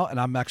cheesing out, and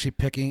I'm actually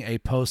picking a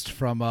post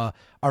from our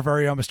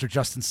very own Mr.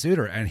 Justin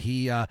Suter, and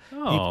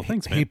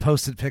thanks, man. He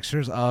posted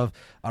pictures of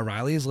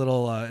Riley's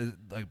little,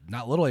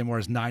 not little anymore,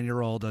 his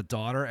 9-year-old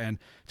daughter, and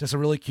just a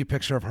really cute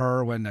picture of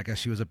her when I guess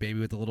she was a baby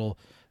with a little.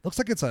 Looks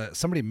like it's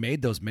somebody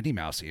made those Minnie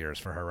Mouse ears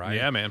for her, right?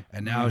 Yeah, man.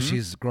 And now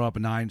she's grown up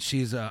at 9.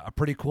 She's a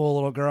pretty cool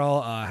little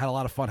girl. Had a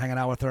lot of fun hanging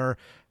out with her.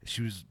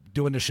 She was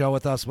doing the show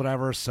with us,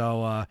 whatever.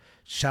 So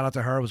shout out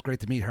to her. It was great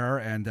to meet her.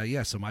 And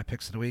so my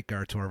picks of the week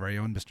are to our very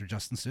own Mr.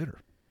 Justin Suter.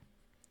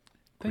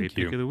 Great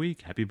pick of the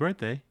week. Happy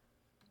birthday.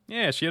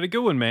 Yeah, she had a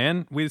good one,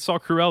 man. We saw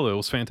Cruella. It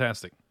was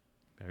fantastic.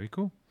 Very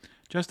cool.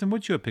 Justin,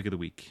 what's your pick of the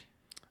week?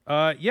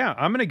 I'm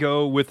going to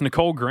go with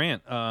Nicole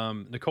Grant.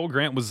 Nicole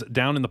Grant was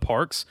down in the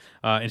parks,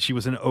 and she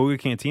was in Oga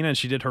Cantina, and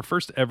she did her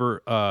first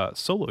ever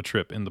solo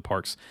trip in the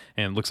parks,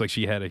 and looks like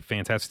she had a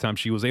fantastic time.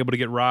 She was able to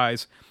get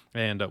rides,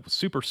 and was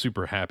super,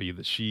 super happy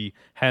that she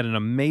had an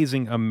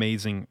amazing,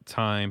 amazing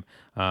time.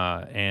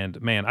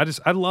 And, man,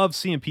 I love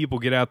seeing people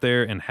get out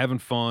there and having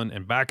fun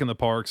and back in the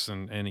parks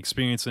and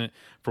experiencing it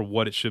for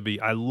what it should be.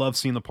 I love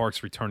seeing the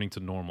parks returning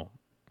to normal.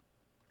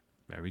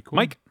 Very cool.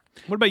 Mike,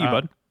 what about you,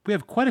 bud? We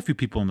have quite a few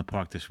people in the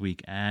park this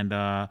week, and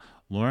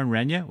Lauren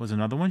Renya was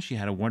another one. She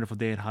had a wonderful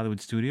day at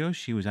Hollywood Studios.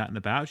 She was out and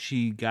about.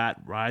 She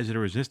got Rise of the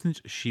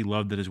Resistance. She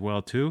loved it as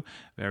well, too.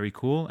 Very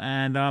cool.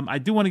 And I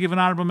do want to give an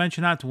honorable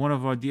mention out to one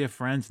of our dear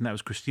friends, and that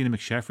was Christina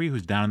McSheffrey,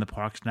 who's down in the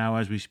parks now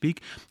as we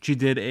speak. She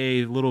did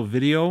a little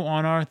video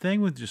on our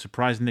thing with just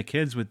surprising the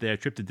kids with their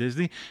trip to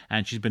Disney,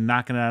 and she's been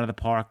knocking it out of the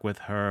park with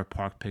her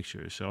park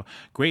pictures. So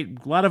great.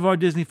 A lot of our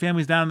Disney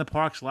families down in the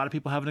parks, a lot of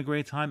people having a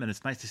great time, and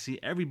it's nice to see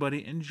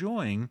everybody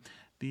enjoying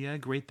the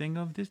great thing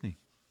of Disney.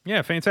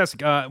 Yeah,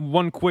 fantastic.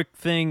 One quick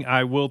thing,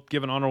 I will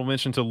give an honorable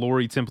mention to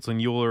Lori Templeton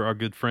Euler, our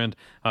good friend.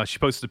 She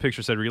posted a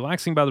picture, said,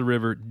 "Relaxing by the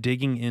river,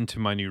 digging into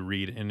my new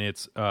read," and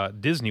it's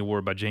Disney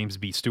War by James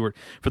B. Stewart.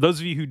 For those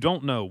of you who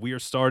don't know, we are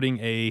starting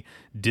a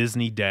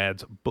Disney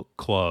Dads book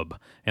club,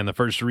 and the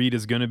first read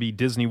is going to be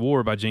Disney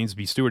War by James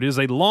B. Stewart. It is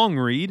a long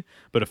read,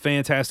 but a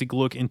fantastic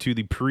look into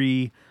the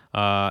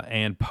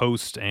and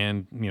post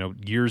and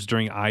years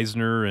during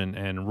Eisner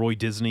and Roy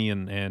Disney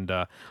and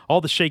all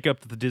the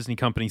shakeup that the Disney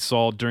company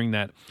saw during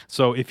that.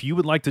 So if you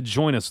would like to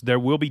join us, there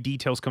will be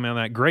details coming on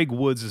that. Greg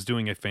Woods is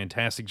doing a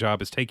fantastic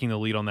job, is taking the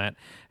lead on that,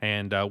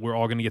 and we're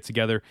all going to get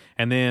together.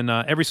 And then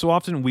every so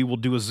often we will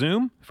do a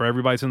Zoom for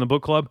everybody's in the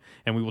book club,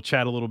 and we will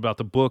chat a little about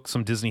the book,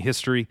 some Disney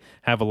history,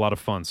 have a lot of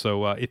fun.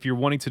 So if you're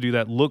wanting to do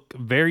that, look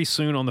very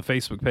soon on the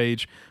Facebook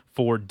page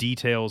for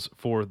details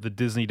for the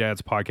Disney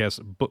Dads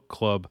Podcast book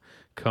club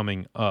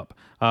coming up.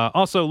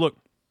 Also, look,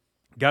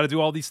 got to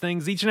do all these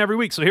things each and every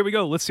week. So here we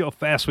go. Let's see how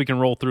fast we can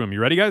roll through them.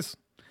 You ready, guys?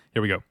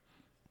 Here we go.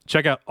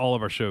 Check out all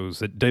of our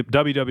shows at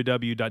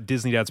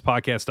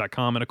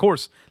www.disneydadspodcast.com. And of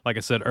course, like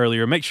I said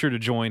earlier, make sure to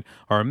join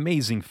our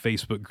amazing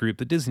Facebook group,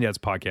 the Disney Dads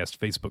Podcast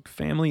Facebook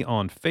family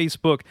on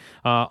Facebook.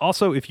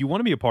 Also, if you want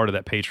to be a part of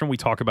that Patreon, we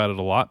talk about it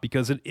a lot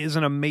because it is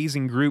an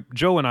amazing group.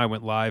 Joe and I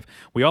went live.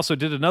 We also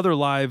did another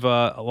live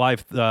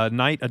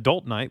night,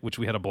 adult night, which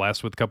we had a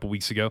blast with a couple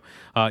weeks ago.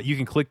 You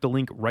can click the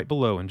link right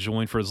below and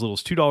join for as little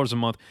as $2 a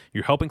month.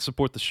 You're helping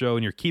support the show,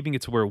 and you're keeping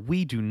it to where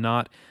we do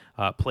not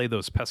play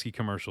those pesky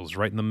commercials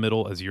right in the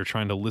middle as you're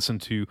trying to listen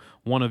to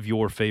one of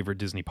your favorite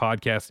Disney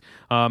podcasts.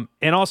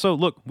 And also,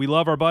 look, we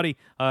love our buddy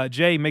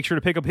Jay. Make sure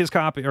to pick up his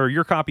copy or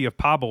your copy of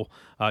Pobble.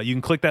 You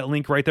can click that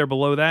link right there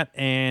below that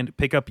and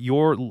pick up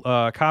your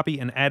copy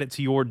and add it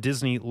to your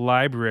Disney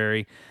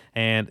library.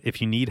 And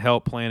if you need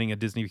help planning a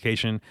Disney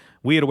vacation,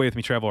 we at Away With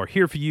Me Travel are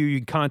here for you. You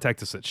can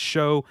contact us at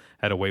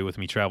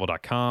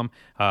show@awaywithmetravel.com.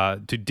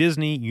 To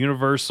Disney,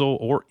 Universal,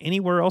 or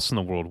anywhere else in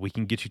the world, we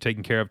can get you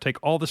taken care of. Take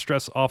all the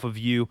stress off of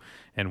you,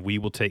 and we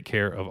will take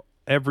care of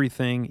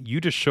everything. You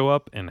just show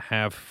up and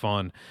have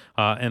fun.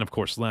 And of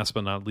course, last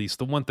but not least,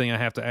 the one thing I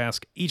have to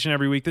ask each and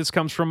every week, this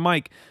comes from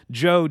Mike,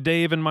 Joe,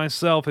 Dave, and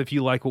myself. If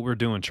you like what we're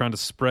doing, trying to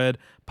spread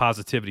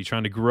positivity,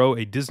 trying to grow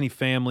a Disney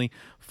family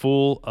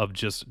full of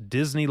just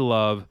Disney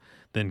love,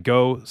 then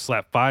go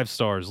slap 5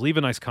 stars, leave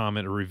a nice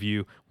comment or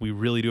review. We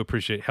really do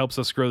appreciate it. Helps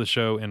us grow the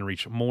show and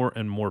reach more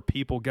and more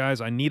people. Guys,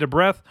 I need a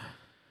breath.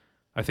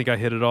 I think I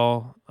hit it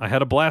all. I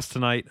had a blast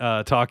tonight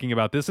talking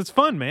about this. It's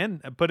fun,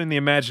 man. Putting the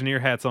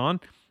Imagineer hats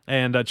on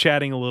and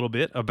chatting a little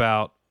bit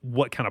about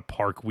what kind of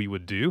park we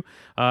would do.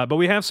 But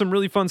we have some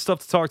really fun stuff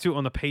to talk to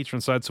on the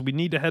Patreon side, so we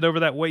need to head over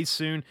that way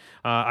soon.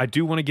 I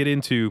do want to get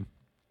into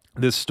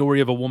this story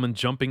of a woman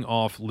jumping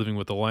off Living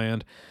with the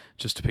Land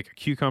just to pick a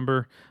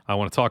cucumber. I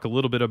want to talk a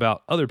little bit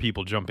about other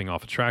people jumping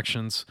off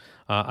attractions.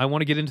 I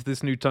want to get into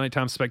this new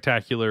Nighttime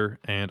Spectacular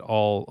and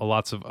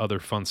lots of other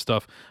fun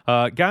stuff.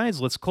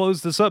 Guys, let's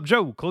close this up.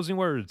 Joe, closing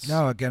words.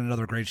 No, again,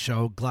 another great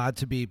show. Glad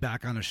to be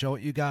back on the show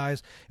with you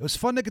guys. It was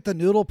fun to get put the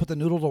noodle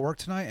to work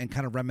tonight and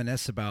kind of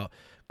reminisce about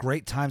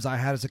great times I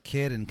had as a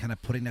kid and kind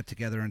of putting that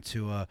together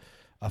into a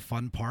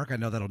fun park. I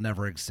know that'll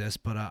never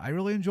exist, but I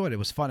really enjoyed it. It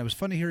was fun. It was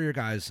fun to hear your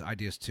guys'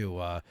 ideas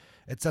too.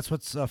 That's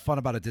what's fun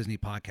about a Disney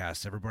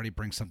podcast. Everybody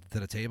brings something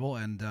to the table,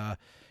 and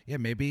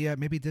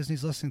maybe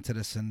Disney's listening to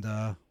this, and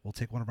we'll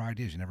take one of our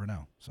ideas. You never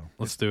know. So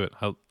let's do it.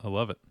 I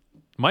love it,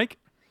 Mike.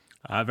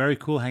 Very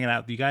cool hanging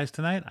out with you guys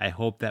tonight. I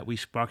hope that we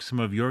sparked some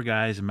of your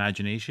guys'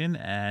 imagination,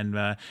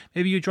 and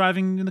maybe you're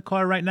driving in the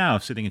car right now,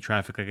 sitting in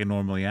traffic like I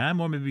normally am,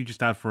 or maybe you're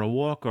just out for a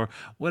walk or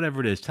whatever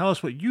it is. Tell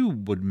us what you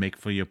would make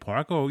for your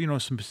park, or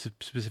some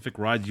specific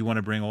rides you want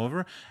to bring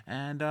over.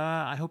 And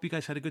I hope you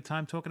guys had a good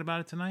time talking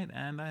about it tonight,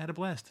 and I had a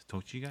blast.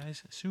 Talk to you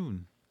guys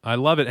soon. I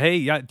love it. Hey,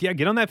 yeah,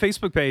 get on that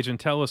Facebook page and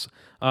tell us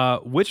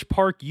which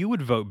park you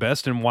would vote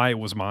best and why it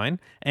was mine.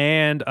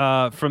 And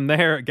from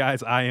there,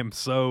 guys, I'm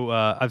so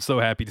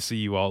happy to see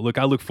you all. Look,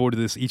 I look forward to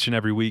this each and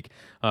every week.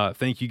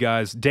 Thank you,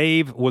 guys.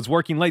 Dave was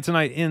working late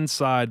tonight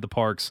inside the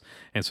parks,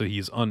 and so he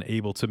is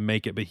unable to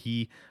make it, but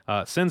he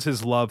sends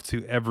his love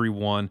to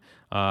everyone.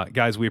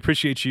 Guys, we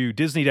appreciate you.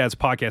 Disney Dads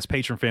Podcast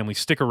Patron family,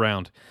 stick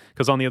around,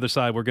 because on the other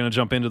side, we're going to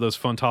jump into those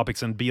fun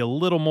topics and be a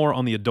little more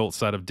on the adult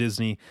side of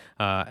Disney,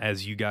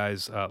 as you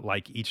guys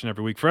like each and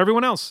every week. For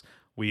everyone else,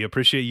 we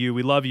appreciate you.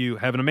 We love you.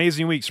 Have an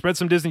amazing week. Spread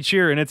some Disney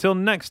cheer. And until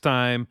next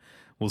time,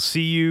 we'll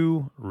see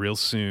you real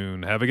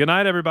soon. Have a good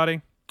night, everybody.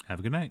 Have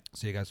a good night.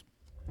 See you guys.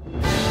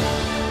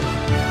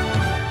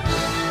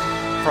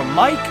 From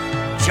Mike,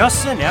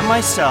 Justin, and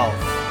myself,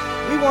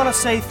 we want to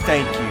say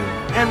thank you.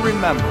 And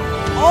remember,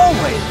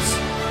 always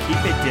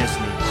Keep it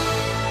Disney.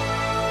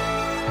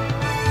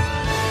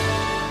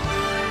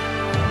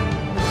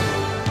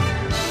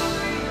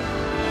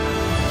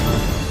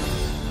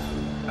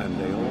 And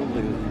they all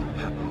live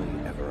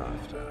happily ever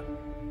after.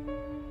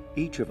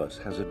 Each of us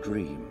has a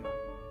dream,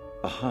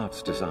 a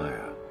heart's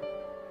desire.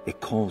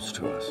 It calls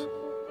to us.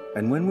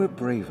 And when we're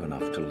brave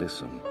enough to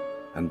listen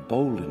and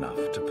bold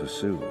enough to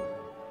pursue,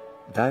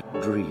 that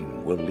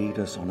dream will lead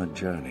us on a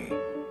journey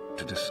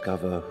to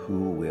discover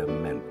who we're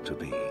meant to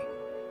be.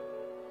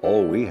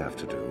 All we have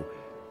to do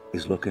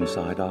is look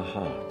inside our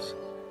hearts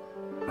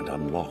and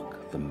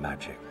unlock the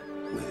magic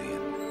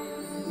within.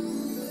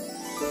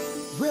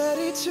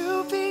 Ready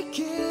to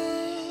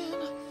begin,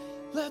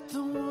 let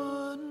the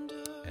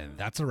wonder. And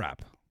that's a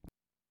wrap.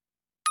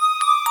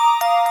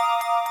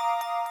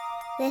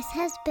 This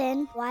has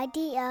been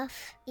YDF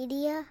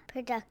Media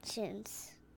Productions.